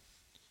 Yeah.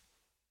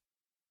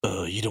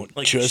 You don't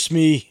Like, trust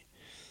me?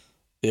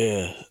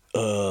 Yeah.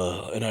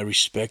 And I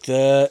respect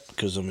that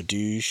because I'm a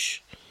douche.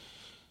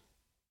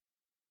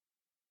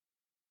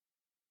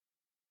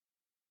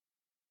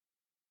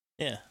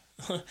 Yeah.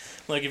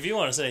 Like, if you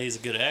want to say he's a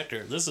good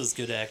actor, this is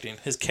good acting.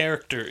 His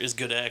character is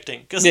good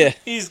acting. Because Yeah.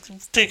 he's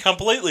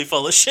completely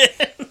full of shit.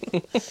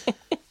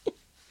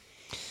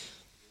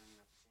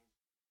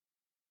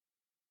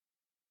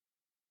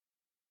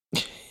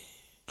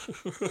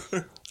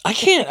 I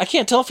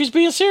can't tell if he's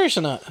being serious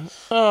or not.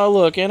 Oh,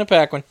 look, Anna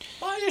Paquin.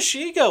 Why is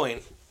she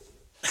going?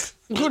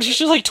 Dude,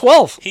 she's like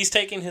 12. He's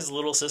taking his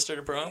little sister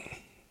to prom?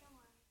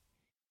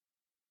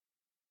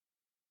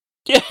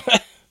 Yeah.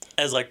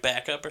 As, like,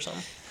 backup or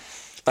something?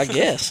 I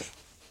guess.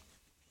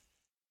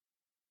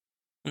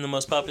 And the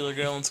most popular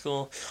girl in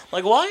school.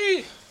 Like,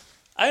 why?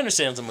 I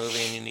understand it's a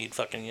movie and you need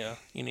fucking, you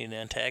need an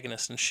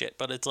antagonist and shit,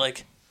 but it's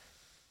like,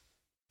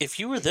 if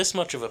you were this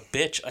much of a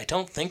bitch, I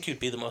don't think you'd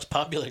be the most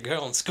popular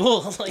girl in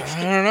school. Like,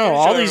 I don't know.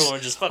 I'm sure everyone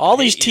would just fucking All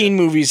these hate you. teen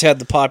movies had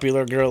the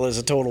popular girl as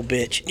a total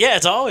bitch. Yeah,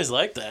 it's always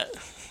like that.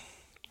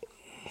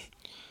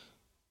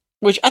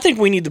 Which I think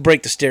we need to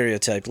break the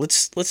stereotype.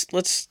 Let's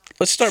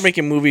start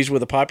making movies where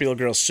the popular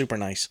girl's super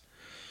nice.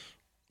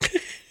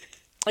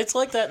 It's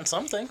like that in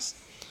some things.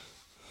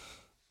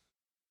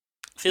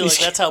 I feel like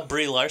that's how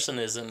Brie Larson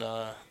is in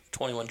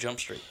 21 Jump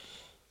Street.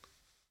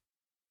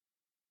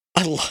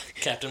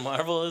 Captain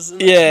Marvel is in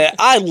that. Yeah,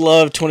 I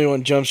love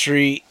 21 Jump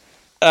Street.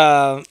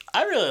 I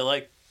really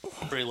like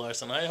Brie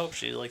Larson. I hope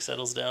she like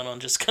settles down on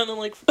just kind of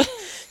like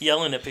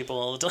yelling at people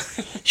all the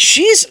time.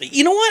 She's,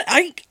 you know what?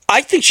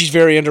 I think she's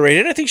very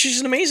underrated. I think she's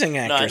an amazing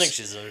actress. No, I think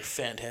she's a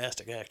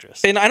fantastic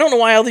actress. And I don't know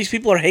why all these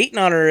people are hating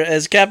on her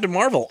as Captain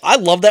Marvel. I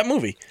love that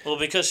movie. Well,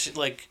 because she,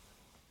 like,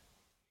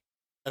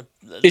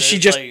 Is she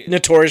just like,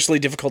 notoriously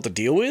difficult to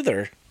deal with,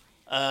 or?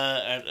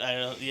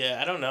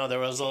 I don't know. There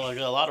was like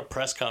a lot of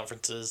press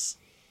conferences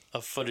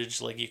of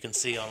footage like you can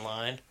see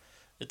online.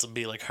 It'll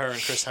be like her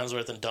and Chris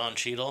Hemsworth and Don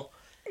Cheadle,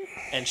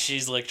 and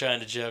she's like trying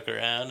to joke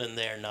around, and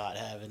they're not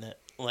having it.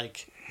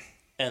 Like,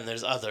 and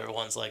there's other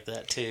ones like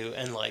that too,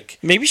 and like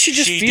Maybe she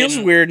just feels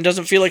weird and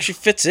doesn't feel like she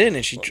fits in,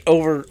 and she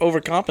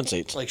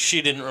overcompensates. Like,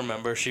 she didn't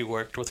remember she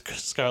worked with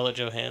Scarlett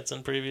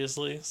Johansson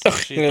previously, so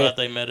she thought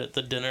they met at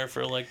the dinner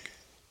for like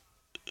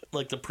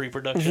the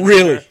pre-production.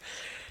 Really? Dinner.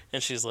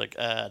 And she's like,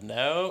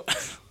 no.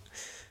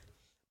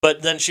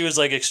 But then she was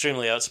like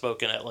extremely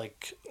outspoken at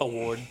like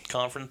award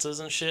conferences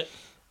and shit.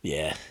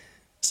 Yeah.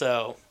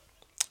 So,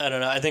 I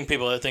don't know. I think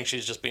people think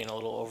she's just being a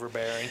little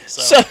overbearing.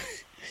 So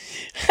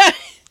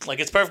like,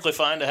 it's perfectly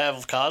fine to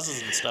have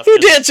causes and stuff. Who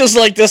dances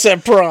like this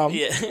at prom?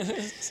 Yeah.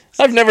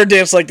 I've never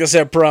danced like this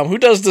at prom. Who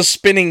does the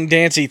spinning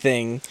dancey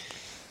thing?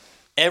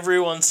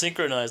 Everyone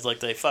synchronized like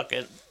they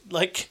fucking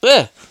like.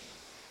 Yeah.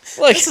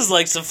 Like, this is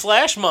like some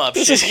flash mob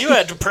shit. You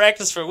had to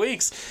practice for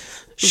weeks.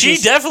 She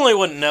definitely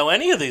wouldn't know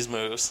any of these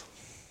moves.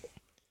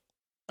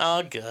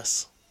 I'll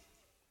guess.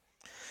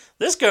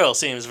 This girl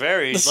seems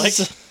very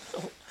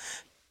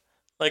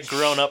like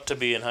grown up to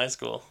be in high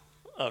school.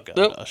 Oh god,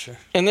 Nope. Usher.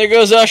 And there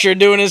goes Usher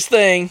doing his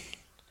thing.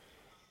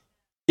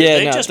 Yeah, Did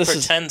they no, just this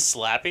pretend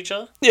slap each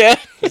other? Yeah.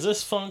 Is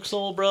this Funk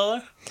Soul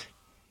Brother?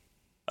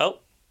 Oh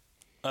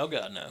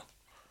god, no.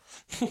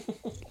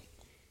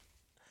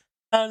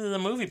 How did the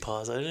movie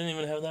pause? I didn't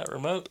even have that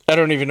remote. I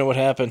don't even know what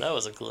happened. That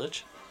was a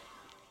glitch.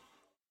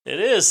 It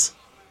is.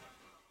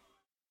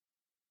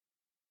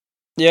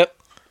 Yep.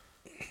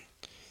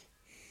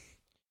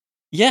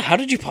 Yeah, how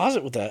did you pause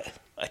it with that?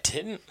 I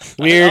didn't.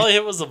 Weird. All I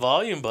hit was the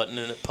volume button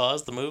and it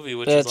paused the movie,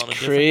 which That's is on a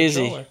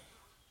crazy. different controller.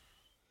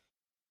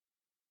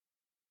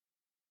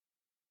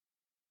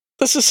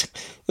 This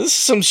is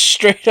some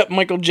straight up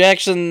Michael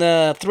Jackson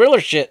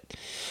Thriller shit.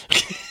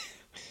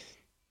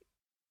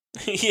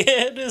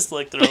 Yeah, it is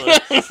like Thriller.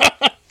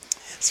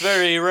 It's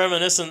very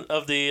reminiscent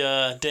of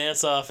the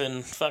dance off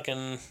in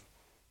fucking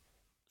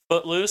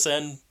Footloose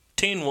and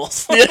Teen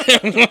Wolf.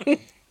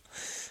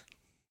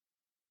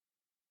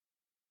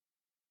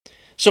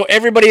 So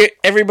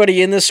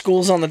everybody in this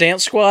school's on the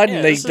dance squad, Yeah,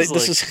 and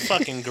this is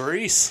fucking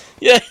Grease.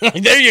 Yeah,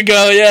 there you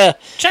go. Yeah,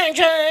 Chang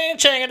chang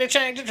chang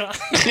chang chang.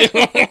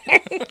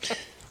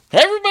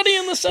 everybody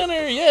in the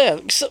center. Yeah,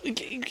 so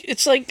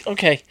it's like,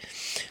 okay.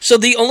 So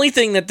the only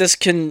thing that this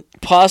can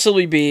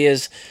possibly be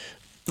is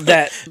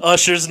that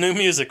Usher's new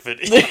music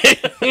video.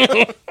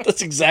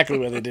 That's exactly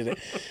why they did it.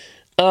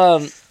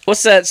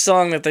 What's that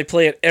song that they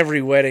play at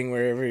every wedding,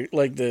 where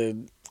the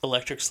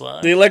Electric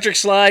Slide. The Electric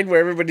Slide, where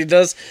everybody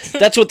does.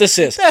 That's what this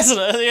is.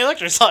 The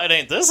Electric Slide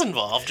ain't this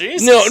involved,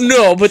 Jesus.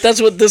 No, but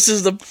that's what this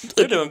is.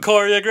 They're doing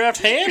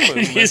choreographed hand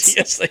movements.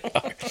 Yes, they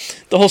are.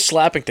 The whole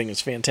slapping thing is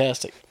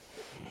fantastic.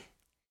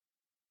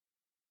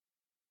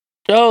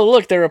 Oh,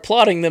 look, they're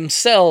applauding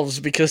themselves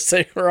because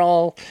they are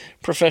all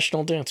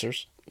professional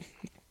dancers.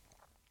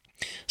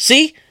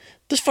 See?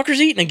 This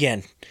fucker's eating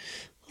again.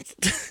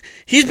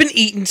 He's been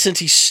eating since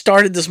he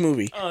started this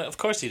movie. Oh, of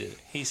course he did.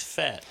 He's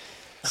fat.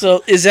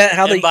 So is that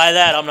how and by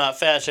that, I'm not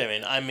fat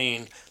shaming. I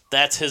mean,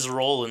 That's his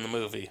role in the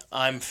movie.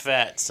 I'm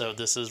fat, so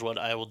this is what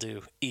I will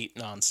do. Eat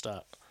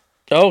nonstop.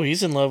 Oh,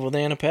 he's in love with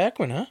Anna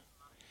Paquin, huh?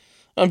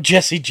 I'm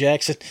Jesse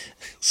Jackson.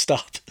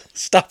 Stop.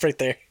 Stop right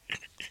there.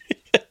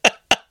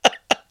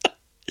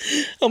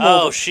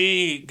 Oh,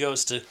 she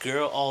goes to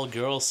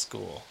all-girls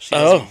school. She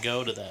doesn't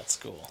go to that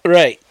school.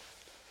 Right.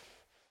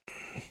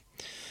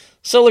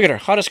 So look at her.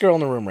 Hottest girl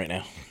in the room right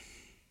now.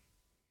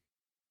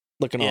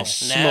 Looking all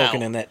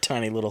smoking in that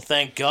tiny little...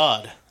 Thank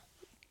God.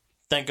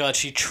 Thank God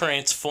she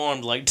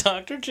transformed like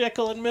Dr.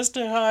 Jekyll and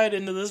Mr. Hyde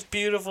into this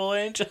beautiful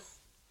angel.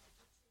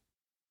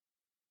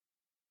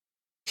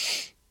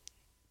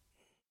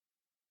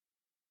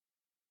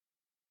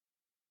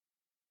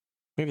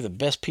 Maybe the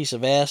best piece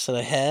of ass that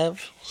I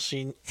have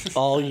seen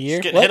all year.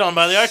 She's getting hit on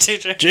by the art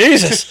teacher.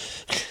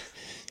 Jesus.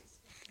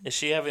 Is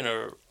she having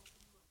a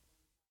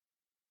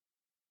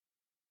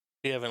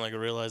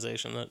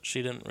realization that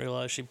she didn't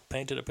realize she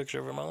painted a picture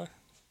of her mother?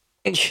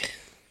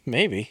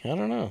 Maybe. I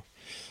don't know.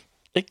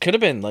 It could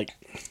have been like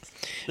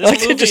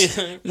movie, just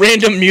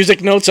random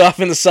music notes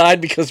off in the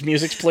side because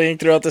music's playing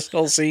throughout this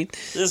whole scene.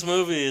 This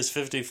movie is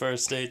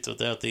 51st Dates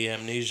without the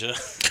amnesia.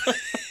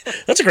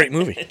 That's a great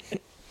movie.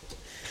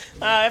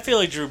 I feel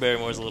like Drew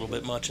Barrymore's a little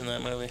bit much in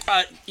that movie.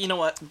 You know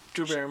what?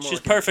 Drew Barrymore. She's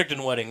perfect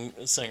in Wedding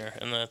Singer,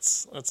 and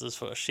that's as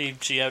far.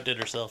 She outdid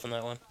herself in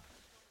that one.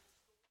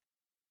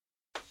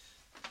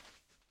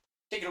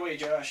 Take it away,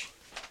 Josh.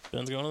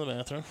 Ben's going to the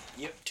bathroom.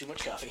 Yep, too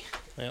much coffee.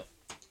 Yep.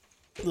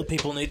 The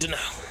people need to know.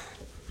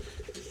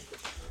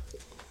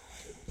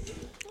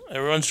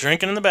 Everyone's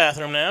drinking in the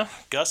bathroom now.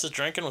 Gus is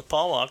drinking with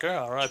Paul Walker,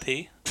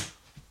 R.I.P.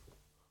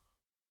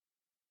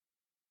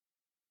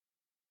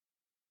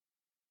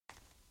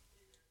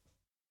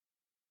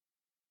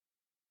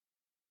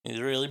 He's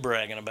really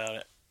bragging about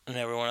it. And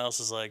everyone else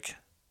is like,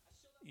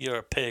 you're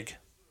a pig.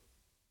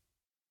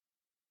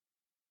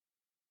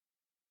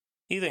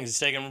 He thinks he's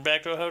taking her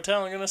back to a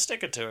hotel and gonna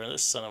stick it to her,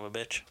 this son of a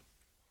bitch.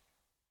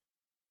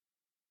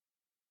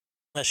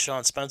 That's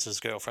Sean Spencer's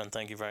girlfriend,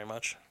 thank you very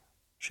much.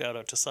 Shout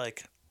out to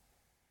Psych.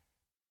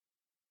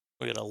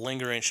 We got a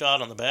lingering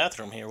shot on the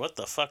bathroom here. What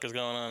the fuck is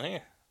going on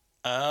here?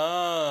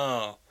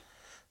 Oh.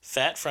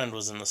 Fat Friend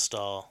was in the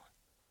stall.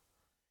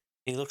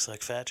 He looks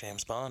like Fat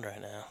James Bond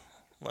right now.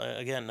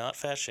 Again, not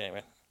fat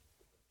shaming.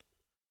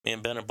 Me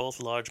and Ben are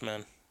both large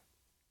men.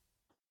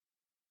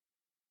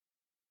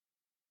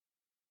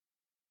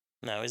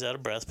 Now he's out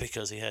of breath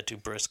because he had to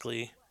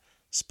briskly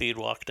speed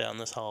walk down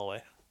this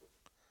hallway.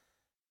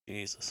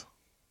 Jesus.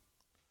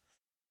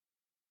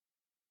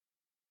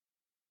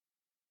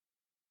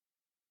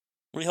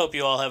 We hope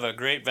you all have a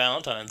great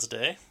Valentine's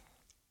Day.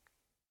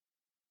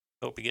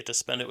 Hope you get to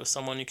spend it with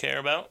someone you care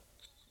about.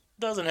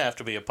 Doesn't have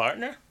to be a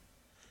partner.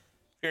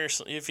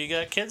 If you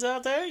got kids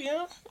out there,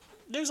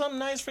 do something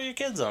nice for your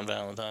kids on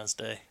Valentine's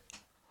Day.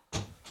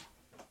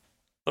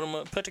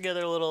 Put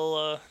together a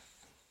little,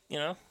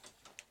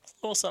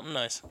 little something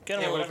nice.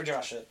 Get them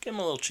give them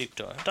a little cheap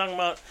toy. I'm talking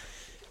about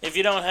if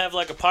you don't have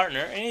like a partner,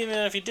 and even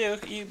if you do,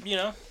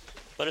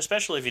 but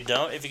especially if you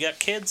don't, if you got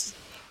kids,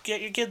 get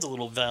your kids a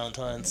little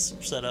Valentine's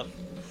set up.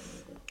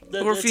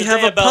 Or if you a have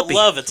day a about puppy.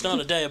 love, it's not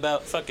a day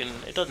about fucking.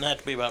 It doesn't have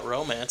to be about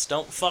romance.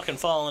 Don't fucking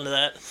fall into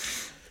that.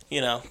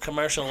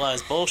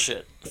 Commercialized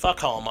bullshit. Fuck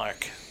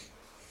Hallmark.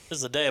 This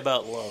is a day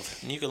about love.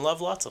 And you can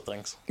love lots of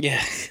things.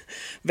 Yeah.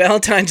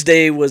 Valentine's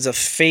Day was a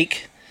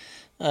fake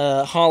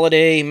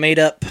holiday made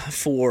up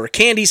for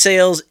candy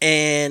sales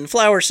and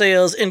flower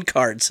sales and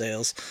card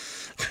sales.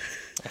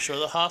 I'm sure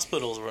the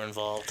hospitals were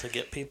involved to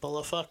get people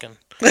a fucking.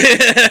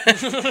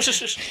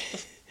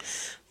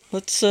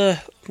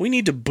 We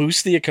need to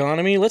boost the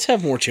economy. Let's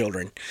have more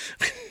children.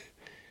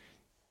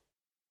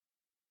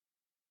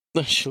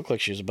 She looked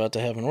like she was about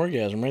to have an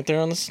orgasm right there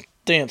on the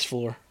dance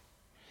floor.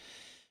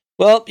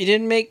 Well, you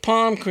didn't make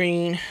prom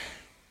queen.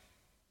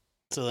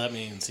 So that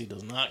means he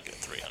does not get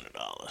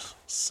 $300.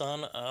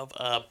 Son of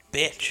a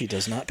bitch. He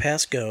does not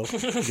pass go. He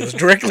goes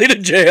directly to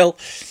jail.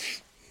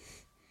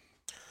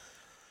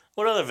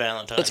 What other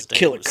Valentine's Day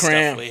kill it,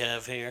 stuff we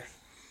have here?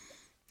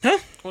 Huh?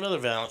 What other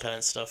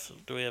Valentine's stuff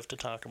do we have to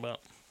talk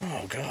about?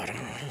 Oh, God, I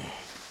don't know.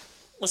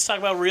 Let's talk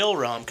about real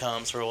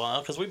rom-coms for a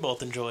while, because we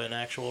both enjoy an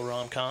actual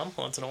rom-com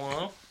once in a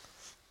while.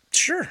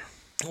 Sure.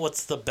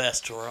 What's the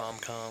best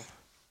rom-com?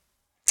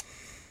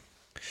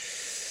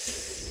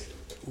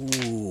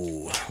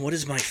 Ooh, what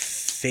is my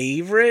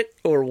favorite,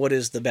 or what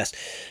is the best?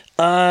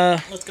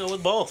 Let's go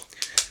with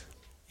both.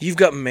 You've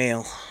Got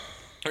Mail.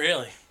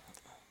 Really?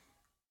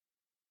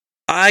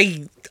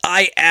 I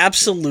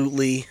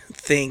absolutely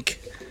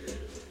think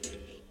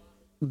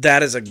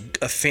that is a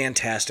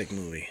fantastic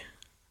movie.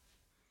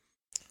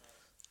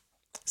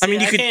 See,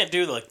 I can't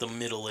do like the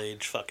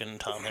middle-aged fucking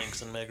Tom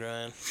Hanks and Meg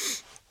Ryan.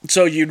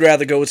 So you'd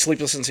rather go with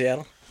Sleepless in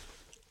Seattle?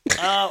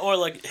 Or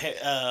like if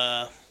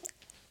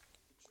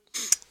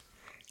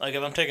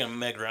I'm taking a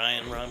Meg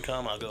Ryan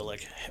rom-com, I'll go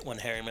like When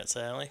Harry Met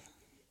Sally.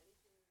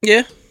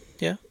 Yeah,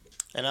 yeah.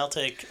 And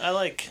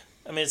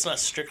it's not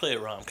strictly a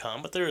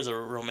rom-com, but there is a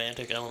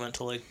romantic element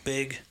to like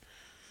Big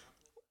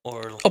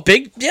or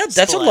Big? Yeah,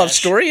 that's Splash. a love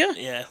story, yeah.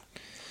 Yeah.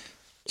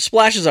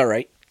 Splash is all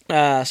right.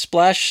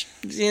 Splash,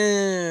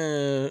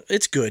 yeah,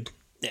 it's good.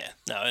 Yeah,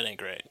 no, it ain't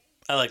great.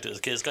 I liked it as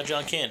a kid. It's got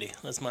John Candy.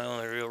 That's my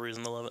only real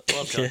reason to love it.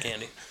 Love John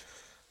Candy.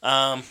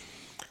 I'm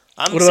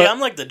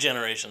like the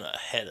generation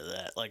ahead of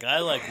that. Like I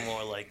like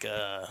more like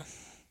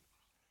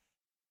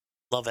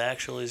Love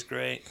Actually is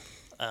great.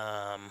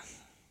 The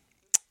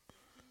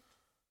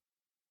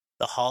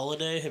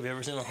Holiday. Have you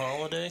ever seen The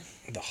Holiday?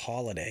 The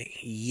Holiday,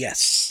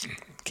 yes.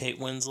 Kate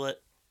Winslet,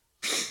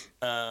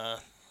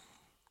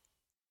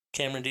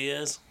 Cameron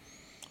Diaz.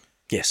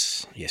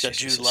 Yes. Got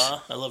Jude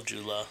Law. I love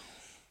Jude Law.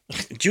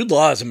 Jude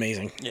Law is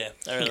amazing. Yeah,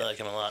 I really like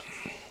him a lot.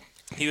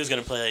 He was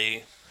going to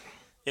play,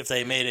 if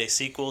they made a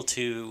sequel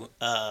to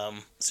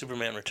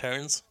Superman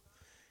Returns,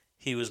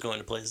 he was going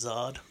to play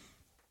Zod.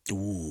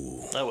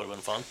 Ooh. That would have been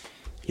fun.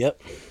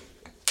 Yep.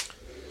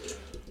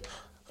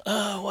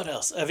 What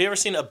else? Have you ever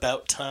seen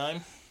About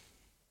Time?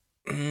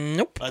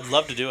 Nope. I'd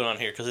love to do it on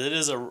here because it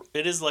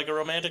is like a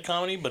romantic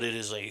comedy, but it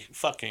is like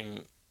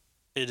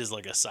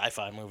a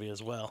sci-fi movie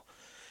as well.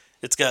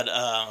 It's got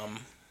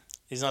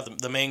he's not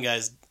the main guy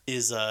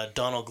is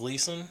Donald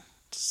Gleason's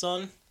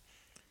son.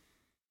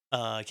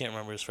 I can't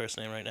remember his first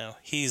name right now.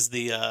 He's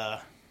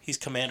he's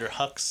Commander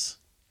Hux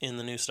in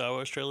the new Star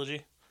Wars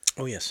trilogy.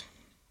 Oh yes.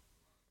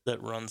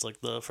 That runs like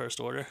the First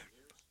Order.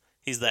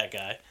 He's that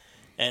guy,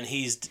 and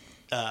he's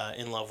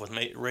in love with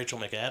Rachel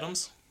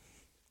McAdams.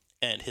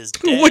 And his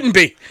dad... Who wouldn't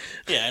be?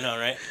 Yeah, I know,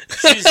 right?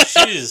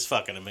 She's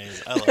fucking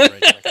amazing. I love Rachel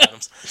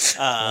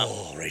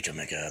McAdams. Rachel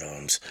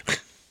McAdams.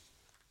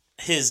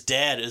 His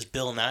dad is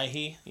Bill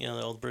Nighy,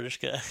 the old British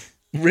guy.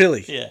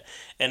 Really? Yeah.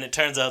 And it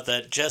turns out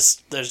that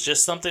there's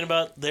just something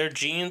about their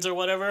genes or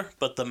whatever,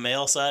 but the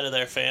male side of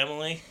their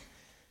family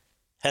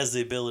has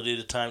the ability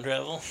to time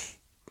travel.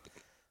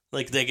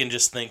 Like, they can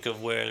just think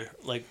of where,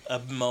 like, a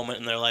moment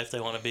in their life they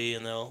want to be,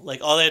 and they'll...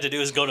 Like, all they have to do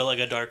is go to, like,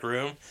 a dark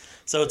room.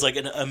 So it's, like,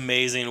 an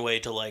amazing way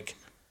to, like,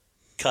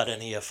 cut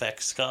any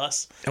effects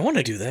costs. I want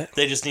to do that.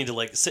 They just need to,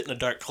 like, sit in a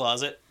dark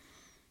closet,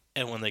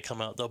 and when they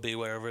come out, they'll be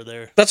wherever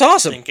they're... That's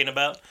awesome. ...thinking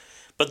about.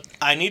 But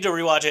I need to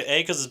rewatch it,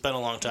 A, because it's been a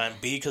long time,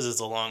 B, because it's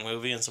a long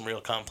movie and some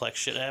real complex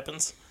shit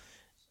happens.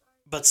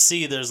 But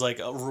C, there's, like,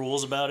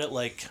 rules about it,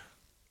 like...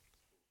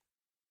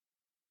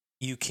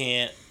 You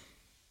can't...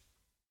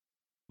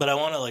 But I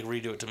want to, like,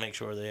 redo it to make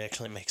sure they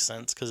actually make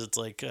sense, because it's,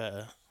 like,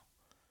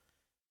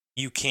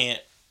 you can't...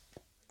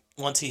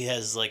 Once he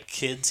has, like,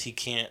 kids, he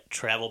can't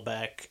travel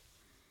back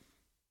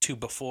to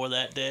before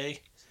that day,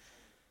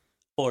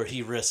 or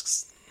he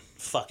risks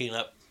fucking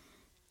up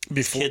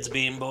kids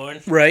being born.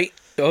 Right.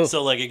 Oh.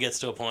 So, like, it gets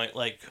to a point,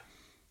 like,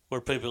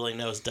 where people he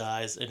knows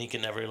dies, and he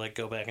can never, like,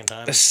 go back in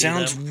time. That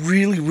sounds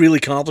really, really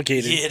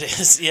complicated. Yeah, it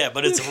is. Yeah,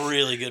 but it's a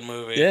really good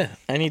movie. Yeah,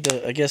 I need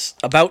to, I guess,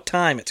 About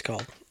Time it's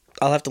called.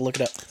 I'll have to look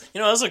it up.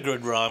 That's a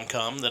good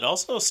rom-com that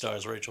also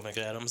stars Rachel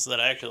McAdams that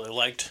I actually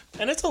liked.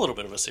 And it's a little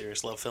bit of a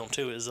serious love film,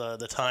 too, is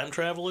The Time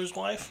Traveler's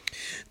Wife.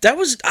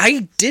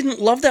 I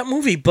didn't love that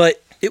movie,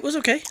 but it was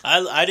okay.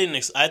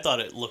 I thought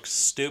it looked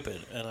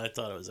stupid, and I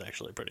thought it was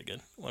actually pretty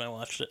good when I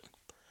watched it.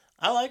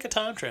 I like a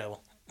time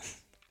travel.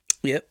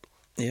 Yep.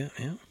 Yeah.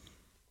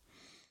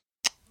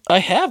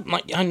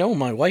 I know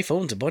my wife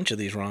owns a bunch of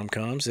these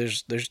rom-coms.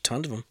 There's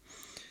tons of them.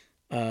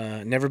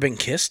 Never Been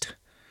Kissed.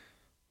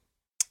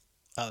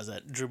 Oh, is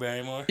that Drew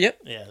Barrymore?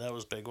 Yep. Yeah, that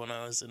was big when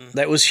I was in...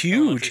 That was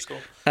huge.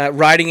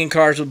 Riding in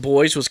Cars with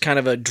Boys was kind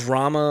of a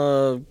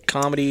drama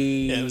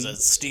comedy. Yeah, it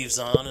was Steve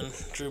Zahn and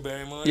Drew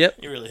Barrymore. Yep.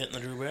 You're really hitting the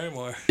Drew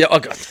Barrymore. Yeah, oh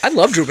God. I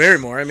love Drew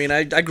Barrymore. I mean,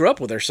 I grew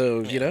up with her, so,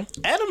 Adam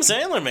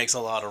Sandler makes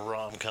a lot of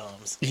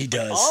rom-coms. He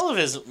does. All of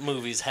his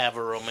movies have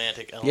a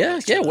romantic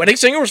element. Yeah. Wedding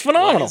Singer was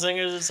phenomenal. Wedding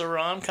Singer is a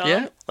rom-com.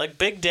 Yeah. Like,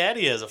 Big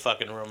Daddy has a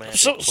fucking romantic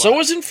So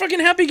was in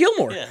fucking Happy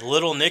Gilmore. Yeah,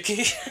 Little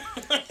Nicky.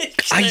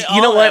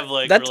 You know what?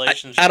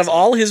 Relationships out of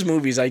all his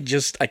movies, I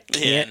can't.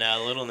 Yeah,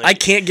 no, Little Nicky. I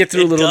can't get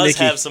through Little Nicky. It does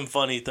have some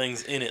funny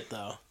things in it,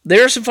 though.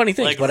 There are some funny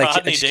things, like but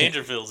Rodney I just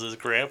Dangerfield's his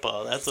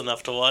grandpa. That's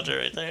enough to watch it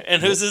right there.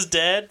 And who's his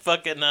dad?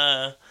 Fucking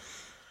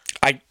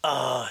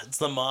it's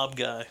the mob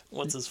guy.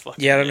 What's his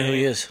fucking name? I don't know who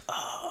he is.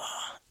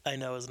 I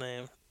know his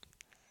name.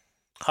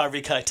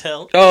 Harvey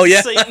Keitel. Oh,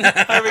 yeah. Satan.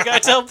 Harvey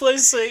Keitel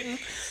plays Satan.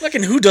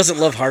 Fucking who doesn't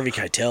love Harvey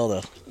Keitel,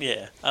 though?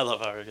 Yeah, I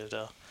love Harvey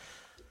Keitel.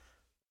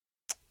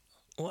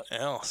 What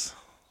else?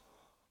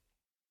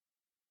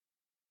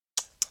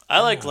 I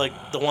like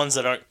the ones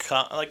that aren't...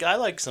 I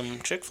like some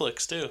chick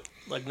flicks, too.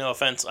 Like, no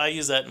offense. I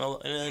use that in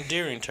an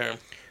endearing term.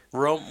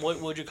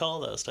 What would you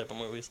call those type of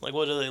movies? Like,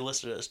 what are they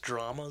listed as?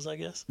 Dramas, I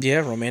guess?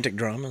 Yeah, romantic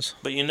dramas.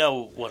 But you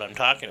know what I'm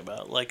talking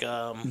about. Like,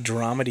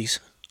 dramedies.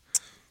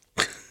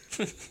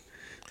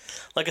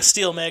 Like a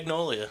Steel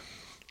Magnolia.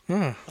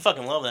 I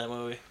fucking love that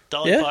movie.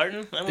 Dolly Yeah.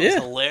 Parton? That movie's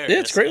hilarious. Yeah,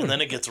 it's a great and one.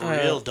 then it gets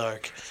real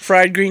dark.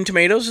 Fried Green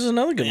Tomatoes is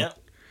another good one.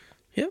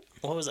 Yep.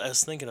 What was I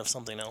was thinking of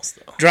something else,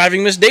 though.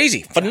 Driving Miss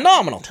Daisy.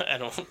 Phenomenal. I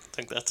don't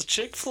think that's a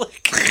chick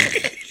flick.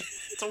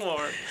 It's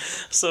more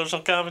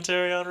social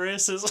commentary on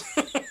racism.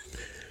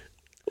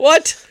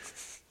 What?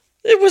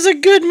 It was a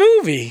good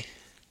movie.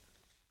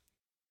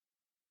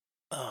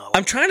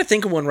 I'm trying to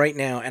think of one right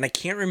now, and I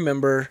can't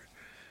remember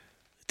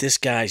this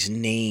guy's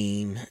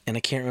name, and I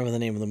can't remember the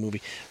name of the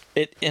movie.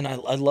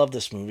 I love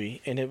this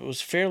movie, and it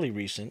was fairly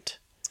recent.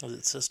 Was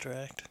it Sister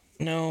Act?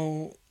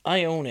 No,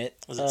 I own it.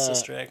 Was it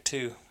Sister Act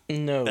 2?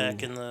 No.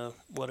 Back in the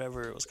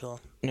whatever it was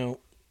called. No.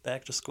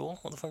 Back to School?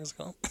 What the fuck is it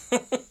called?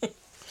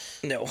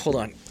 No, hold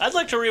on. I'd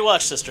like to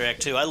rewatch Sister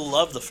Act 2. I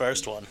love the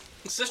first one.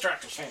 Sister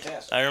Act was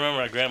fantastic. I remember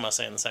my grandma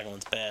saying the second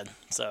one's bad,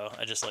 so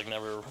I just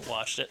never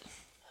watched it.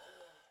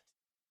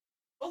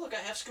 Oh, look, I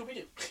have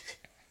Scooby-Doo.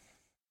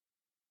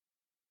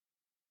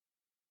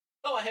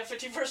 Oh, I have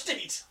 15 First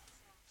Dates.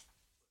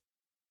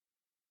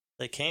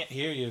 They can't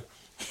hear you.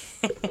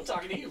 I'm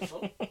talking to you,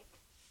 fool.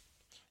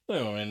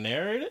 Wait, want me to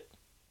narrate it?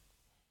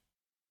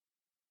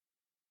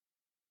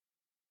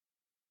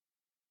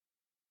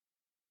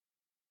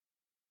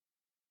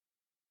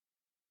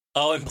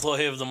 Oh,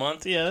 Employee of the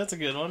Month? Yeah, that's a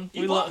good one.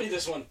 You bought me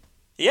this one.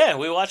 Yeah,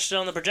 we watched it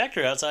on the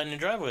projector outside in your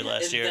driveway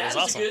last year. It was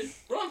awesome. That is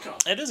a good rom-com.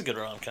 It is a good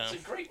rom-com.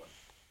 It's a great one.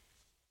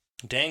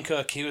 Dan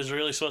Cook, he was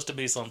really supposed to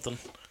be something.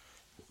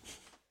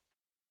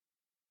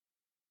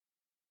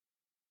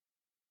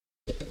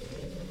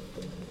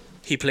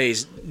 He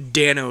plays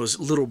Dano's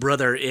little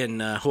brother in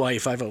Hawaii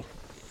Five-0.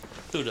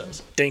 Who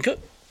does? Dan Cook.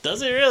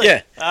 Does he really?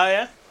 Yeah. Oh,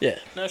 yeah? Yeah.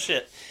 No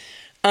shit.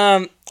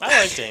 I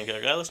like Dan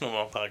Cook. I listen to him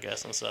on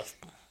podcasts and stuff.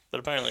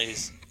 But apparently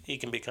he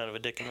can be kind of a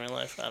dick in real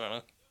life. I don't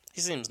know.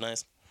 He seems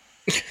nice.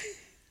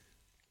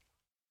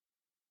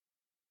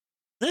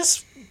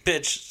 This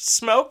bitch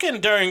smoking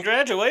during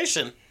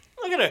graduation.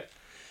 Look at her.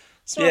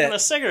 Smoking a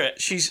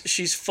cigarette.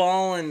 She's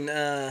fallen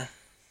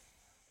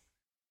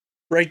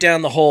right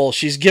down the hole.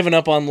 She's given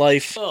up on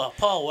life. Oh,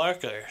 Paul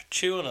Walker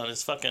chewing on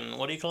his fucking,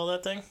 what do you call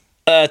that thing?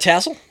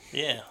 Tassel?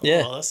 Yeah.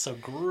 Yeah. Oh, that's so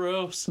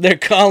gross. They're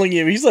calling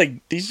him. He's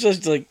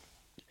just like,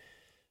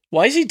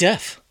 why is he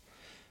deaf?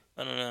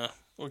 I don't know.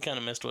 We kind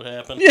of missed what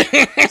happened.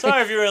 Yeah.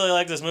 Sorry if you really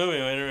like this movie.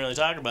 We didn't really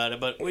talk about it,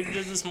 but we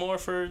did this more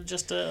for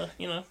just,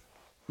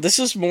 This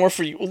is more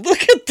for you.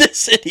 Look at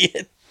this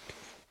idiot.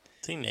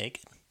 Is he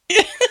naked?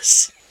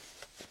 Yes.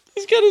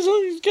 He's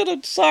got a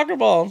soccer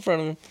ball in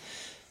front of him.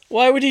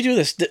 Why would he do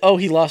this? Oh,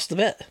 he lost the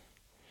bet.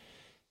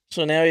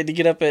 So now he had to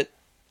get up at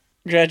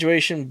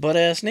graduation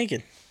butt-ass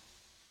naked.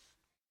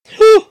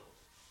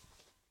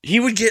 He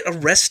would get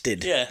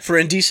arrested for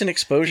indecent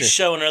exposure. He's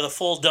showing her the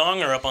full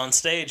donger up on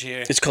stage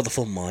here. It's called the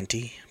full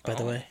Monty, by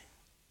the way.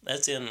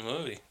 That's in the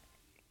movie.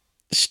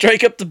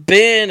 Strike up the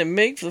band and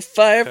make the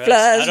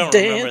fireflies dance. I don't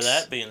remember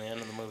that being the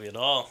end of the movie at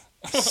all.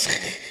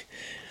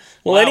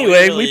 Well, wow,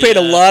 anyway, we paid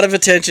a lot of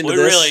attention to this.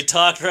 We really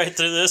talked right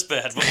through this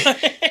bad boy.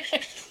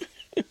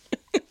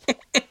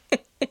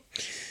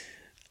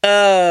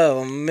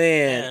 Oh,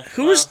 man.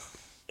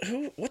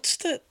 Yeah, what's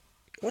that?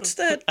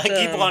 I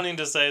keep wanting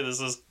to say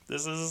this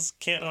is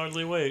Can't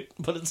Hardly Wait,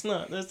 but it's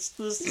not. This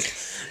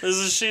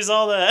is She's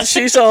All That.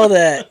 She's All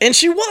That. And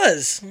she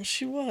was.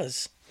 She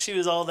was. She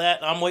was all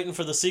that. I'm waiting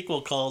for the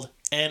sequel called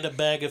And a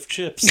Bag of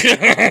Chips. Zing!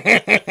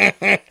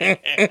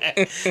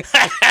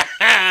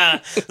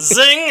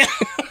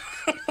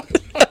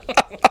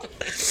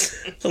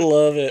 I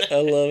love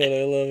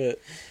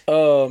it.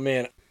 Oh,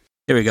 man.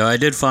 Here we go. I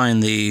did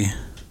find the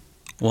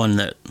one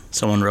that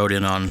someone wrote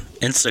in on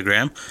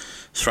Instagram.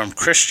 It's from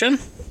Christian.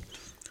 It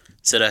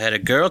said, I had a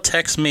girl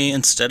text me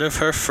instead of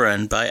her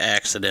friend by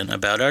accident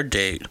about our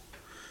date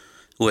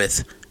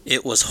with,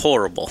 "It was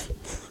horrible."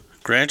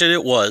 Granted,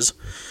 it was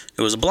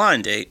a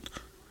blind date,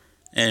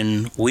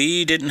 and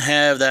we didn't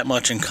have that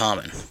much in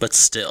common, but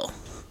still.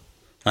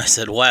 I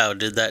said, wow,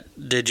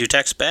 did you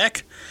text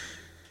back?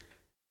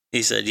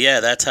 He said,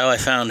 yeah, that's how I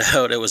found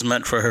out it was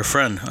meant for her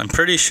friend. I'm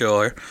pretty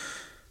sure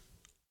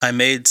I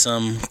made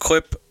some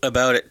quip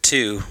about it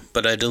too,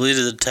 but I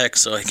deleted the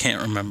text, so I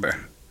can't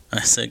remember.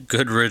 I said,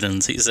 good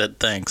riddance. He said,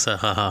 thanks.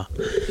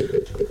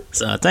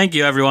 So thank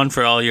you, everyone,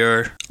 for all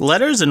your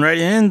letters and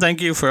writing in. Thank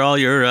you for all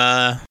your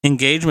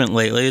engagement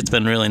lately. It's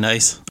been really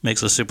nice.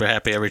 Makes us super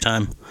happy every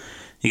time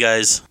you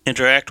guys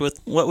interact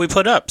with what we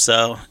put up.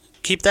 So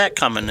keep that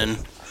coming and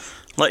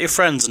let your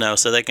friends know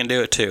so they can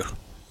do it too.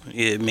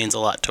 It means a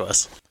lot to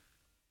us.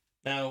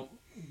 Now,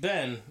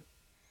 Ben,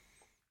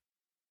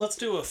 let's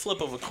do a flip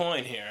of a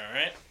coin here, all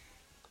right?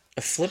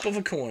 A flip of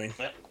a coin?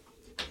 Yep.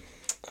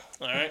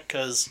 All right,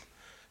 because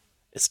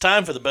it's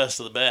time for the best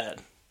of the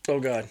bad.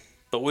 Oh, God.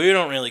 But we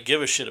don't really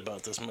give a shit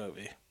about this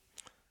movie.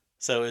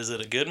 So is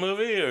it a good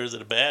movie or is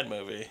it a bad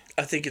movie?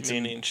 I think it's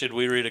Meaning, should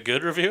we read a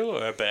good review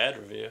or a bad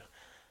review?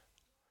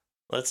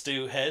 Let's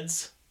do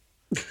heads.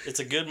 It's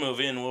a good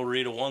movie and we'll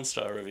read a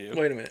 1-star review.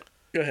 Wait a minute.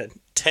 Go ahead.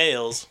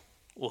 Tails,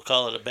 we'll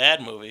call it a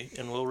bad movie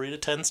and we'll read a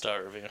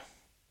 10-star review.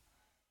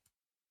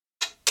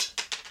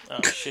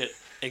 Oh, shit.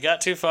 It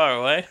got too far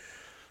away.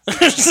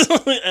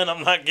 And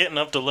I'm not getting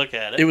up to look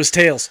at it. It was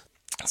Tails.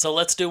 So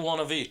let's do one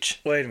of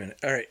each. Wait a minute.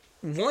 All right.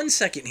 1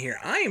 second here.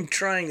 I am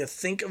trying to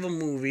think of a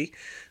movie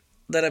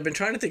that I've been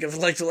trying to think of.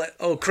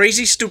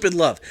 Crazy Stupid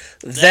Love.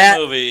 That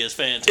movie is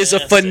fantastic. It's a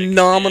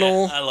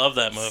phenomenal. Yeah, I love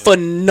that movie.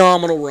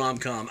 Phenomenal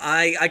rom-com.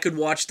 I could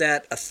watch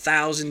that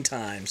 1,000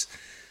 times.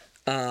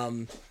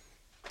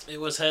 It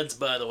was heads,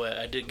 by the way.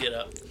 I did get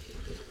up.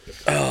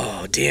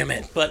 Oh, damn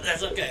it. But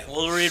that's okay.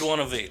 We'll read one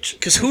of each.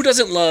 Because who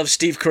doesn't love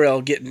Steve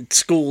Carell getting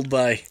schooled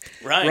by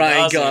Ryan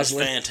Gosling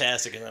Gosling? is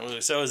fantastic in that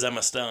movie. So is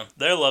Emma Stone.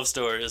 Their love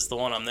story is the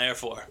one I'm there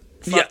for.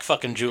 Fuck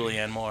fucking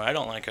Julianne Moore. I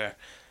don't like her.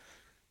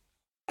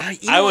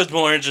 I was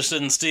more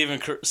interested in Steve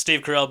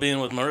Carell being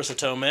with Marissa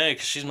Tomei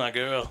because she's my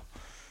girl.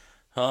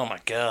 Oh my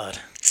god.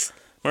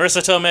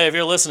 Marissa Tomei, if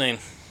you're listening,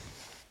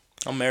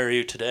 I'll marry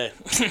you today.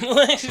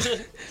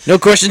 No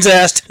questions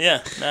asked.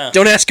 Yeah, no.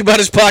 Don't ask about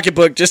his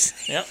pocketbook. Just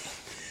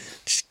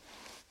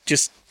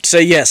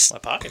say yes. My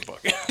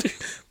pocketbook.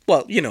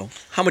 Well, you know,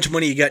 how much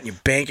money you got in your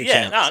bank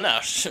account. Yeah, no.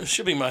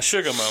 She'll be my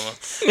sugar mama.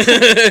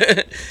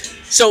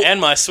 So and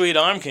my sweet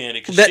arm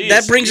candy.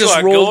 That brings you us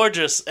are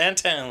gorgeous and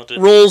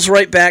talented. Rolls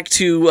right back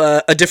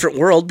to A Different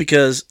World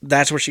because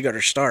that's where she got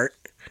her start.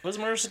 Was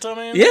Marissa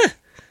Tomei in Yeah. that?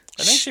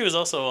 I think she was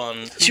also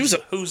on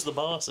Who's the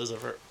Boss as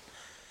of her.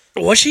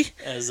 Was she?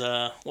 As,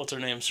 what's her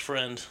name's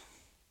friend.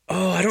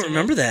 Oh, I don't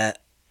remember that.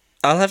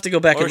 I'll have to go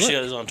back and look. Or she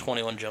was on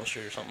 21 Jump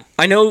Street or something.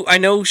 I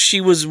know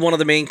she was one of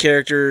the main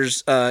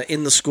characters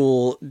in the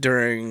school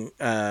during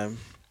the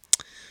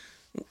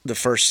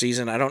first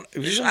season.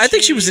 I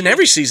think she was in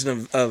every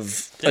season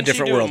of A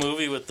Different World. Didn't she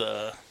do a movie with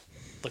the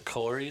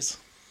Coreys?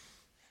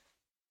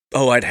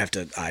 Oh, I'd have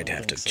to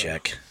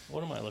check.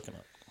 What am I looking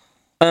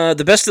at?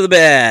 The Best of the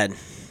Bad.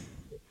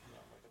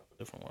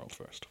 Different World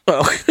first.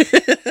 Oh.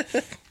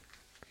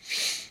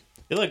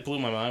 It blew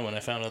my mind when I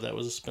found out that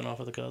was a spinoff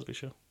of The Cosby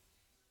Show.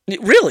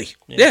 Really?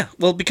 Yeah.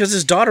 Well, because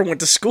his daughter went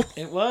to school.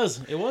 It was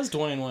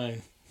Dwayne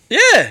Wayne.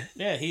 Yeah.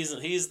 Yeah, he's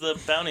the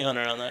bounty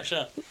hunter on that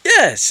show.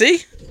 Yeah.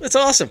 See, that's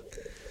awesome.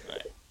 All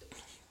right.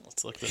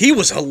 Let's look. He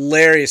was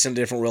hilarious in A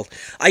Different World.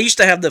 I used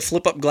to have the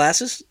flip up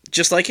glasses,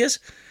 just like his.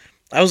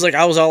 I was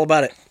all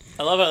about it.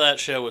 I love how that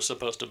show was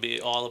supposed to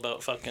be all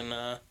about fucking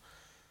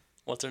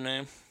what's her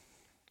name?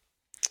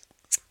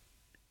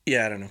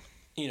 Yeah, I don't know.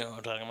 You know what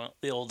I'm talking about.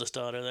 The oldest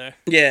daughter there.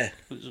 Yeah.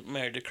 Who's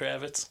married to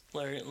Kravitz.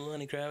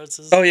 Lenny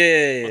Kravitz. Oh,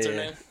 yeah. What's her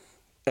name?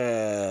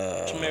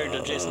 She's married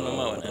to Jason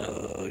Momoa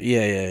now.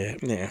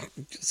 Yeah.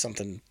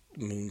 Something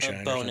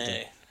Moonshine or something.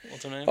 Bonet.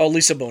 What's her name? Oh,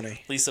 Lisa Bonet.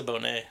 Lisa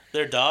Bonet.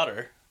 Their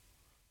daughter,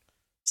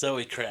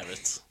 Zoe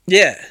Kravitz.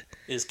 Yeah.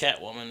 Is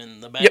Catwoman in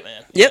the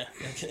Batman. Yep.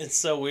 Yeah. It's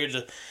so weird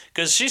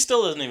because she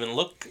still doesn't even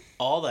look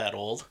all that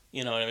old.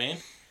 You know what I mean?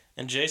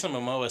 And Jason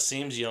Momoa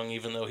seems young,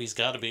 even though he's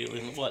got to be in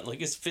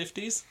his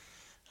 50s.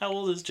 How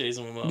old is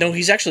Jason Momoa? No,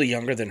 he's actually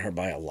younger than her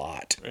by a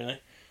lot.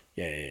 Really?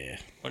 Yeah.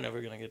 We're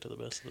never gonna get to the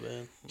best of the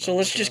bad. So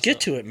let's just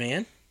get to it,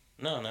 man.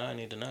 No, I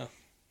need to know.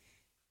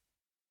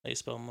 How you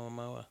spell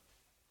Momoa?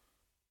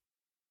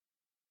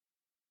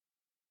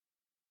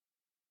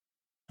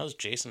 How's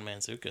Jason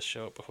Mantzoukas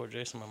show up before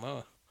Jason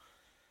Momoa?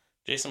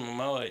 Jason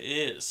Momoa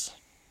is...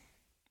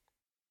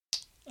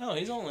 Oh,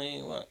 he's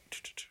only,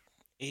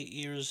 8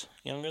 years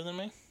younger than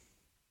me?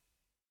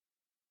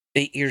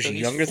 8 years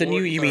younger than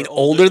you? You mean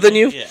older older than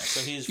you? Yeah, so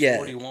he's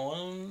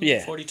 41,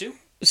 yeah. 42?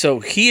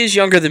 So he is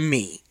younger than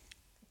me.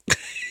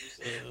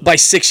 By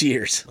 6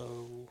 years.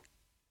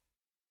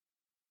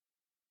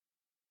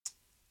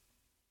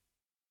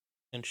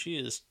 And she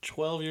is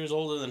 12 years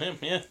older than him,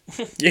 yeah.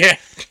 Yeah,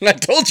 I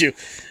told you.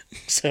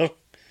 So.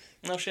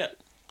 No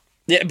shit.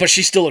 Yeah, but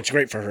she still looks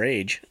great for her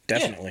age.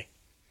 Definitely.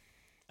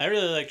 Yeah. I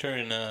really liked her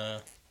in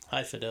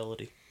High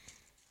Fidelity.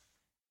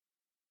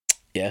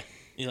 Yeah.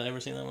 You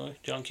ever seen that movie?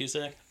 John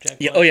Cusack? Jack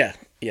Yeah. Black? Oh, yeah.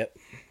 Yep.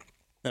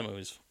 That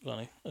movie's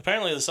funny.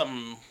 Apparently there's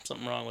something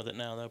wrong with it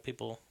now, though.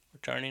 People are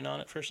turning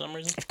on it for some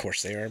reason. Of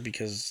course they are,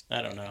 because...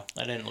 I don't know.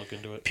 I didn't look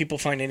into it. People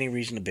find any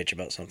reason to bitch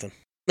about something.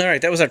 All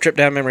right, that was our trip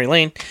down memory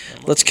lane.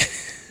 Let's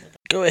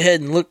go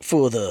ahead and look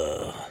for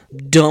the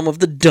dumb of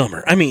the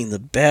dumber. I mean, the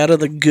bad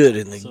of the good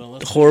and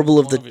the horrible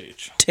of the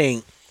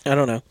taint. I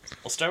don't know.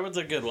 We'll start with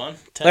the good one.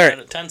 10 out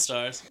of 10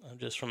 stars,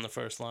 just from the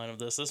first line of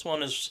this. This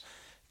one is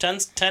 10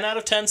 out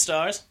of 10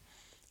 stars.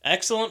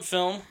 Excellent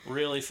film,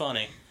 really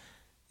funny.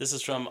 This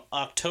is from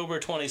October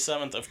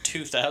 27th of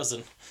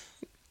 2000.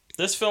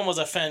 This film was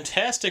a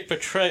fantastic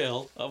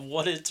portrayal of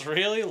what it's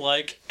really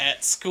like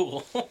at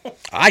school.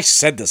 I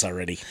said this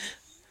already.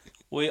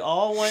 We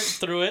all went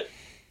through it,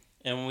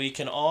 and we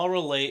can all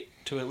relate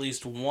to at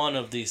least one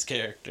of these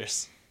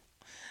characters.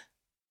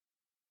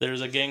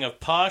 There's a gang of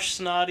posh,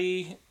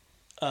 snotty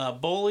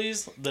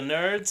bullies, the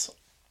nerds,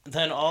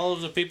 then all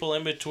of the people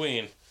in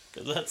between.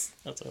 That's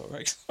how it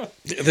works.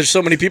 There's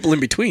so many people in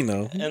between,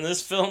 though. And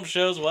this film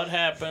shows what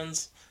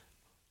happens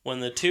when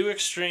the two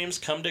extremes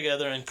come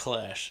together and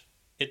clash.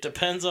 It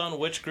depends on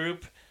which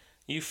group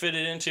you fit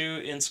it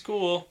into in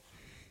school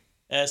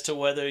as to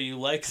whether you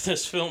like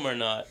this film or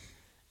not.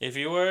 If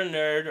you are a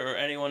nerd or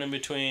anyone in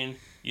between,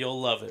 you'll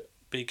love it,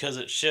 because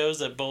it shows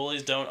that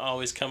bullies don't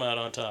always come out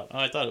on top. Oh,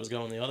 I thought it was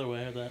going the other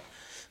way or that.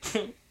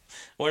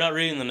 We're not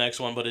reading the next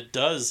one, but it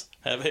does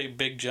have a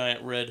big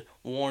giant red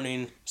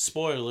warning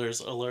spoilers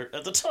alert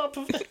at the top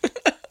of it.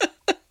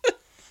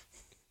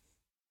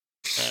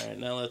 Alright,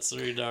 now let's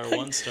read our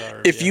 1-star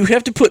review. If you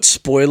have to put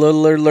spoiler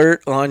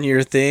alert on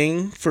your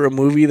thing for a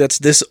movie that's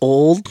this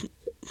old,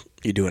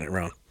 you're doing it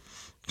wrong.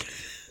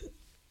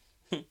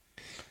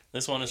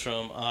 This one is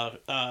from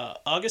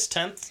August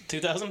 10th,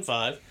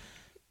 2005.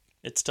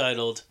 It's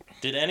titled,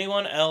 Did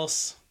Anyone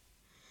Else...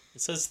 It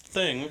says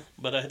Thing,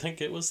 but I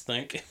think it was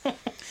Think.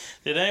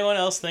 Did anyone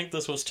else think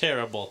this was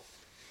terrible?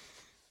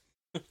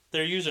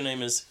 Their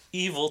username is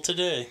Evil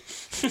Today.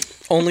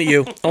 Only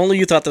you. Only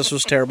you thought this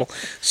was terrible.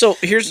 So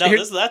here's...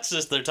 That's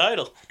just their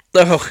title.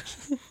 Oh.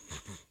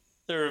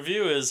 The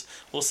review is,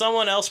 will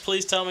someone else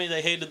please tell me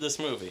they hated this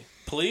movie?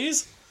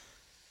 Please?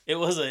 It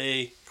was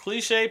a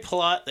cliche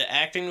plot, the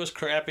acting was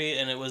crappy,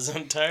 and it was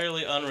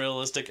entirely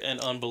unrealistic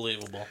and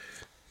unbelievable.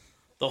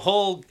 The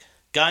whole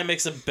guy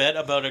makes a bet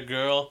about a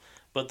girl,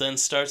 but then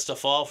starts to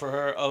fall for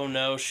her, oh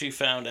no, she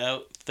found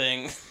out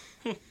thing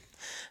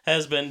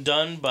has been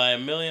done by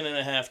 1.5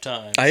 million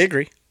times. I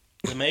agree.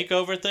 The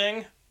makeover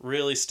thing?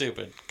 Really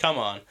stupid. Come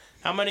on.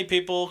 How many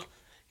people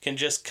can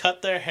just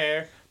cut their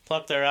hair,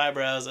 pluck their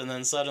eyebrows, and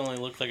then suddenly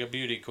look like a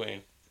beauty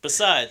queen?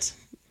 Besides,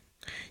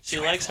 she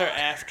likes her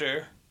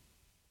after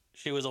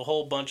she was a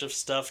whole bunch of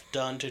stuff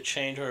done to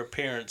change her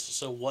appearance.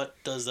 So what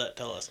does that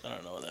tell us? I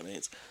don't know what that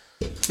means.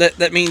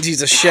 That means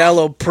he's a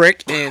shallow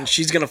prick, and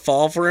she's going to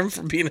fall for him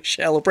for being a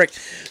shallow prick.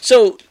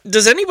 So,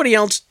 does anybody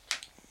else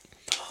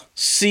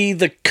see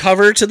the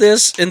cover to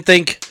this and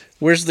think,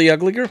 where's the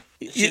ugly girl?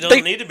 She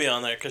doesn't need to be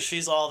on there because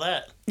she's all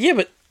that. Yeah,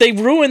 but they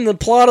ruined the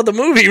plot of the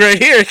movie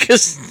right here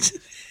because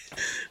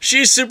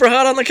she's super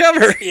hot on the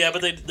cover. Yeah,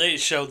 but they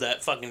showed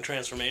that fucking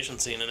transformation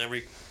scene in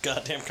every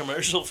goddamn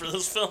commercial for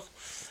this film.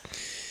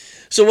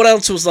 So what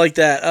else was like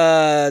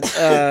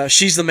that?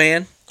 She's the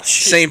Man.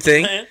 Same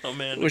thing.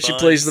 Where she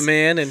plays the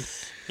man, and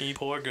you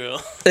poor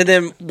girl. And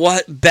then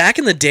what? Back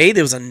in the day,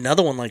 there was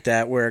another one like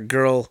that where a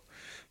girl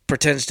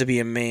pretends to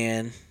be a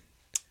man.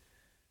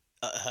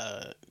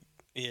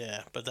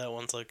 Yeah, but that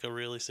one's like a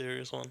really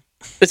serious one.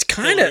 It's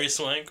kind of Hilary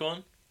Swank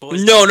one.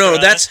 Boys no, Don't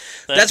Cry.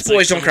 that's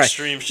Boys like Don't Cry.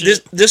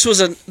 Shit. This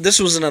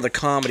was another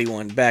comedy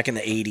one back in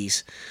the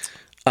 80s.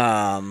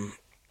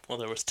 Well,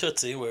 there was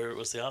Tootsie, where it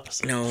was the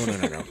opposite. No.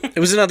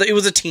 It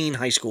was a teen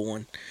high school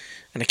one.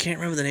 And I can't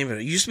remember the name of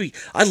it. It used to be...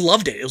 I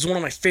loved it. It was one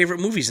of my favorite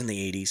movies in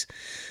the 80s.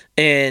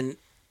 And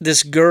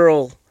this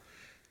girl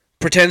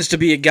pretends to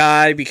be a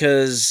guy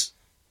because...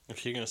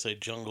 If you're going to say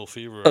Jungle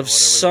Fever... Of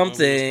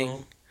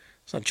something...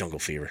 It's not Jungle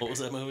Fever. What was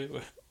that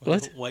movie?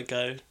 What? The white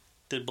guy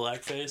did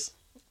blackface.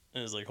 It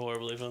was like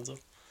horribly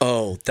offensive.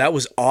 Oh, that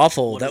was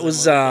awful. That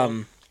was...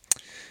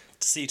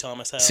 C.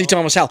 Thomas Howell. C.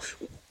 Thomas Howell.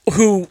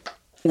 Who...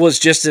 was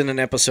just in an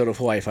episode of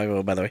Hawaii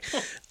Five-0, by the way.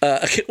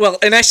 Well,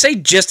 and I say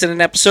just in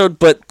an episode,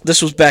 but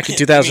this was back in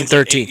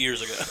 2013. Like 8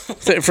 years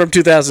ago. From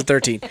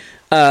 2013.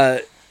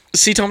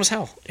 C. Thomas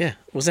Howell, yeah,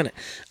 was in it.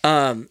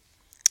 I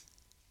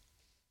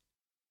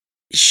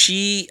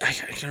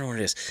don't know what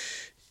it is.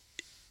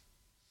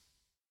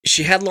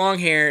 She had long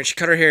hair, and she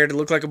cut her hair to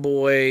look like a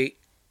boy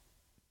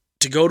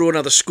to go to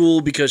another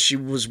school because she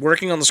was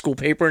working on the school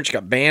paper, and she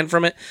got banned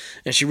from it,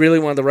 and she really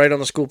wanted to write on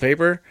the school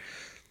paper.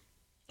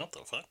 What the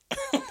fuck?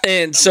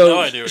 And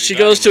so she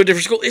goes to a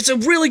different school. It's a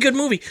really good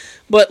movie.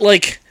 But,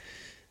 like,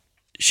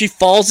 she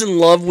falls in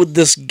love with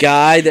this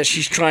guy that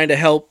she's trying to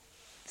help.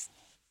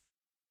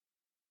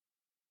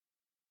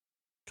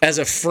 As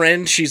a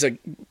friend,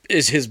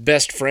 is his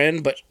best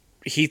friend, but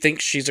he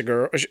thinks she's a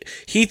girl.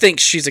 He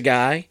thinks she's a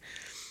guy.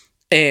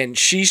 And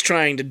she's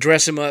trying to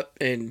dress him up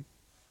and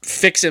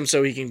fix him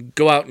so he can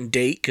go out and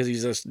date because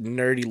he's this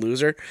nerdy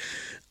loser.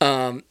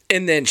 And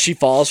then she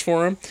falls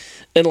for him.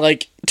 And,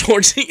 like,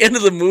 towards the end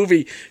of the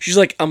movie, she's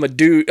like, I'm a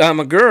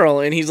girl.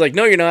 And he's like,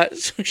 no, you're not.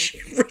 So she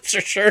rips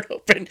her shirt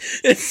open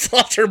and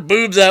flops her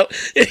boobs out.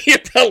 And he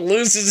about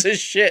loses his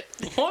shit.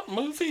 What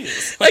movie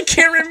is that? I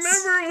can't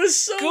remember. It was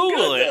so Google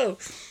good, it. though.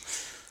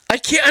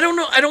 I don't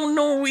know. I don't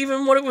know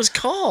even what it was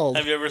called.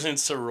 Have you ever seen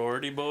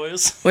Sorority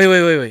Boys?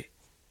 Wait.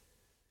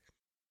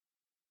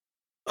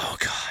 Oh,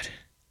 God.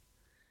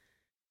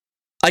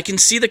 I can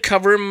see the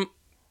cover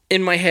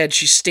in my head.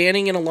 She's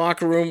standing in a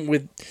locker room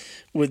with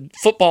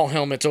football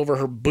helmets over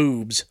her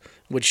boobs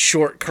with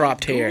short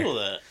cropped hair. Google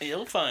that.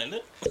 You'll find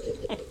it.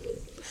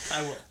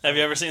 I will. Have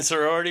you ever seen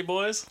Sorority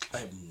Boys? I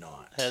have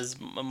not. Has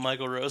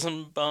Michael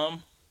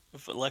Rosenbaum,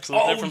 Lex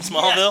Luthor from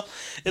Smallville.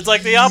 Yes. It's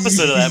like the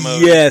opposite of that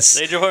movie. Yes.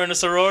 They join a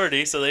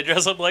sorority, so they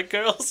dress up like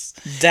girls.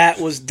 That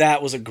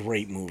was a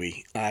great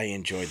movie. I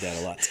enjoyed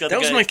that a lot. It's got that the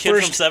was guy, my kid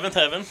first from Seventh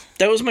Heaven.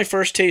 That was my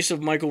first taste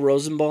of Michael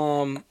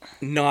Rosenbaum,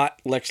 not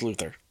Lex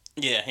Luthor.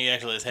 Yeah, he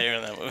actually has hair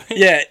in that movie.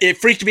 Yeah, it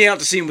freaked me out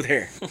to see him with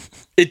hair.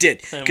 It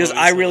did, because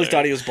I really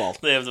thought he was bald.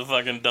 They have the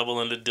fucking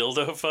double-ended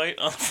dildo fight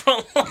on the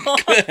front lawn.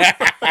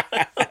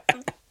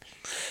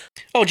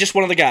 Oh, just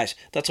one of the guys.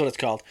 That's what it's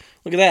called.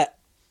 Look at that.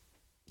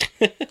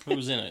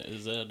 Who's in it?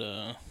 Is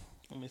that,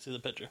 let me see the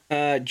picture.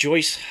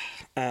 Joyce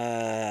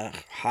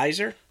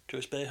Heiser?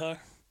 Joyce Behar?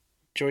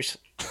 Joyce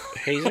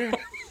Hazer?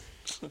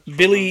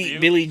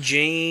 Billy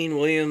Jane,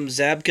 William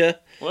Zabka.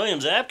 William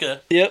Zabka?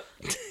 Yep.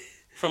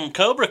 From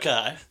Cobra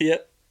Kai.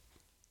 Yep.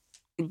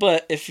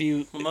 But if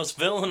you... The most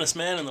villainous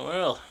man in the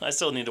world. I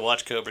still need to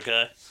watch Cobra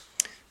Kai.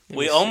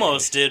 We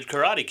almost did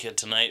Karate Kid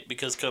tonight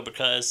because Cobra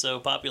Kai is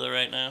so popular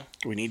right now.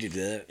 We need to do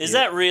that. Is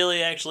that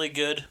really actually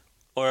good?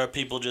 Or are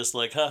people just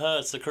like, haha,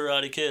 it's the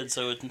Karate Kid,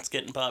 so it's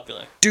getting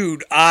popular?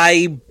 Dude,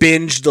 I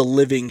binged the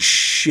living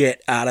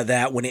shit out of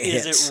that when it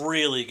hits. Is it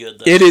really good,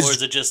 though? It is. Or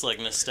is it just, like,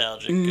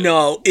 nostalgic?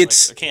 No,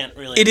 it's... Like, I can't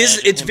really It's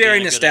imagine him very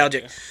being a good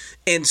nostalgic. actor.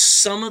 And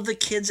some of the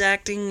kids'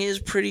 acting is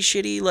pretty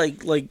shitty.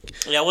 Like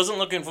Yeah, I wasn't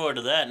looking forward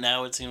to that.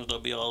 Now it seems to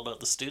be all about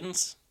the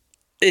students.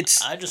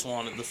 I just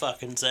wanted the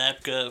fucking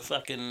Zabka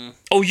fucking...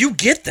 Oh, you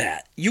get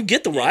that. You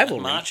get the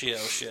rivalry. Machio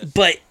shit.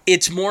 But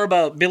it's more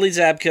about Billy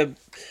Zabka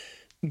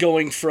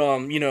going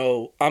from,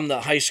 I'm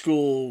the high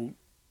school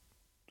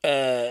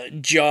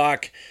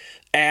jock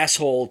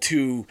asshole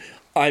to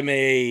I'm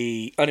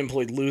a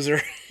unemployed loser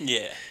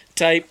Yeah.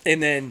 type.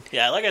 And then...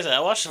 Yeah, like I said,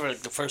 I watched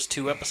the first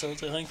 2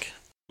 episodes, I think.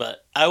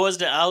 But now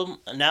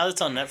that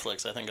it's on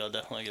Netflix, I think I'll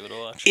definitely give it a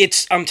watch.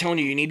 I'm telling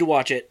you, you need to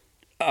watch it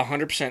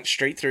 100%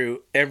 straight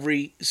through.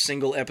 Every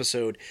single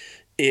episode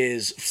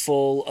is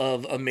full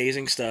of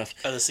amazing stuff.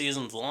 Are the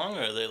seasons long,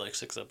 or are they like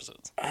 6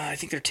 episodes? I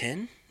think they're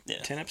 10.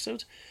 Yeah. 10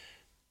 episodes.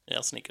 Yeah,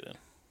 I'll sneak it in.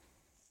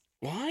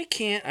 Why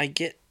can't I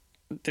get...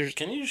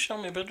 Can you just show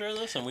me a picture of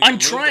this? I'm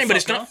trying, but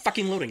it's not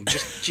fucking loading.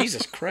 Just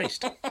Jesus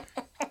Christ.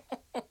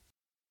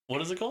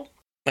 What is it called?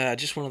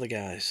 Just one of the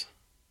guys.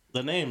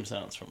 The name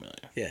sounds familiar.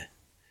 Yeah.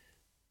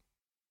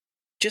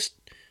 Just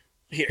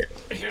here.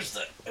 Here's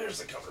the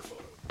cover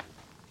photo.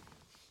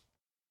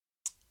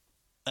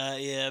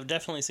 Yeah, I've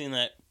definitely seen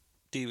that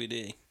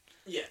DVD.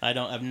 Yeah.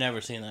 I've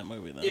never seen that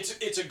movie though.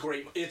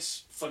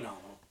 It's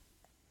phenomenal.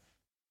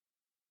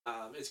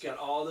 It's got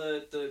all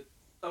it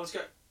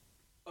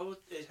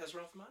has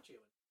Ralph Macchio.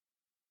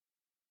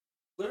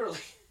 Literally.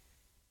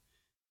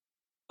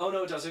 Oh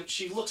no, it doesn't.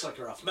 She looks like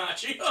Ralph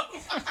Macchio.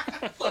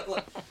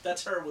 look,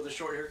 that's her with a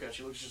short haircut.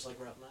 She looks just like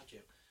Ralph Macchio.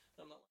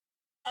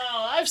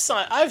 Oh, I've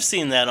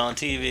seen that on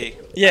TV.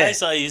 Yeah.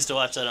 I used to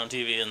watch that on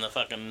TV in the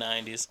fucking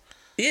 90s.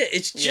 Yeah,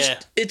 it's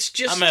just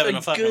I'm having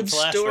a fucking good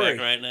flashback story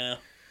right now.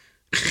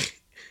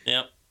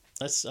 Yep.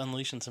 That's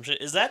unleashing some shit.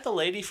 Is that the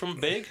lady from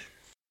Big?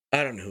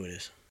 I don't know who it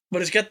is.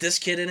 But it's got this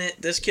kid in it.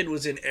 This kid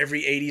was in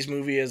every 80s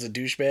movie as a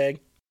douchebag.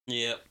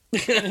 Yep.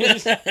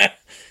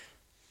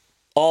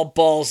 All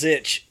balls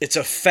itch. It's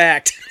a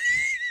fact.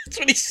 That's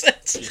what he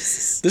says.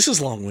 Jesus. This is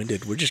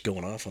long-winded. We're just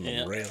going off on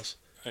the rails.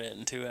 We're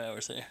hitting 2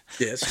 hours here.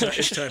 Yeah,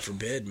 it's time for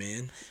bed,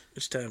 man.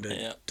 It's time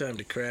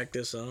to crack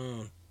this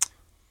on.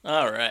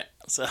 All right.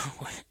 So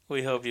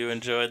we hope you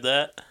enjoyed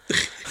that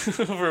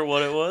for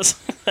what it was.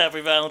 Happy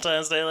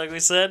Valentine's Day, like we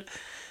said.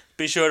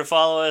 Be sure to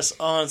follow us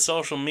on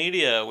social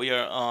media. We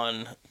are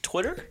on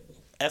Twitter,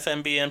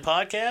 FMBN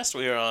Podcast.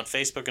 We are on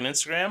Facebook and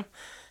Instagram,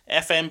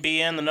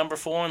 FMBN, the number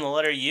 4 and the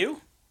letter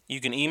U. You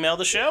can email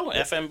the show,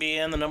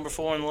 FMBN, the number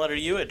 4 and the letter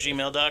U, at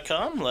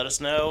gmail.com. Let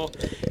us know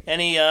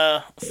any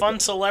fun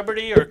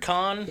celebrity or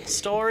con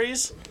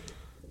stories,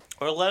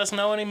 or let us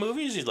know any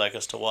movies you'd like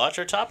us to watch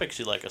or topics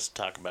you'd like us to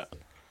talk about.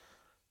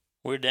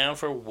 We're down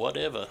for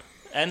whatever.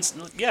 And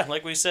yeah,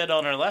 like we said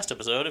on our last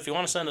episode, if you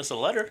want to send us a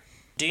letter,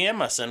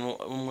 DM us and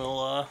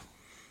we'll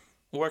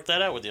work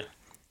that out with you.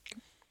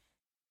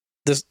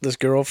 This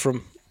girl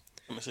from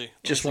Let me see.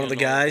 just one of the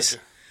guys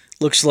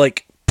looks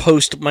like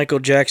post Michael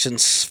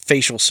Jackson's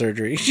facial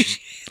surgery.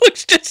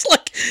 Looks just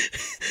like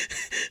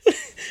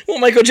what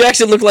Michael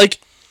Jackson looked like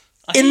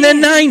in the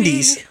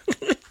 90s.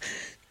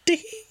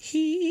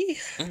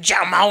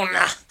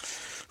 Jamona.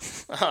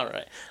 All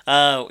right.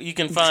 You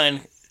can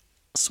find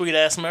sweet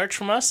ass merch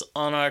from us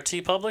on our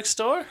TeePublic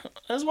store,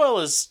 as well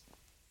as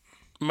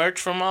merch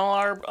from all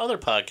our other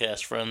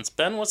podcast friends.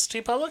 Ben, what's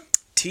TeePublic?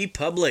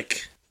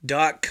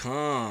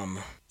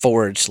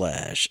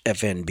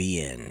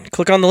 TeePublic.com/FNBN.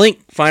 Click on the link,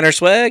 find our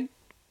swag,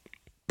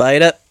 buy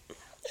it up.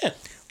 Yeah.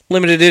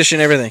 Limited edition,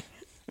 everything.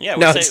 Yeah,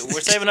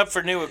 we're saving up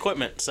for new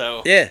equipment,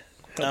 so yeah,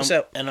 help us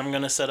out. And I'm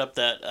gonna set up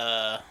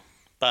that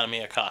buy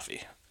me a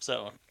coffee.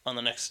 So on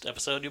the next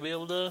episode, you'll be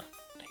able to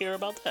hear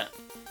about that.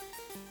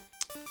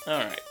 All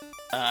right.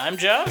 I'm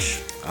Josh.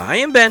 I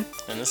am Ben.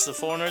 And this is the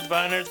 4 Nerds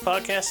by Nerds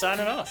podcast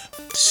signing off.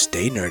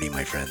 Stay nerdy,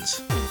 my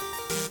friends.